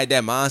had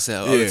that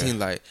mindset. Other teams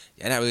like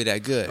y'all not really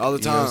that good all the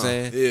time. You know what I'm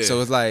saying? Yeah.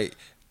 So it's like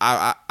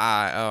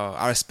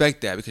I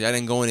respect that because I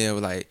didn't go in there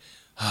with like,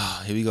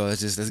 oh, here we go.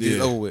 Let's get it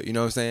over with. You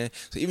know what I'm saying?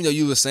 So even though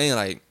you were saying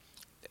like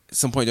at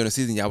some point during the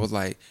season, y'all was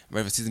like,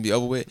 ready for the season to be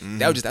over with. I think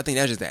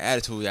that was just the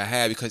attitude y'all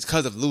had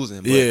because of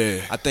losing. But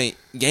I think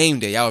game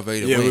day y'all was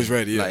ready to win. Yeah, we was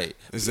ready. Yeah, like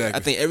exactly.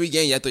 I think every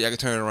game y'all thought y'all could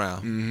turn it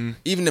around.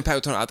 Even the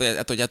Pac-12 tournament,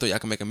 I thought y'all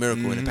could make a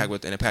miracle in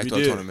the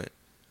Pac-12 tournament.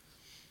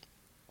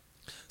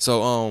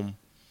 So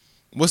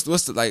what's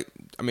the like?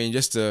 I mean,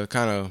 just to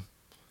kind of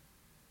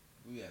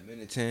we at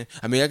minute 10.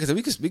 I mean, like I said,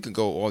 we could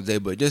go all day,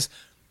 but just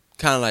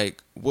kind of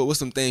like what's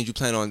some things you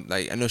plan on?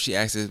 Like I know she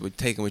asked us with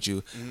taking with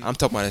you. I'm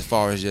talking about as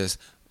far as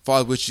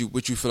what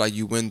you feel like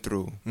you went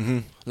through.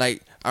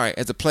 Like all right,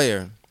 as a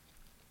player,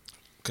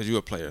 because you're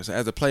a player. So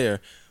as a player,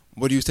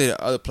 what do you say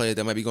to other players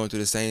that might be going through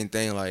the same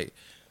thing? Like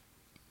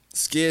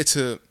scared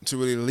to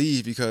really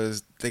leave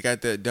because they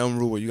got that dumb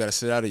rule where you got to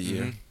sit out a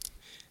year.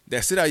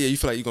 That sit out year, you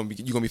feel like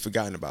you're gonna be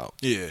forgotten about.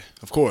 Yeah,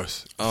 of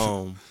course.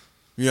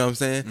 You know what I'm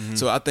saying?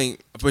 So I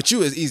think, but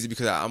you is easy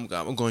because I'm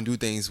going to do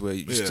things where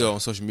you're still on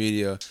social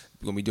media.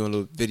 We're gonna be doing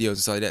little videos and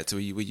stuff like that,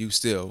 where you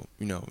still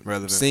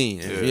relevant,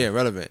 seen and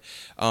relevant.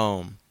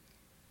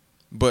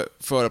 But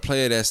for a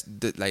player that's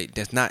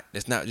not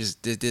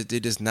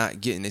just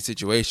not getting a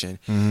situation.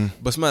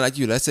 But somebody like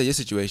you, let's say your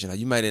situation, like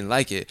you might didn't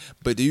like it,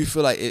 but do you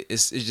feel like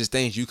it's just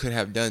things you could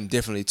have done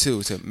differently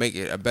too to make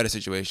it a better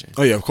situation?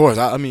 Oh yeah, of course.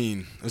 I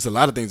mean, there's a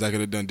lot of things I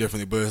could have done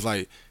differently, but it's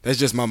like that's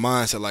just my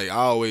mindset. Like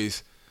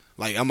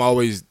I'm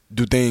always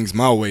do things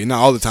my way, not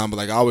all the time, but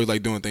like I always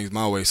like doing things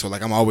my way. So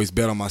like I'm always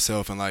bet on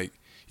myself and like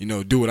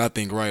do what I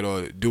think right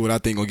or do what I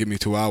think gonna get me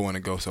to where I want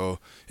to go. So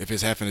if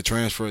it's having to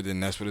transfer,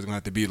 then that's what it's gonna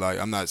have to be. Like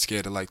I'm not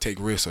scared to like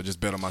take risks or just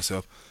bet on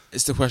myself.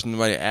 It's the question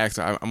nobody asked.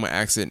 I'm gonna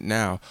ask it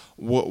now.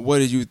 What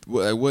did you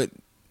what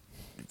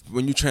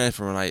when you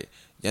transfer? Like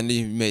I know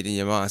you made in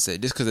your mindset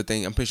just because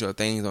I'm pretty sure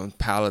things on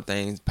pile of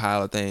things,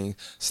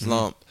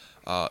 slump.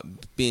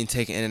 Being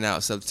taken in and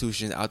out,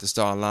 substitutions out the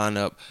starting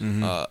lineup,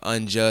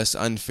 unjust,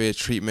 unfair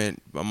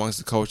treatment amongst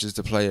the coaches,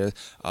 the players,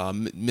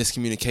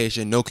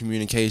 miscommunication, no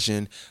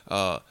communication,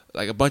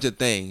 like a bunch of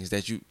things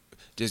that you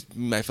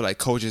might feel like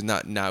coaches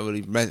not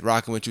really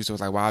rocking with you. So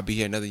it's like, why I'll be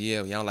here another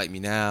year? Y'all don't like me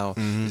now.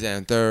 Is that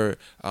and third?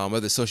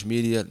 Whether social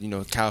media,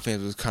 Cal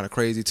fans was kind of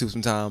crazy too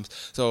sometimes.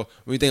 So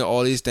when you think of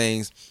all these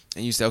things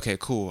and you say, okay,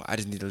 cool, I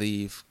just need to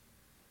leave.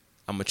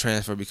 I'm gonna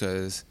transfer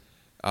because.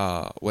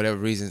 Whatever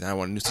reasons, I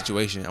want a new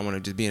situation. I want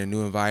to just be in a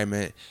new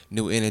environment,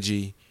 new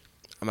energy.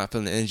 I'm not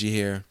feeling the energy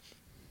here.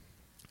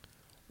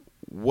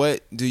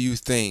 What do you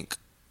think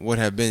would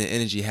have been the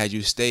energy had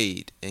you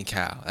stayed in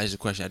Cal? That's just a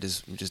question I'm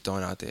just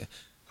throwing out there.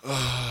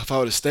 If I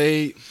would have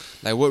stayed,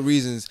 like what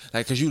reasons?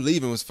 Like because you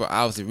leaving was for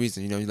obviously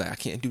reasons. You're like I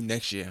can't do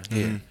next year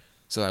here.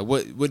 So like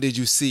what did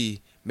you see?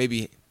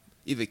 Maybe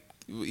either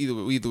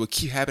would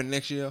keep happening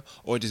next year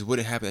or just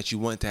wouldn't happen that you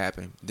want to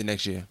happen the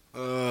next year.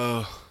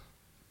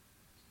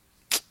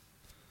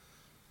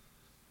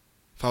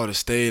 If I would have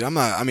stayed, I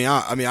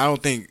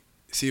don't think.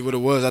 See what it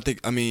was. I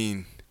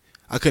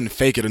couldn't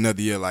fake it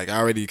another year. Like I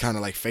already kind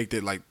of like faked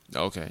it. Like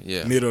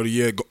middle of the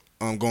year,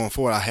 going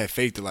forward, I had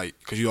faked it. Like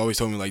because you always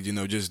told me like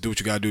just do what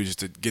you gotta do just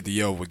to get the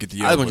year over.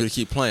 I want you to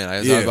keep playing. Like,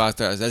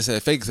 I just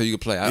said fake it so you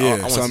could play. I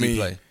want to see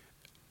you play.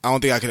 I don't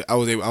think I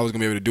was gonna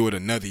be able to do it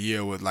another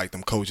year with like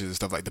them coaches and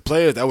stuff. Like the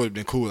players, that would have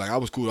been cool. Like I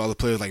was cool with all the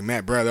players, like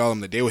Matt Bradley, all of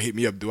them. They would hit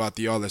me up throughout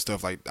the all that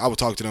stuff. Like I would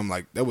talk to them.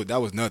 Like that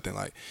was nothing.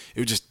 Like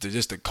it was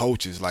just the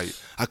coaches. Like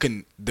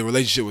the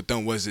relationship with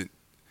them wasn't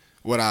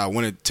what I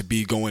wanted to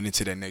be going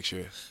into that next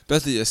year.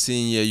 Especially a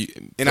senior year.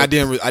 I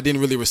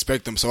didn't really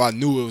respect them, so I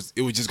knew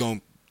it was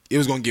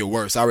gonna get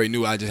worse. I already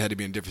knew I just had to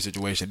be in a different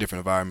situation, a different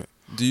environment.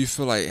 Do you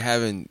feel like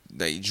having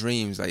like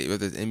dreams, like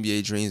whether it's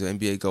NBA dreams or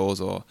NBA goals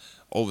or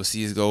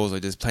overseas goals or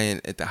just playing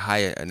at the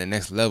higher and the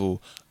next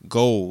level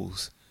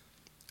goals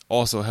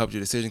also help your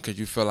decision because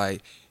you feel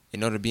like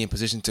in order to be in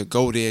position to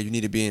go there, you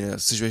need to be in a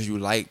situation you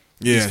like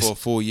for a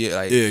full year.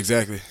 Like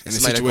exactly. And the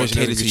situation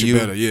that gets you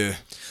better. Yeah.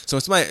 So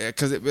it's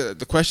because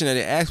the question that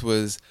they asked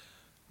was,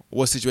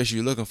 what situation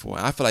you looking for?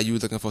 And I feel like you were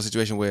looking for a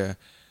situation where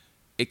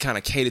it kind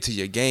of catered to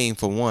your game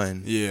for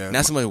one. Yeah.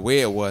 Not so much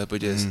where it was,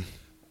 but just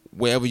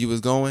wherever you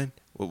was going.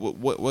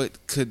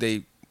 What could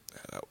they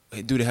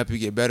do to help you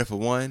get better for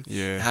one?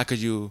 Yeah. And how could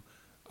you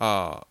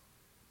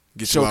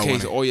Get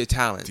showcase all your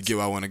talents to get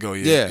where I want to go?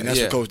 Yeah, and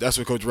that's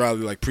what Coach Riley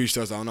like preached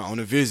us on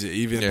the visit,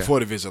 even before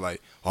the visit.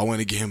 Like, I want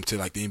to get him to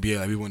like the NBA.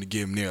 Like, we want to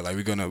get him there. Like,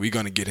 we're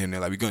gonna get him there.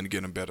 Like, we're gonna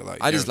get him better. Like,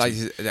 I just like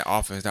that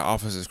offense. That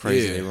offense is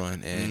crazy. They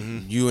run,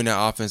 and you in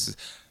that offense,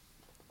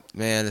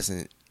 man.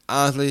 Listen,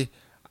 honestly,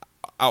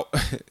 I'm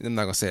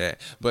not gonna say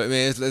that, but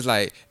man, it's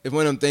like it's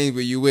one of them things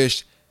where you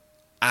wish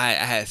I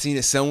had seen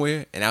it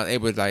somewhere, and I was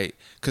able to like,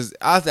 because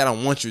honestly, I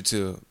don't want you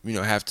to,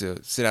 have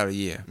to sit out a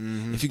year.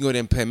 If you can go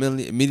there and play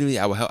immediately,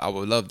 I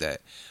would love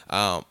that.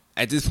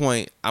 At this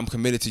point, I'm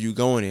committed to you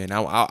going in.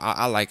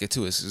 I like it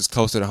too. It's just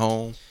closer to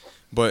home.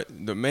 But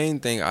the main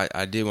thing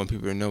I did want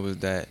people to know was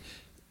that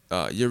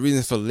your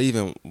reason for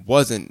leaving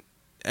wasn't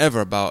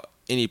ever about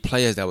any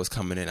players that was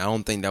coming in. I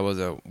don't think that was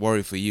a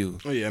worry for you.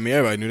 Oh yeah, I mean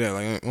everybody knew that.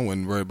 Like, I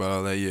wasn't worried about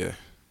all that. Yeah.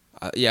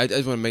 I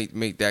just want to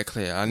make that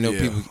clear. I know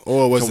people.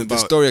 Or it wasn't the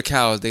about story of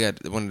Cal is they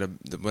got one of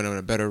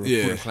the better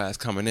recruiting class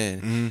coming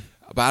in,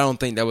 but I don't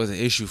think that was an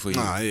issue for you.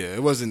 Nah, yeah,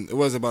 it wasn't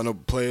about no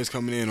players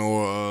coming in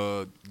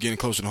or getting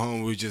closer to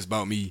home. It was just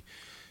about me.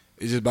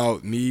 It's just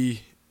about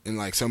me and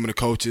like some of the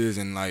coaches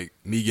and like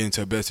me getting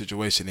to a better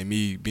situation and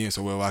me being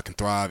somewhere where I can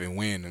thrive and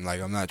win. And like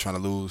I'm not trying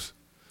to lose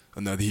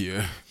another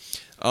year.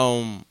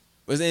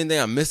 Was there anything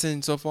I'm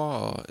missing so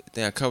far? Or I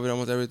think I covered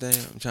almost everything.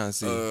 I'm trying to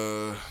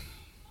see.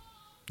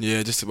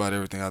 Yeah, just about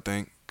everything. I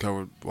think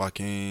covered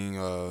Joaquin,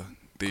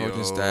 Theo,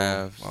 coaching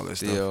staff, all that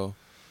Theo.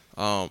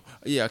 stuff.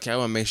 Yeah, okay. I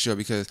want to make sure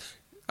because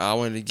I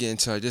wanted to get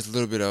into just a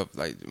little bit of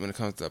like when it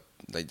comes to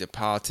like the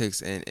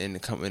politics and in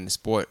the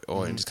sport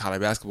or in just college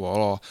basketball at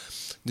all.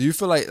 Do you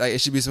feel like it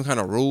should be some kind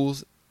of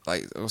rules,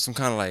 like or some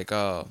kind of like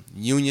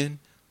union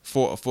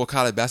for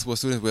college basketball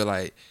students where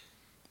like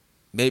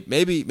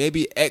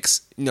maybe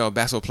ex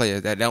basketball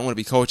players that don't want to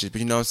be coaches, but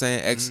you know what I'm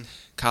saying, ex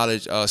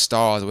college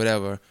stars or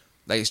whatever.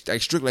 Like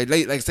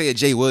strictly like say a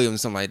Jay Williams or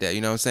something like that,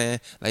 you know what I'm saying?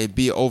 Like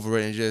be over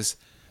it and just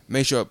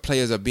make sure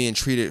players are being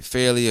treated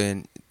fairly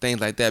and things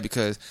like that,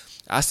 because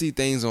I see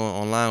things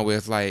online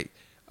with like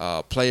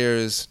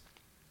players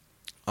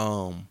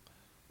are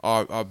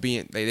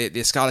being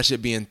their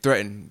scholarship being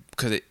threatened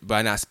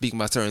by not speaking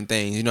about certain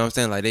things, you know what I'm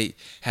saying? Like they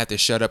have to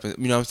shut up and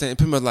you know what I'm saying?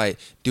 Pretty much like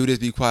do this,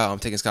 be quiet, I'm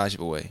taking scholarship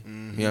away. You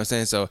know what I'm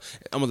saying? So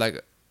almost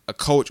like a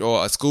coach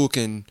or a school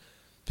can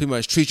pretty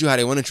much treat you how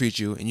they want to treat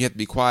you, and you have to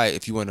be quiet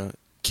if you want to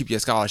keep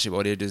your scholarship,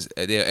 or they'll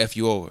F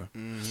you over.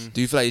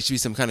 Do you feel like there should be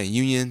some kind of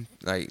union,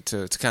 like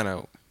to kind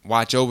of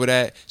watch over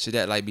that? Should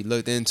that like be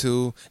looked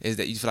into? Is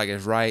that you feel like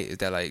it's right? Is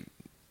that like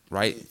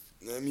right?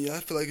 I mean, I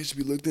feel like it should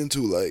be looked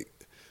into. Like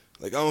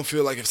I don't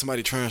feel like if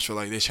somebody transfer,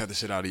 like they should have to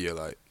sit out a year.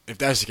 Like if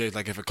that's the case,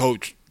 like if a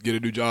coach get a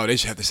new job, they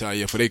should have to sit out a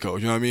year for their coach.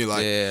 You know what I mean?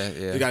 Like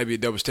there got to be a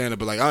double standard.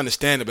 But like I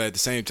understand it, but at the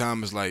same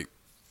time, it's like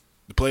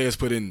the players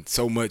put in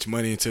so much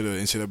money into the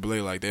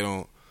NCAA, like they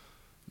don't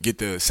get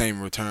the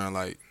same return.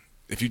 Like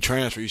if you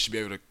transfer, you should be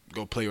able to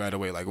go play right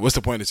away. Like, what's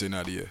the point of sitting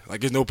out a year? Like,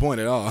 there's no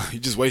point at all. You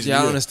just wasting.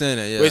 Yeah, I understand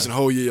that. Yeah, wasting a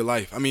whole year of your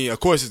life. I mean, of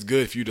course, it's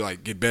good for you to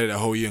like get better that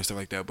whole year and stuff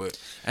like that. But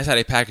that's how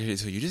they package it.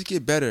 So you just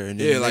get better. And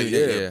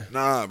then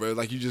nah, bro.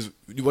 Like you just,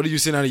 what are you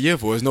sitting out a year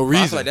for? There's no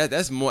reason. I feel like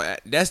that's more.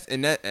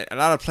 A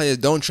lot of players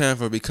don't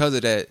transfer because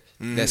of that.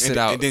 That sit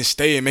out and then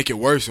stay and make it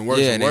worse and worse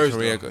and worse.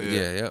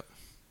 Yeah.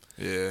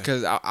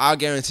 Because I'll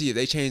guarantee you, if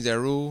they change that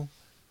rule,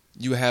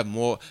 you have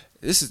more.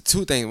 This is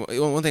two things.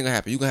 One thing gonna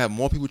happen. You're gonna have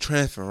more people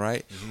transferring,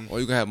 right? Or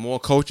you're gonna have more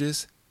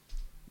coaches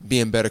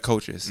being better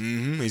coaches.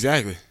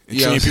 Exactly.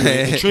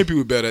 And treat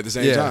people better at the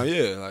same time.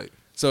 Yeah. Like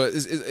so,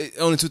 it's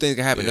only two things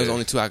can happen. There's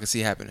only two I can see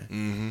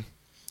happening.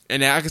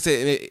 And then I could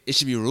say it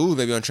should be rules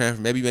maybe on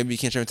transfer. Maybe you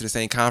can't transfer to the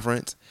same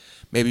conference.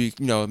 Maybe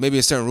maybe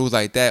a certain rules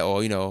like that,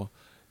 or you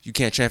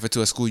can't transfer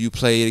to a school you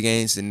played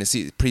against in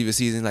the previous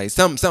season, like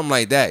something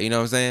like that. You know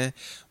what I'm saying?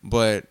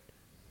 But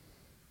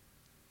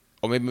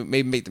or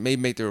maybe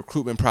make the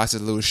recruitment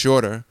process a little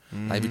shorter.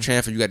 Like if you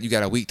transfer, you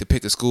got a week to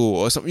pick a school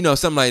or something,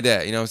 something like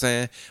that. You know what I'm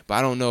saying? But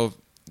I don't know if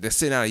the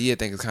sitting out a year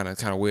thing is kind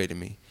of weird to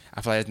me.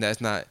 I feel like it's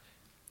not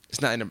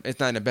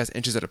in the best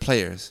interest of the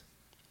players.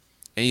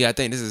 And you got to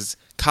think this is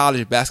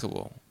college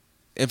basketball,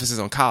 emphasis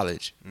on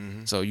college.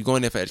 So you go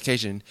in there for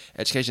education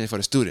is for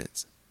the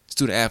student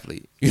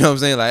athlete. You know what I'm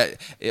saying? Like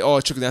it all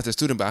trickles down to the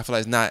student, but I feel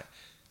like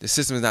the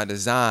system is not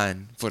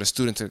designed for the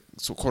student to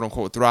quote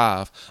unquote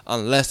thrive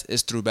unless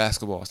it's through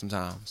basketball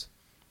sometimes.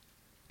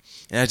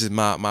 And that's just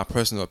my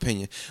personal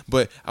opinion.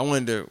 But I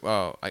wanted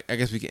to, I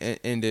guess we can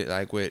end it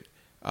like with,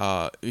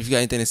 if you got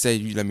anything to say,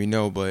 you let me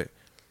know. But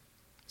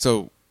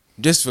so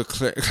just for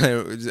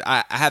clarity,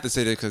 I have to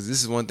say that because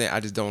this is one thing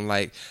I just don't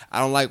like. I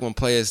don't like when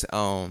players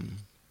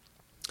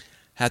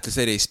have to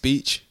say their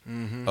speech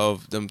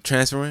of them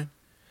transferring,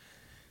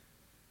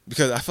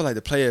 because I feel like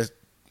the players.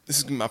 This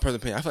is my personal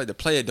opinion. I feel like the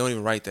player don't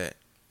even write that.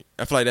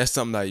 I feel like that's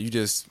something that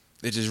it's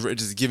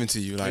just given to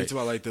you. Like, you talk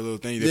about like the little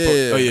thing.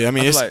 I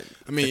mean,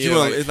 if you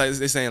want, it's like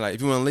they're saying like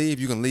if you want to leave,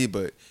 you can leave,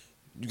 but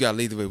you gotta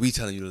leave the way we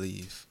telling you to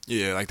leave.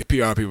 Yeah, like the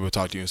PR people will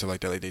talk to you and stuff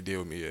like that, like they deal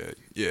with me.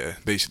 Yeah,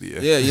 basically.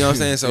 Yeah, you know what I'm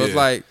saying. So it's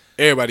like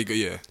everybody go.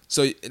 Yeah.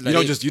 So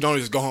like, you don't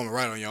just go home and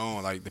write on your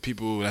own. Like the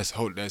people that's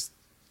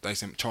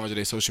like in charge of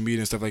their social media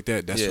and stuff like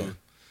that. That's who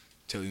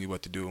telling you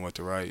what to do and what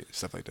to write,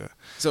 stuff like that.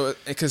 So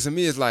because to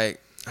me it's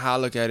like how I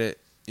look at it.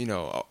 You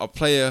know, a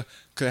player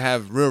could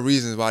have real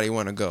reasons why they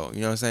want to go. You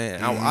know what I'm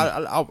saying?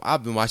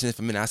 I've been watching this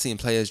for a minute. I've seen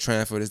players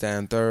transfer this, that,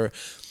 and third.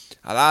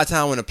 A lot of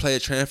time when a player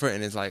transfer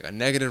and it's like a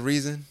negative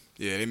reason.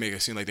 Yeah, they make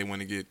it seem like they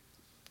want to get.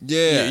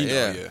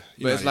 Yeah.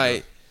 But it's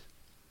like,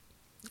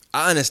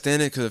 I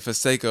understand it because for the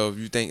sake of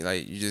you think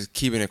like you just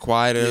keeping it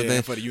quiet or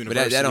everything. For the but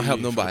that don't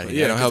help nobody.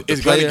 Yeah, that don't help it's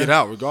the player. It's gonna get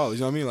out regardless.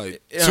 You know what I mean?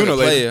 Like it sooner or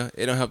later,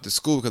 it don't help the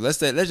school because let's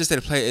just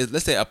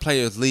say a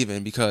player is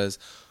leaving because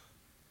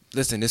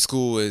listen, this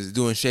school is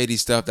doing shady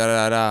stuff.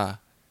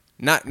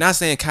 Not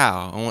saying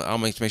Kyle. I'll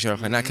make sure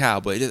I'm not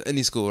Kyle, but just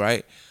any school,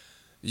 right?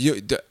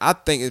 I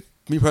think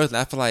me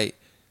personally, I feel like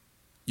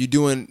you're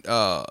doing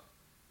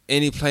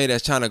any player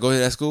that's trying to go to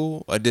that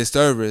school a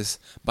disservice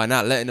by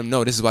not letting them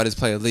know this is why this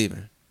player is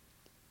leaving.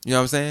 You know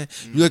what I'm saying?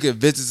 Mm-hmm. You look at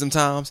visits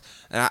sometimes,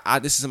 and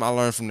this is something I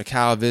learned from the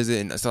Cal visit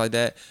and stuff like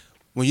that.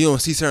 When you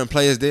don't see certain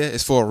players there,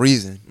 it's for a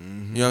reason.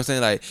 Mm-hmm. You know what I'm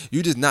saying? Like,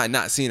 you just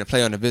not seeing a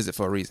player on the visit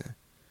for a reason.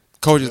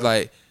 Coach is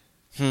like,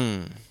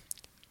 I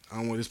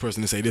don't want this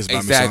person to say this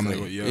about me. So I'm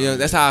like, you know,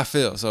 that's how I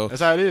feel. So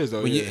that's how it is,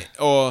 though.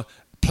 Or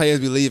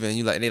players be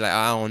leaving, they like,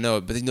 I don't know,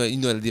 but you know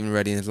they're leaving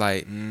already, and it's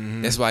like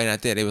that's why you're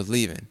not there. They was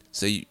leaving.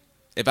 So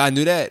if I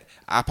knew that,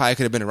 I probably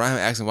could have been around him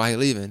asking why he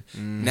leaving.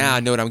 Mm-hmm. Now I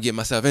know what I'm getting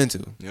myself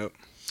into. Yep.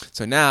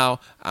 So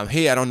now I'm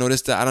here. I don't know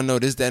this, that,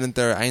 and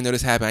third. I ain't know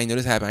this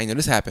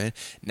happened.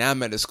 Now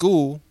I'm at the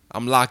school.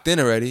 I'm locked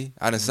in already.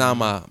 I done signed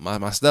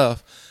my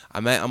stuff.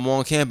 I'm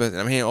on campus and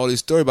I'm hearing all these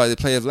stories about the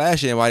players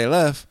last year and why they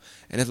left.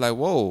 And it's like,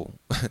 whoa.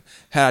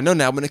 Had I known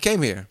that when they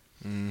came here,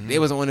 they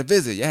wasn't on the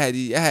visit. I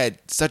had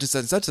such and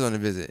such and such on the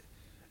visit.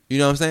 You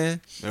know what I'm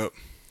saying? Yep.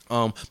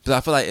 But I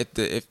feel like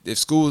if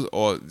schools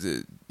or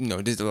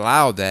just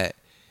allow that,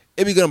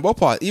 it'd be good on both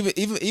parts.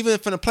 Even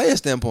from the player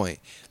standpoint.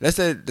 Let's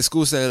say the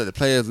school said that the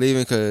player's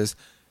leaving because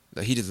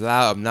he just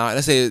allowed him now.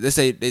 Let's say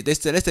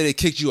they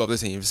kicked you off the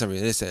team for some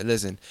reason. They said,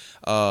 listen,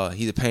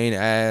 he's a pain in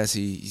the ass.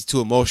 He's too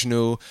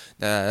emotional.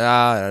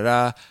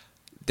 That's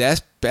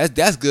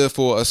good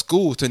for a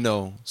school to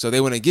know. So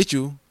they want to get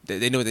you.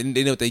 They know what they're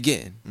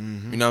getting.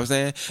 Mm-hmm. You know what I'm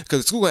saying?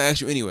 Because the school gonna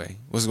ask you anyway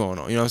what's going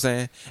on. You know what I'm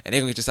saying? And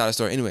they're gonna get your side of the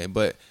story anyway.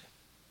 But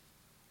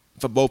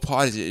for both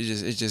parties,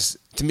 it's just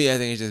to me, I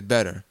think it's just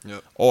better.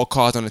 Yep. All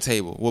cards on the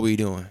table. What we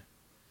doing?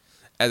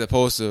 As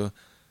opposed to,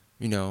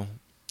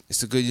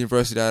 it's a good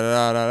university,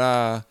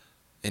 and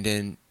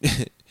then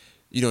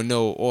you don't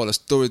know all the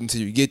stories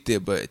until you get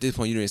there. But at this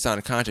point, you didn't sign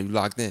a contract. You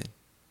locked in.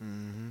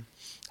 Mm-hmm.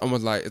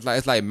 Almost like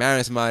it's like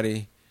marrying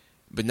somebody,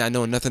 but not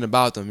knowing nothing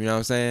about them. You know what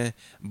I'm saying?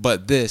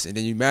 But this, and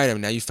then you marry them.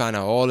 Now you find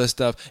out all this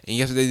stuff, and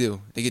guess what they do?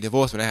 They get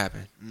divorced when that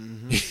happens.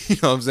 Mm-hmm. You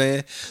know what I'm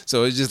saying?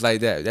 So it's just like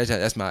that.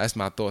 That's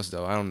my thoughts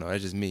though. I don't know.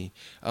 That's just me.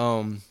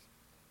 I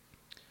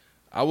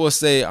will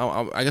say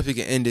I guess we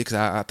can end it because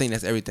I think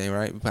that's everything,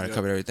 right? We probably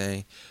covered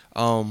everything.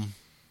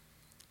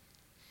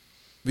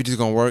 We just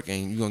gonna work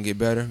and you're gonna get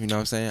better. You know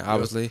what I'm saying?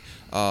 Obviously,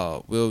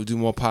 we'll do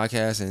more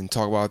podcasts and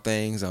talk about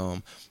things.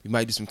 We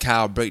might do some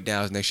Kyle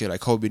breakdowns next year,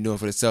 like Kobe doing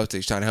for the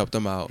Celtics, trying to help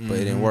them out, but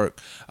it didn't work.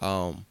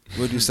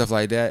 We'll do stuff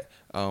like that.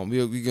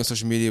 We go on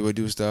social media. We'll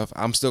do stuff.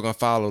 I'm still gonna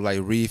follow like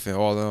Reef and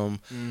all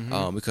of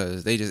them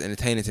because they just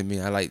entertaining to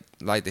me. I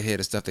like to hear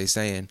the stuff they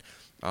saying.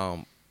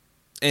 And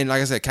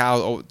like I said,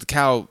 the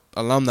Cal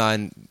alumni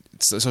and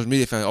social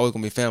media family always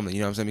gonna be family.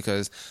 You know what I'm saying?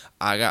 Because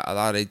I got a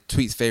lot of their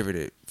tweets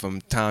favorited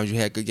from times you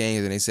had good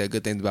games and they said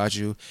good things about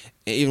you.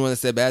 And even when they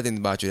said bad things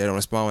about you, they don't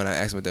respond when I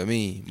ask them what they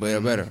mean. But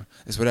they're better.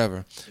 It's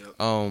whatever. Yep.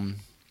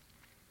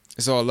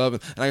 It's all love.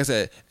 And like I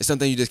said, it's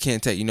something you just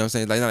can't take. You know what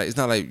I'm saying? Like it's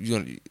not like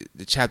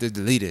the chapter's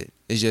deleted.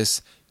 It's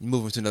just you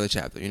move into another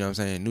chapter. You know what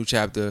I'm saying? New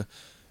chapter,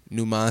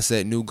 new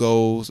mindset, new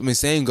goals. I mean,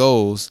 same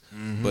goals,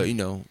 but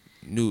new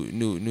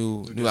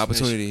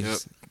opportunities. Yep.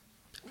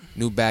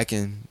 New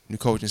backing, new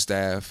coaching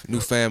staff, new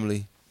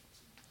family.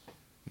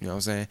 You know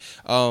what I'm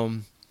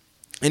saying?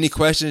 Any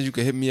questions, you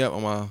can hit me up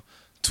on my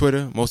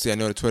Twitter. Mostly I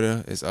know the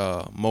Twitter is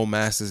Mo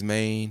Masters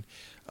Main.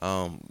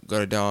 Go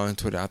to Don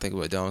Twitter, I think it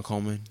was Don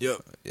Coleman. Yep.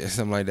 Yeah,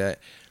 something like that.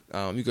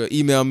 You can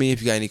email me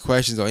if you got any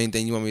questions or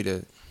anything you want me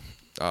to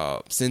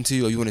send to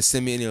you, or you want to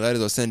send me any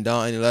letters or send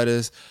Don any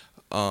letters,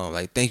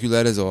 like thank you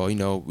letters, or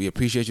we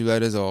appreciate you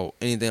letters, or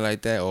anything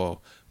like that, or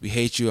we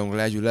hate you, I'm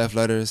glad you left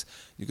letters.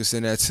 You can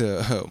send that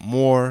to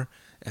More,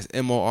 that's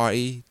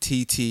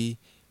MORETT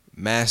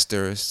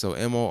Masters, so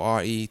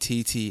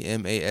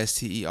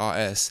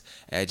MORETTMASTERS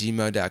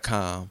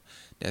 @gmail.com.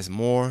 That's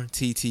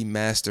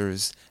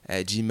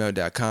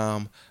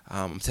moretttmasters@gmail.com.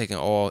 I'm taking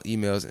all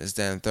emails and it's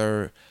down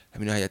third. Let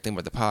me know how you think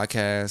about the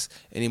podcast.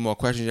 Any more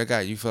questions you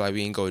got, you feel like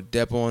we can go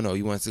depth on, or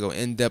you want us to go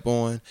in depth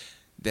on,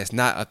 that's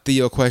not a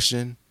Theo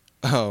question,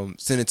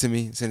 send it to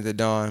me, send it to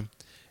Don,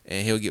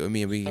 and he'll get with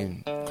me and we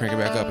can crank it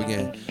back up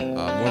again.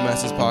 More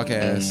Masters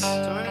Podcast.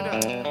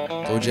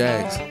 Go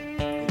Jags.